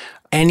that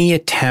any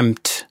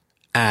attempt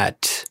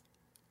at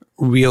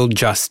real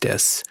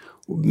justice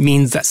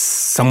means that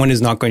someone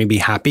is not going to be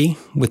happy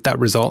with that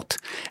result.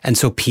 And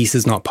so peace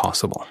is not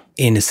possible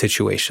in a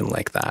situation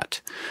like that.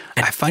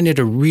 And I find it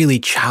a really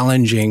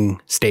challenging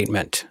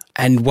statement.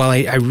 And while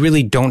I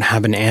really don't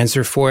have an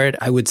answer for it,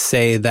 I would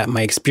say that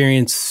my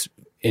experience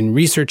in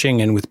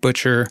researching and with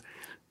Butcher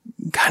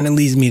kind of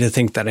leads me to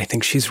think that I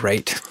think she's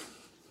right.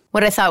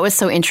 What I thought was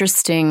so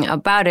interesting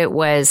about it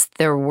was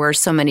there were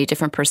so many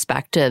different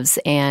perspectives,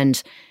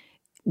 and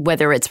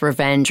whether it's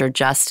revenge or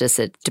justice,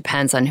 it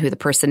depends on who the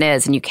person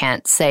is. And you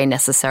can't say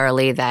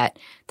necessarily that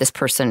this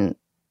person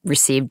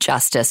received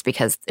justice,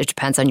 because it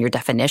depends on your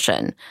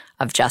definition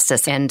of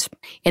justice. And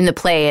in the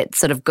play, it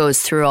sort of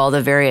goes through all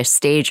the various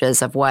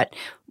stages of what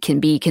can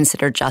be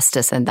considered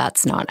justice, and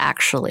that's not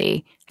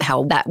actually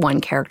how that one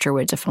character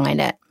would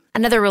define it.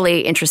 Another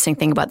really interesting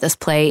thing about this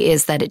play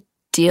is that it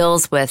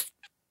deals with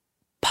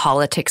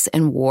politics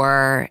and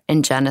war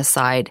and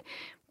genocide,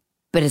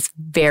 but it's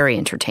very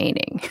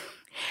entertaining.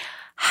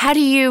 How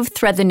do you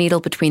thread the needle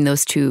between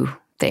those two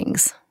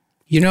things?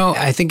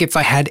 I think if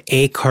I had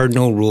a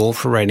cardinal rule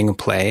for writing a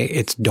play,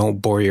 it's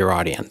don't bore your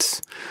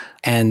audience.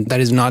 And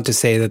that is not to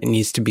say that it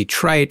needs to be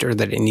trite or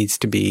that it needs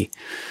to be,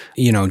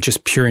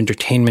 just pure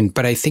entertainment.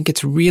 But I think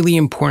it's really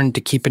important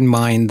to keep in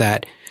mind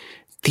that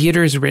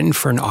theater is written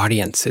for an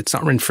audience. It's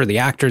not written for the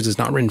actors. It's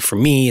not written for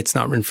me. It's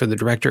not written for the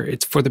director.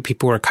 It's for the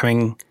people who are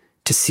coming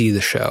to see the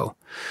show.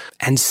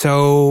 And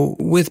so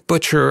with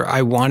Butcher,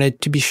 I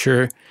wanted to be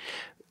sure,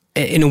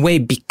 in a way,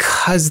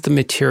 because the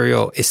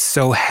material is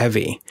so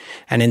heavy,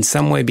 and in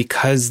some way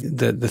because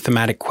the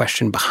thematic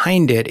question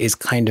behind it is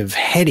kind of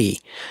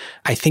heady,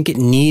 I think it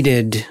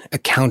needed a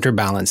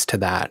counterbalance to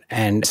that.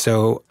 And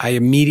so I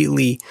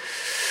immediately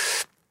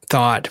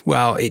thought,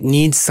 well, it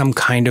needs some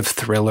kind of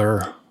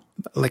thriller,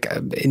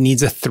 it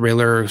needs a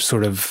thriller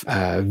sort of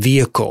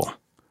vehicle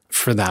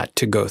for that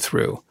to go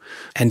through.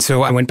 And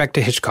so I went back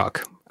to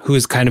Hitchcock, who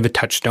is kind of a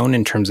touchstone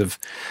in terms of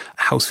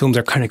how films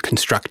are kind of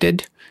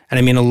constructed. And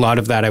I mean, a lot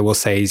of that, I will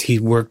say, is he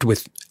worked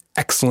with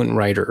excellent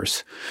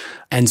writers.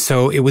 And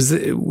so it was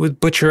with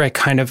Butcher, I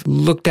kind of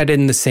looked at it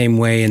in the same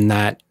way, in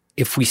that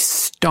if we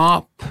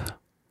stop,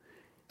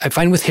 I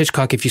find with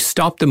Hitchcock, if you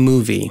stop the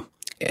movie,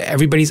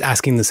 everybody's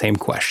asking the same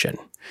question.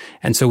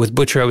 And so with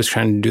Butcher, I was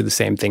trying to do the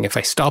same thing. If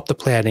I stop the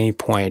play at any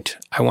point,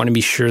 I want to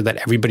be sure that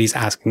everybody's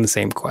asking the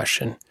same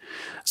question.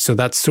 So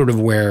that's sort of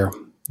where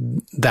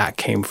that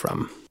came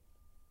from.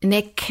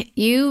 Nick,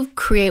 you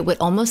create what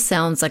almost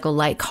sounds like a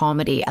light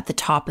comedy at the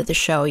top of the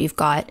show. You've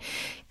got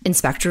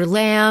Inspector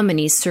Lamb, and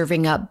he's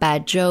serving up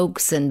bad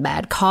jokes and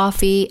bad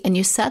coffee, and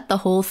you set the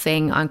whole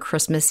thing on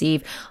Christmas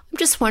Eve. I'm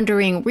just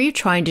wondering, were you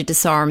trying to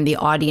disarm the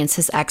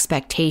audience's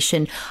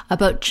expectation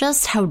about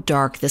just how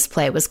dark this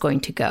play was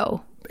going to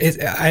go?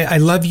 I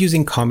love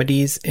using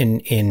comedies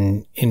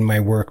in my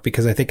work,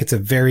 because I think it's a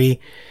very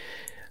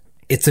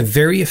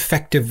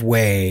effective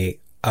way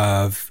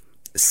of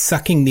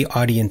sucking the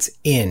audience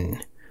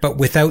in, but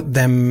without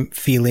them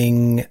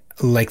feeling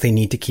like they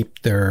need to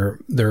keep their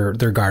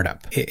guard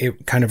up.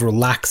 It kind of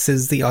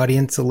relaxes the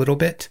audience a little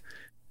bit.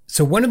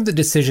 So one of the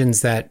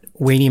decisions that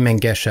Wayne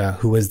Mangesha,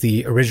 who was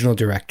the original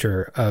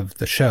director of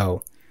the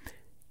show,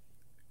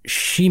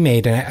 she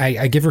made, and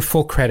I give her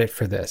full credit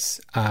for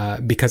this,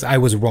 because I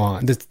was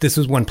wrong. This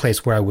was one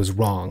place where I was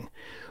wrong,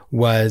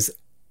 was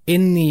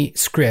in the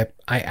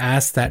script, I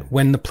asked that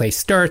when the play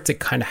starts, it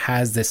kind of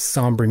has this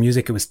somber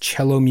music. It was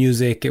cello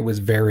music. It was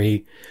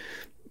very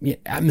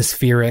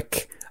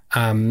atmospheric.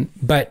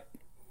 But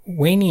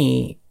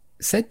Wayne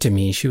said to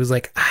me, she was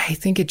like, I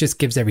think it just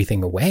gives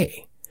everything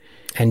away.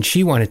 And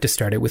she wanted to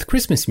start it with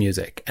Christmas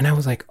music. And I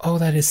was like, oh,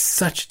 that is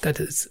such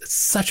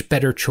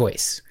better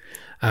choice.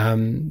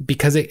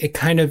 Because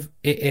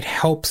it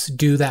helps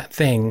do that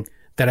thing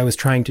that I was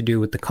trying to do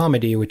with the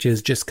comedy, which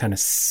is just kind of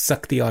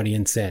suck the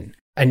audience in.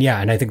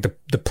 And I think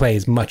the play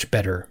is much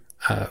better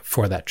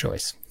for that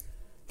choice.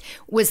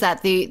 Was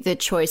that the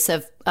choice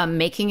of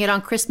making it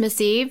on Christmas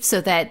Eve,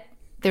 so that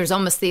there's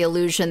almost the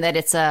illusion that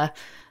it's a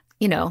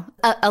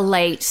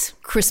late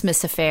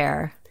Christmas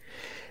affair?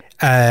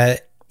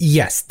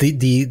 Yes,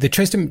 the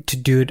choice to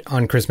do it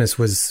on Christmas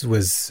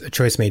was a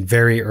choice made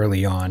very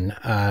early on.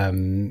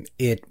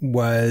 It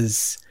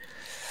was.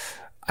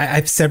 I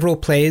have several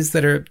plays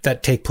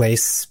that take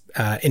place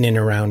in and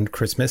around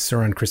Christmas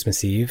or on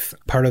Christmas Eve.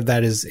 Part of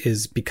that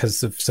is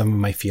because of some of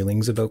my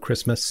feelings about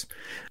Christmas,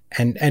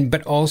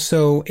 but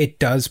also it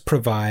does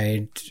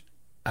provide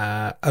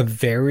a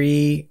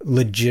very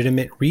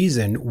legitimate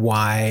reason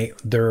why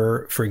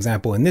for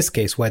example, in this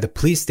case, why the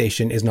police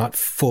station is not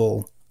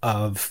full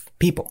of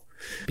people.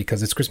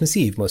 Because it's Christmas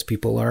Eve, most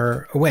people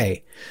are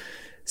away.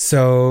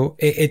 So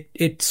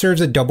it serves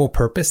a double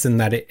purpose in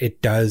that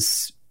it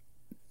does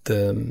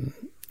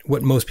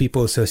what most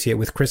people associate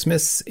with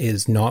Christmas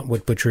is not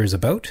what Butcher is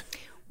about.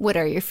 What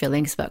are your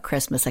feelings about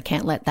Christmas? I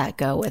can't let that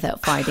go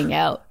without finding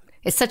out.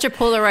 It's such a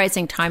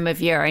polarizing time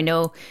of year. I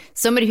know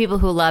so many people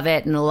who love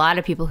it and a lot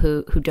of people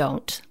who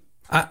don't.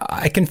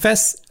 I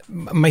confess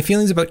my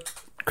feelings about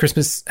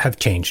Christmas have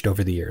changed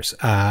over the years.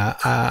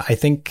 I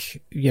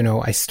think,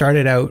 I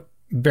started out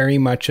very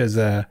much as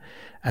a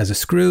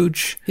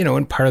Scrooge,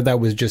 and part of that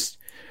was just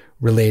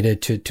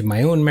related to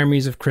my own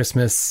memories of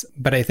Christmas.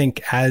 But I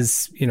think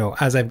as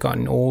I've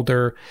gotten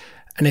older,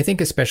 and I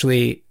think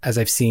especially as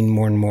I've seen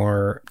more and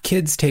more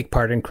kids take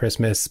part in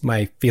Christmas,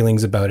 my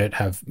feelings about it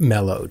have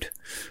mellowed,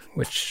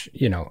 which,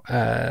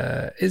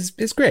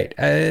 is great.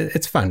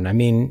 It's fun. I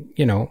mean,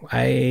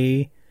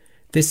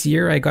 this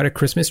year I got a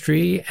Christmas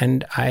tree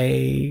and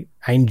I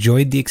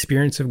enjoyed the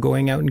experience of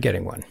going out and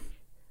getting one.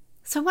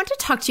 So I want to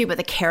talk to you about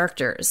the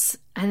characters.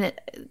 And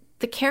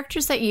the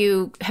characters that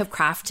you have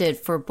crafted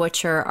for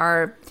Butcher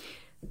are,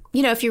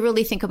 if you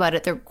really think about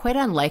it, they're quite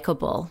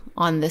unlikable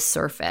on the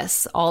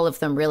surface, all of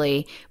them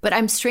really. But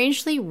I'm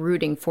strangely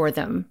rooting for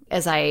them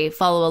as I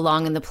follow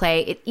along in the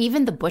play.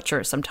 Even the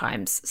Butcher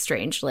sometimes,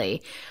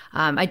 strangely.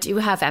 I do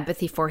have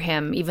empathy for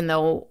him, even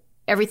though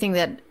everything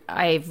that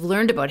I've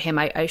learned about him,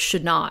 I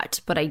should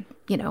not, but I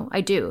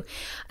do.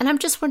 And I'm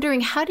just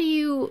wondering, how do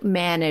you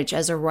manage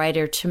as a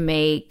writer to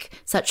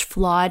make such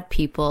flawed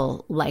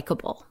people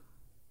likable?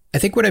 I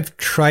think what I've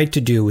tried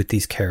to do with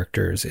these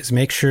characters is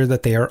make sure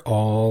that they are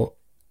all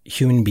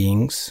human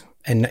beings.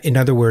 And in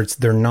other words,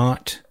 they're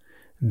not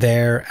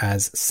there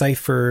as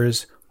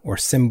ciphers or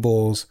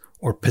symbols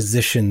or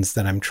positions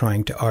that I'm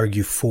trying to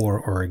argue for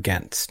or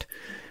against.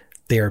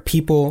 They are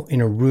people in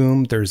a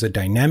room. There's a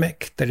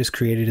dynamic that is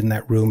created in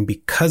that room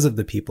because of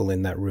the people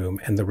in that room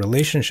and the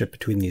relationship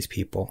between these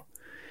people.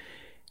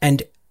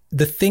 And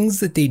the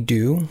things that they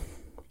do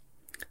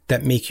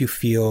that make you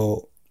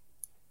feel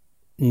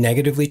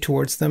negatively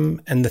towards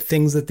them and the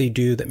things that they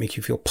do that make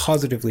you feel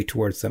positively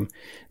towards them,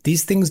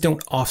 these things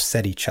don't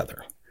offset each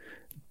other.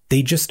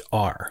 They just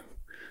are.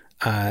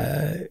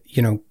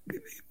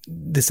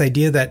 This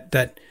idea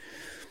that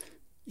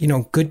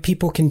good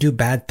people can do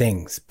bad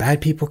things. Bad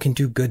people can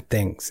do good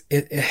things.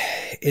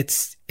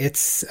 It's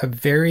a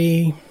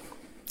very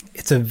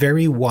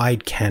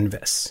wide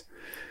canvas.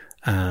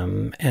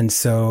 And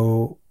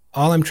so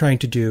all I'm trying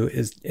to do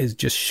is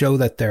just show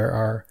that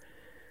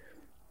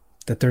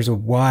there's a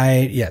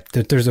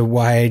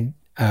wide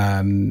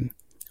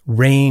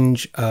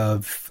range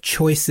of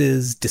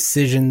choices,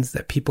 decisions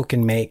that people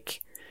can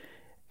make.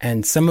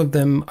 And some of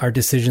them are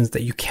decisions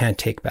that you can't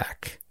take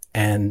back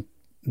and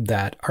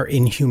that are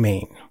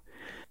inhumane.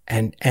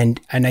 And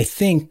I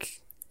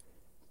think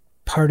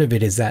part of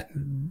it is that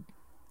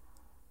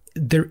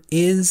there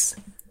is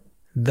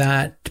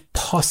that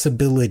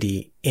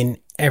possibility in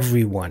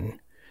everyone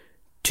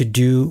to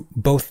do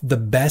both the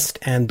best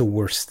and the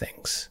worst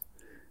things.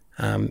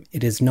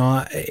 It is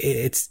not,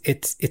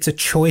 it's a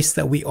choice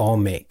that we all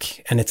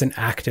make, and it's an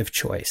active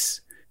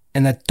choice,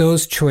 and that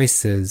those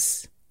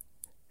choices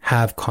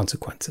have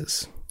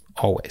consequences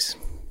always.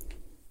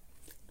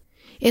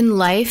 In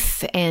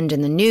life and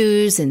in the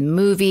news and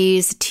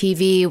movies,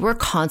 TV, we're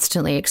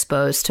constantly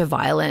exposed to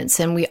violence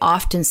and we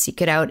often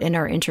seek it out in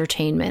our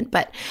entertainment.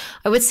 But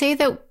I would say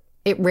that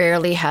it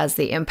rarely has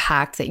the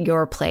impact that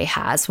your play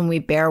has when we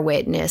bear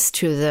witness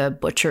to the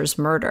butcher's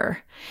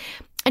murder.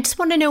 I just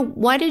want to know,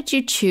 why did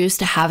you choose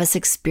to have us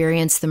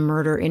experience the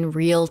murder in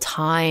real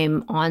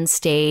time on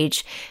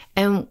stage?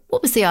 And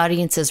what was the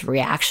audience's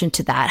reaction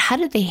to that? How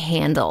did they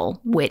handle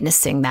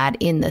witnessing that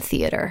in the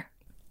theater?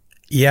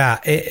 Yeah,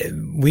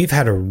 we've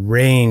had a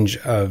range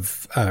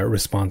of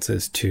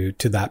responses to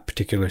that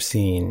particular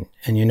scene.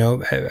 And,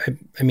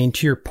 I mean,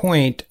 to your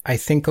point, I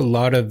think a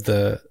lot of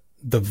the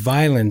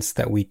violence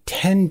that we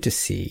tend to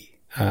see,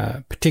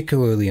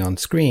 particularly on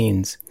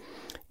screens,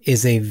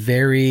 is a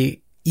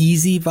very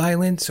easy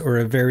violence or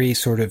a very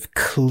sort of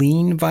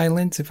clean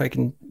violence, if I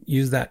can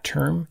use that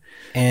term.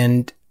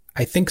 And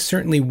I think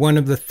certainly one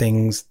of the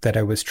things that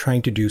I was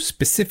trying to do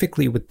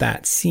specifically with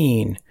that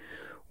scene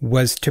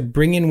was to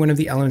bring in one of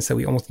the elements that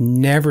we almost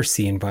never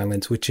see in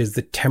violence, which is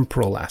the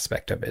temporal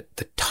aspect of it,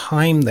 the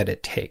time that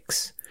it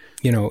takes.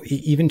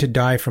 Even to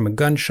die from a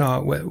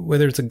gunshot,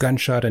 whether it's a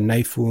gunshot, a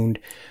knife wound,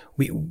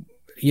 we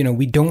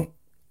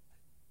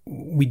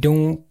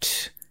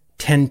don't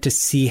tend to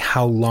see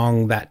how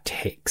long that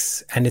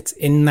takes. And it's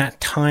in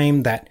that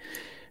time that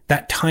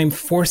that time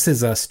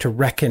forces us to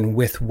reckon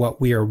with what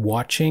we are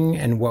watching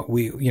and what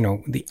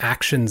the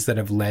actions that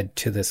have led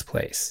to this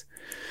place.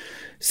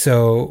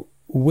 So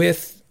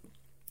with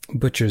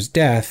Butcher's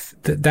death,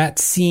 that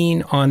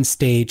scene on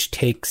stage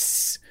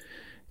takes,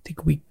 I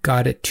think we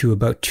got it to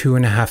about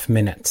 2.5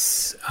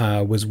 minutes,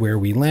 was where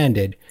we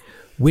landed,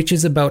 which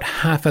is about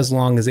half as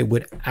long as it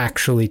would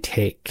actually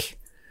take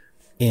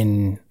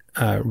in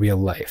real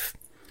life.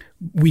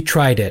 We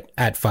tried it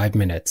at 5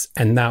 minutes,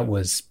 and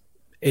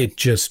it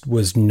just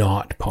was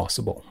not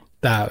possible.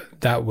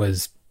 That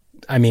was,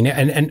 I mean,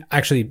 and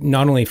actually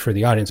not only for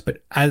the audience,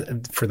 but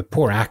for the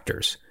poor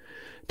actors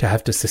to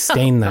have to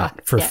sustain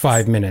that for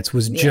 5 minutes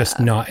was just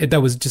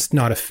that was just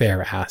not a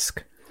fair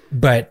ask.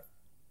 But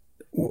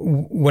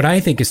what I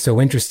think is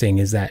so interesting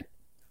is that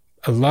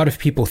a lot of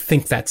people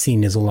think that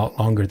scene is a lot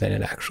longer than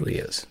it actually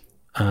is.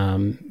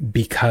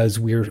 Because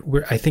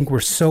I think we're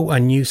so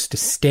unused to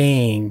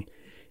staying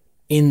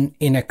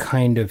in a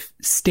kind of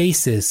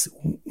stasis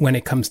when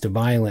it comes to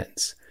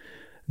violence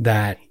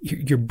that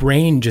your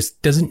brain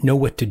just doesn't know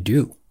what to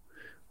do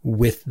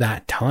with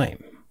that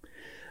time.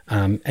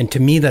 And to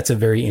me, that's a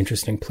very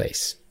interesting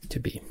place to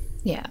be.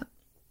 Yeah.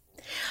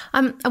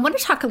 I want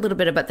to talk a little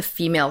bit about the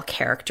female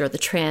character, the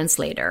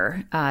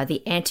translator,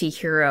 the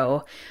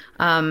anti-hero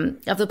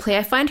of the play.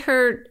 I find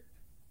her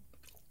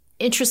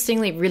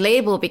interestingly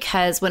relatable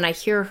because when I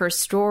hear her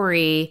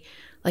story,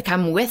 like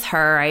I'm with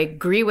her, I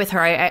agree with her.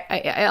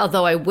 I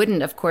although I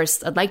wouldn't, of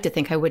course, I'd like to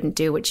think I wouldn't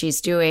do what she's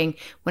doing.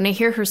 When I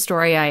hear her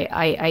story,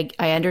 I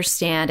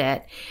understand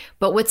it.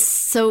 But what's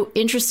so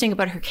interesting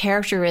about her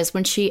character is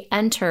when she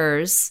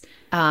enters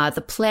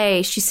the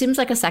play, she seems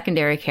like a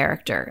secondary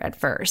character at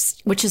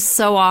first, which is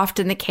so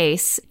often the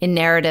case in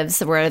narratives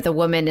where the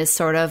woman is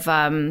sort of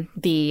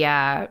the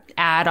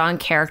add-on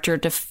character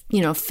to,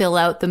 fill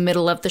out the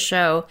middle of the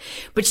show.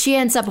 But she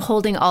ends up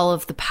holding all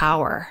of the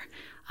power.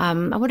 I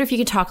wonder if you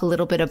could talk a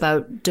little bit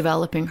about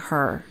developing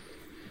her.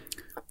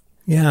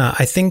 Yeah,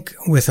 I think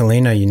with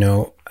Elena,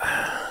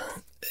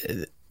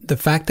 the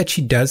fact that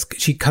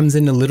she comes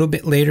in a little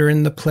bit later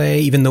in the play,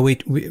 even though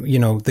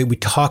we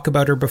talk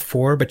about her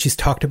before, but she's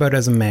talked about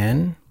as a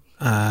man.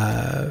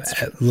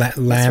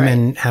 Lamb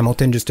and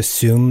Hamilton just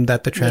assume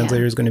that the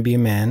translator is going to be a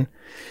man.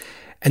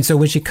 And so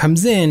when she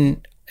comes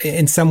in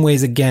some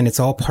ways, again, it's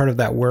all part of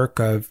that work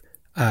of,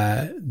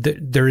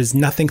 there is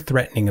nothing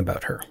threatening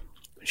about her.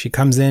 She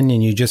comes in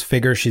and you just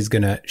figure she's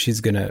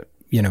just gonna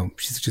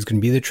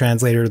be the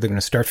translator. They're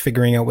gonna start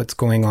figuring out what's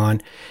going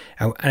on.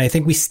 And I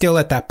think we still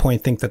at that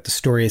point think that the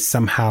story is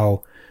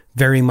somehow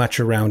very much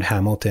around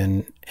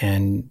Hamilton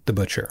and the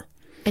butcher.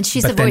 And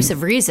she's the voice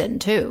of reason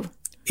too.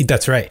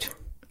 That's right.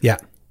 Yeah.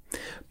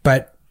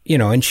 But,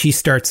 and she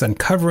starts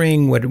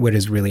uncovering what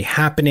is really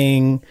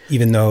happening,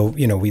 even though,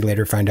 we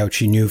later find out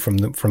she knew from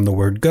the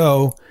word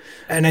go.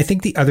 And I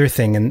think the other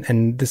thing,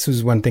 and this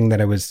was one thing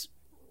that I was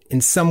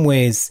in some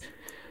ways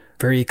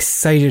very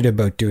excited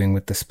about doing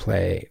with this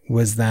play,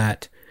 was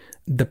that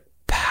the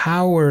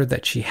power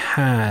that she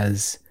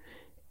has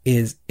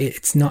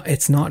it's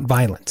not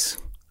violence.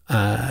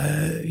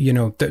 There's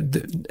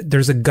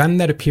a gun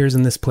that appears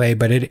in this play,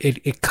 but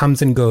it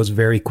comes and goes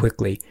very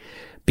quickly,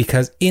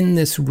 because in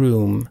this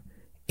room,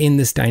 in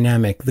this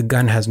dynamic, the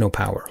gun has no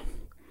power.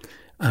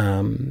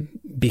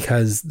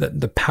 Because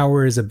the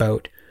power is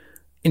about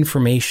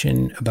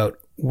information, about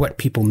what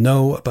people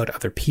know about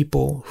other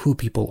people, who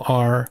people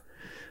are.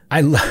 I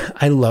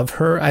love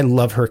her. I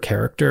love her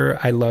character.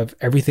 I love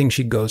everything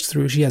she goes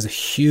through. She has a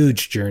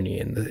huge journey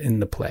in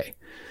the play.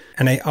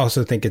 And I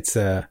also think it's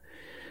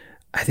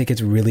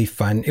really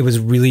fun. It was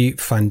really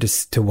fun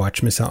to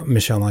watch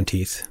Michelle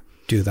Monteith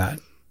do that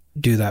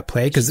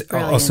play, because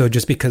also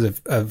just because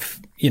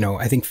of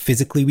I think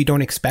physically we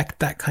don't expect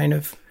that kind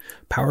of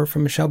power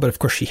from Michelle, but of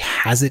course she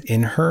has it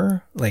in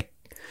her. Like,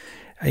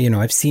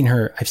 I've seen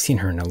her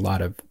in a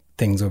lot of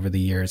things over the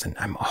years, and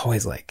I'm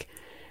always like,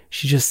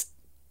 she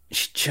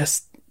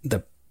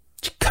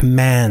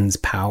commands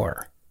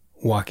power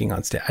walking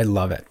on stage. I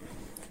love it.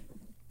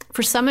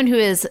 For someone who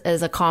is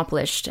as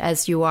accomplished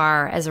as you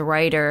are as a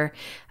writer,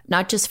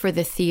 not just for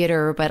the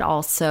theater, but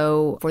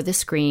also for the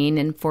screen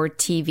and for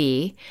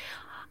TV,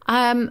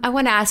 I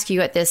want to ask you,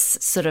 at this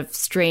sort of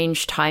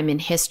strange time in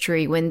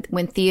history when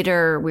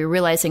theater, we're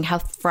realizing how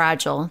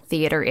fragile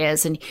theater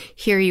is, and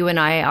here you and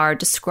I are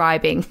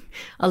describing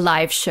a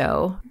live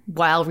show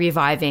while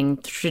reviving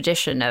the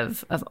tradition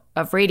of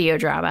radio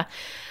drama.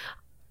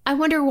 I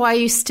wonder why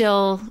you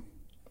still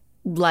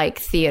like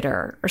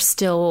theater, or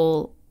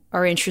still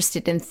are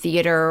interested in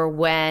theater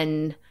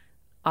when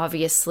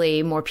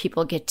obviously more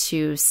people get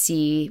to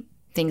see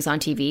things on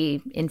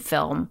TV, in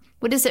film.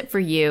 What is it for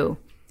you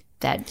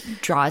that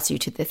draws you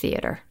to the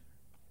theater?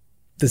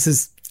 This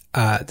is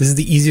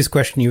the easiest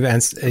question you've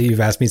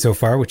asked me so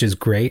far, which is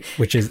great.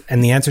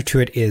 And the answer to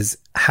it is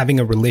having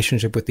a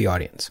relationship with the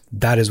audience.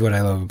 That is what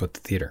I love about the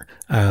theater.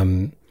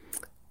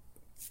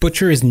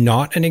 Butcher is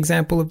not an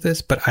example of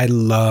this, but I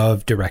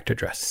love direct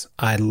address.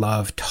 I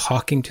love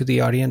talking to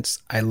the audience.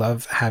 I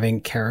love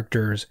having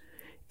characters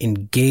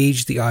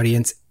engage the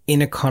audience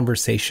in a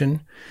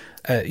conversation.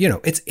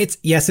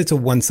 It's a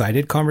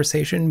one-sided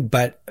conversation,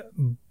 but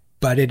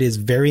it is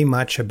very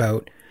much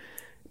about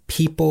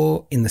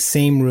people in the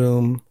same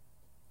room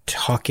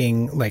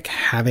talking, like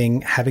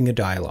having a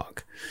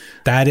dialogue.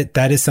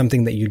 That is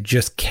something that you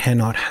just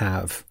cannot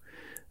have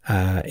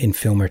in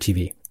film or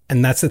TV.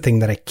 And that's the thing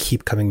that I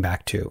keep coming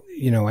back to.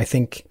 I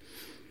think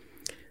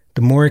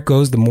the more it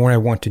goes, the more I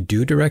want to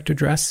do direct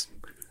address,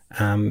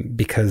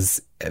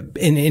 because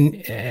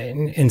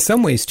in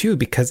some ways too,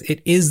 because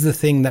it is the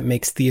thing that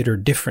makes theater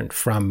different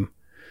from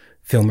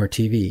film or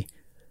TV.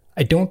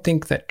 I don't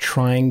think that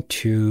trying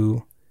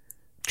to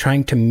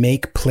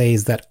make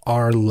plays that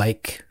are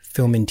like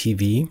film and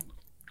TV,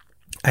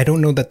 I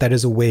don't know that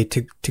is a way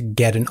to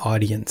get an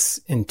audience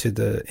into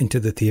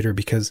the theater,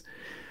 because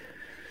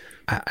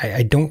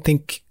I don't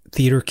think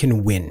theater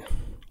can win.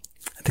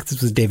 I think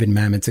this was David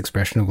Mamet's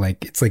expression of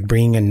like, it's like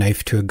bringing a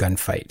knife to a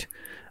gunfight.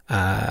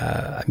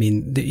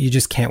 You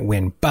just can't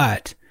win.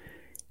 But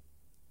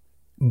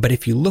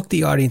if you look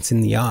the audience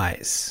in the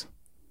eyes,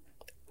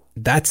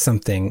 that's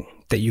something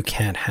that you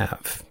can't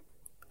have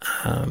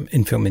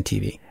in film and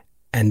TV.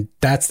 And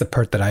that's the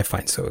part that I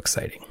find so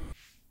exciting.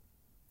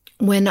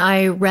 When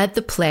I read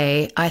the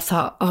play, I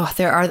thought,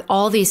 there are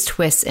all these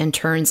twists and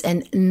turns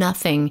and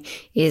nothing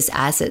is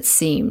as it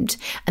seemed.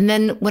 And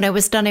then when I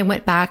was done, I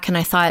went back and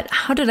I thought,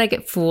 how did I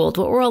get fooled?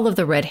 What were all of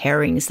the red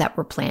herrings that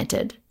were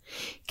planted?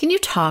 Can you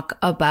talk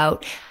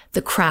about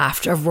the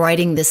craft of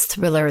writing this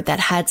thriller that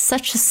had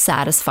such a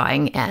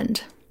satisfying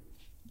end?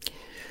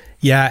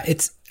 Yeah,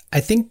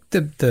 I think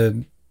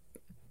the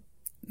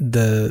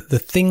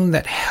thing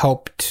that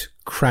helped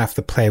craft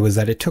the play was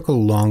that it took a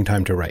long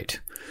time to write.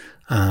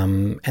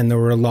 And there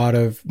were a lot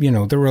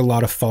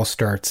of false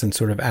starts and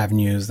sort of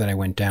avenues that I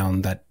went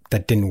down that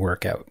didn't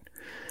work out.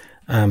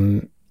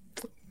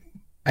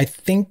 I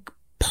think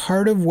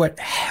part of what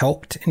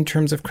helped in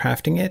terms of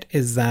crafting it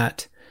is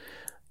that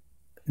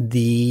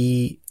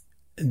the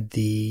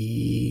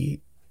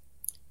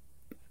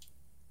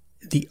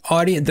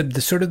audience,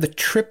 the sort of the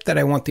trip that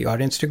I want the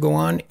audience to go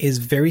on is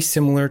very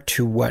similar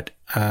to what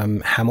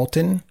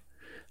Hamilton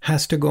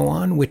has to go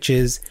on, which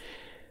is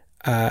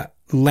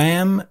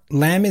Lamb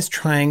is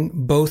trying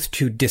both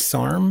to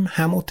disarm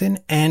Hamilton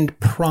and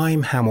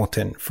prime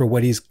Hamilton for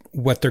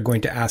what they're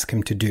going to ask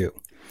him to do.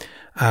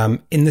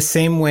 In the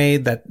same way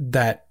that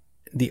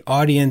the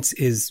audience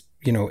is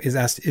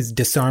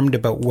disarmed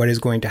about what is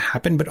going to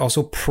happen, but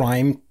also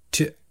primed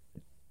to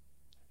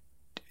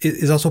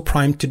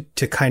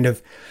kind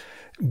of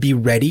be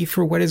ready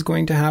for what is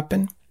going to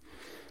happen.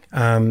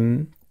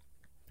 The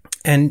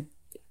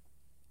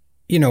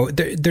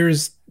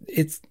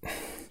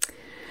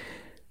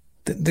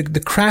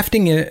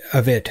crafting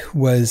of it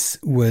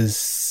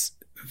was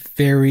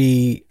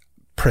very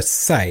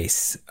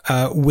precise,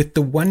 with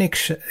the one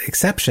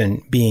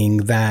exception being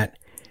that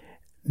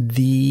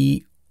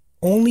the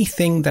only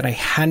thing that I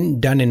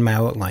hadn't done in my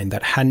outline,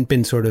 that hadn't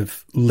been sort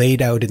of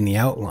laid out in the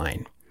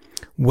outline,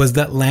 was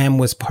that Lamb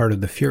was part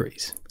of the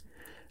Furies.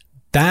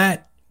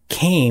 That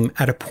came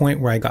at a point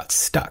where I got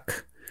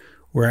stuck,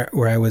 where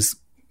I was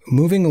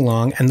moving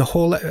along, and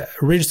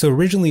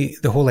originally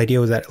the whole idea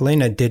was that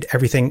Elena did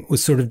everything,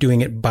 was sort of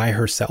doing it by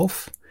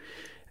herself,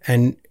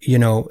 and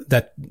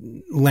that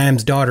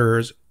Lamb's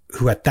daughters,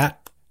 who at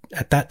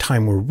that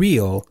time were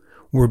real,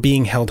 were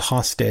being held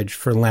hostage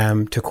for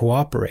Lamb to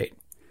cooperate.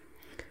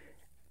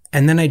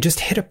 And then I just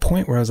hit a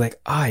point where I was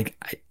like, I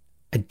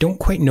don't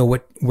quite know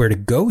where to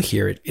go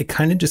here. It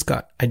kind of just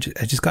I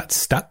just got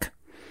stuck.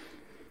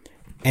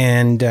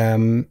 And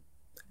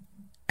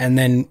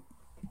then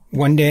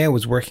one day I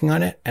was working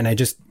on it and I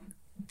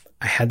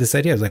had this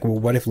idea. I was like, well,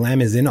 what if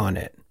Lamb is in on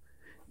it?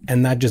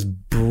 And that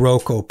just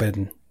broke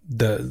open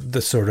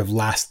the sort of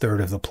last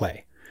third of the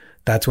play.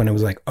 That's when it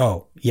was like,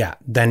 oh yeah,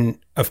 then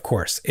of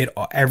course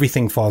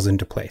everything falls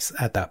into place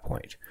at that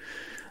point.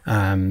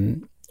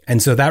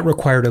 And so that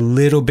required a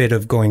little bit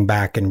of going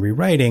back and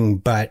rewriting,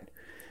 but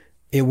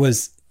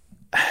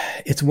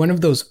it's one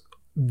of those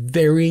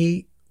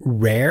very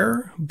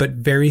rare, but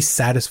very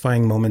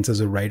satisfying moments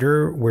as a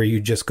writer where you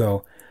just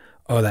go,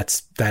 oh,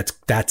 that's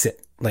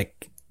it.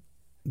 Like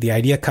the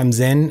idea comes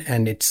in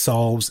and it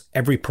solves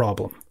every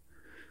problem.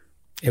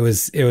 It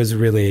was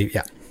really,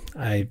 yeah,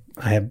 I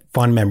have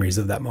fond memories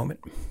of that moment.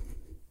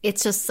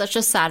 It's just such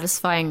a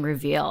satisfying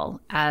reveal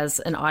as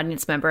an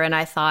audience member. And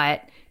I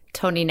thought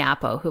Tony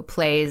Napo, who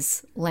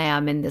plays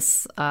Lamb in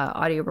this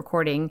audio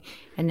recording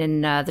and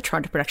in the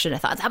Toronto production, I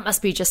thought that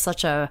must be just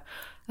such a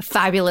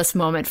fabulous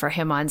moment for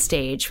him on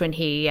stage when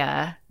he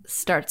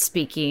starts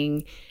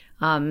speaking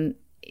in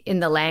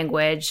the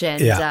language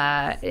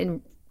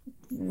and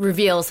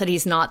reveals that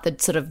he's not the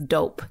sort of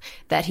dope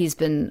that he's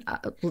been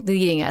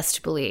leading us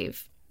to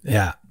believe.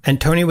 Yeah.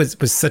 And Tony was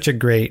such a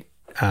great,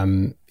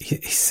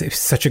 he's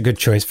such a good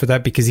choice for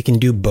that because he can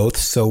do both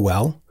so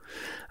well.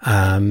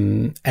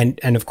 And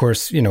of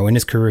course, in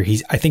his career,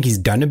 I think he's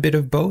done a bit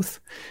of both.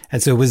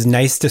 And so it was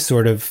nice to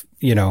sort of,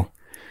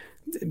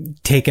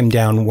 take him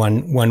down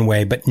one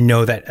way, but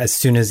know that as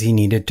soon as he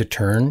needed to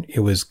turn, it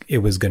was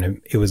going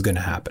to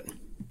happen.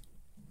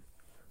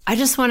 I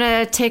just want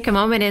to take a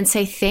moment and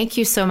say thank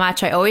you so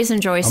much. I always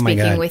enjoy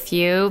speaking with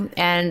you,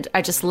 and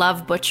I just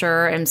love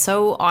Butcher. I'm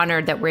so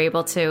honored that we're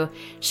able to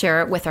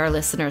share it with our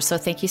listeners. So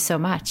thank you so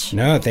much.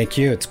 No, thank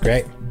you. It's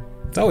great.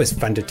 It's always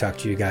fun to talk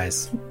to you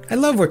guys. I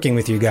love working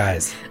with you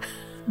guys.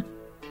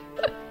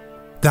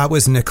 That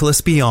was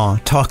Nicolas Billon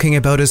talking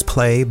about his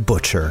play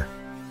Butcher.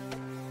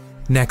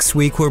 Next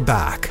week we're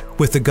back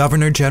with the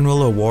Governor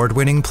General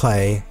award-winning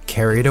play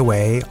Carried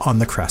Away on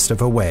the Crest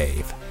of a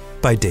Wave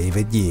by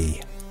David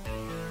Yee.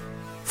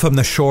 From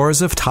the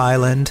shores of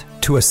Thailand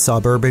to a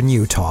suburb in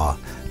Utah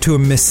to a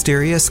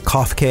mysterious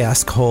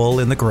Kafkaesque hole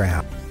in the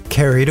ground,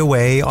 Carried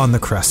Away on the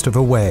Crest of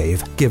a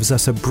Wave gives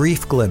us a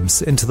brief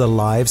glimpse into the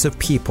lives of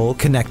people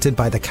connected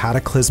by the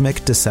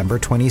cataclysmic December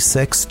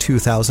 26,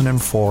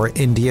 2004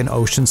 Indian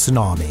Ocean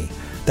tsunami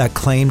that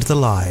claimed the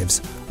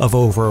lives of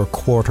over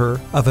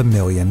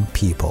 250,000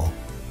 people.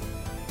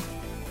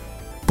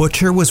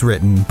 Butcher was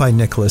written by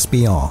Nicolas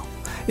Billon.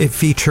 It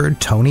featured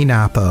Tony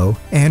Napo,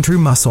 Andrew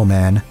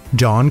Musselman,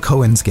 John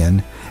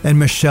Coenskin, and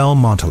Michelle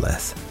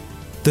Montelith.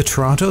 The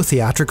Toronto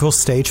theatrical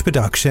stage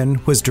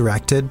production was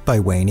directed by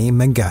Wayne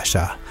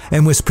Mengesha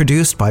and was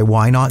produced by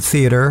Why Not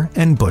Theatre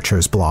and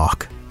Butcher's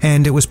Block,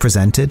 and it was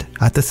presented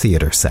at the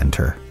Theatre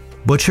Centre.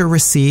 Butcher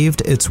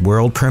received its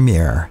world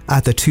premiere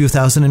at the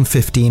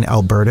 2015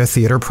 Alberta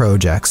Theatre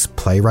Project's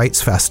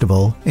Playwrights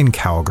Festival in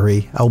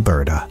Calgary,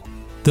 Alberta.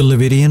 The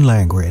Levidian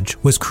language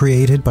was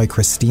created by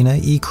Christina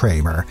E.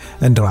 Kramer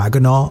and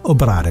Dragana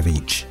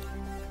Obradovic.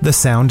 The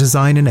sound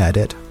design and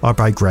edit are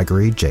by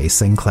Gregory J.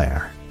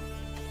 Sinclair.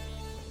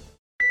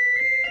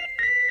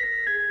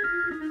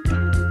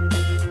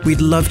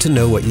 We'd love to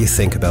know what you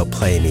think about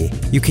Play Me.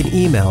 You can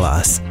email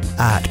us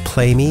at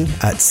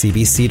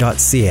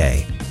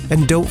playme@cbc.ca.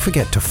 And don't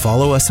forget to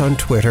follow us on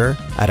Twitter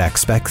at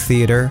Expect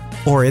Theatre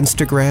or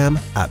Instagram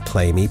at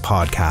Play Me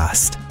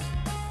Podcast.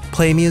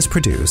 Play Me is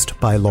produced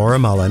by Laura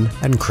Mullen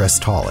and Chris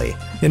Tolley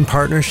in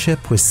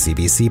partnership with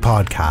CBC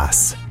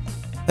Podcasts.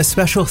 A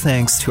special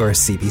thanks to our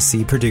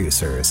CBC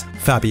producers,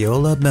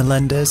 Fabiola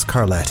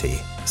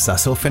Melendez-Carletti,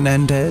 Cecil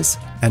Fernandez,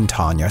 and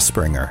Tanya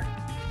Springer.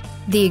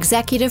 The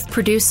executive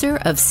producer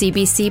of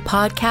CBC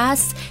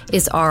Podcasts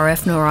is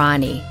RF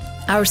Noorani.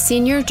 Our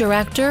senior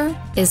director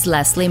is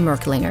Leslie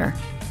Merklinger.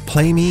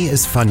 Play Me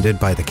is funded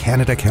by the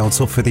Canada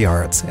Council for the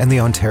Arts and the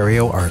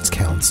Ontario Arts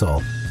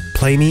Council.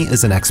 Play Me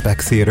is an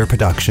Expect Theatre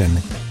production.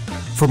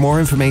 For more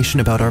information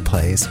about our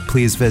plays,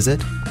 please visit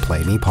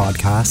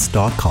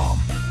playmepodcast.com.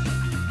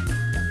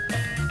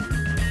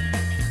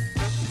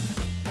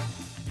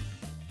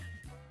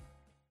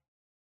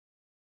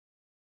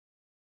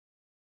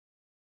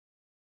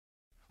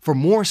 For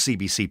more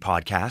CBC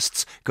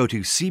podcasts, go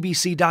to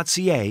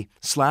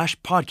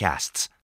cbc.ca/podcasts.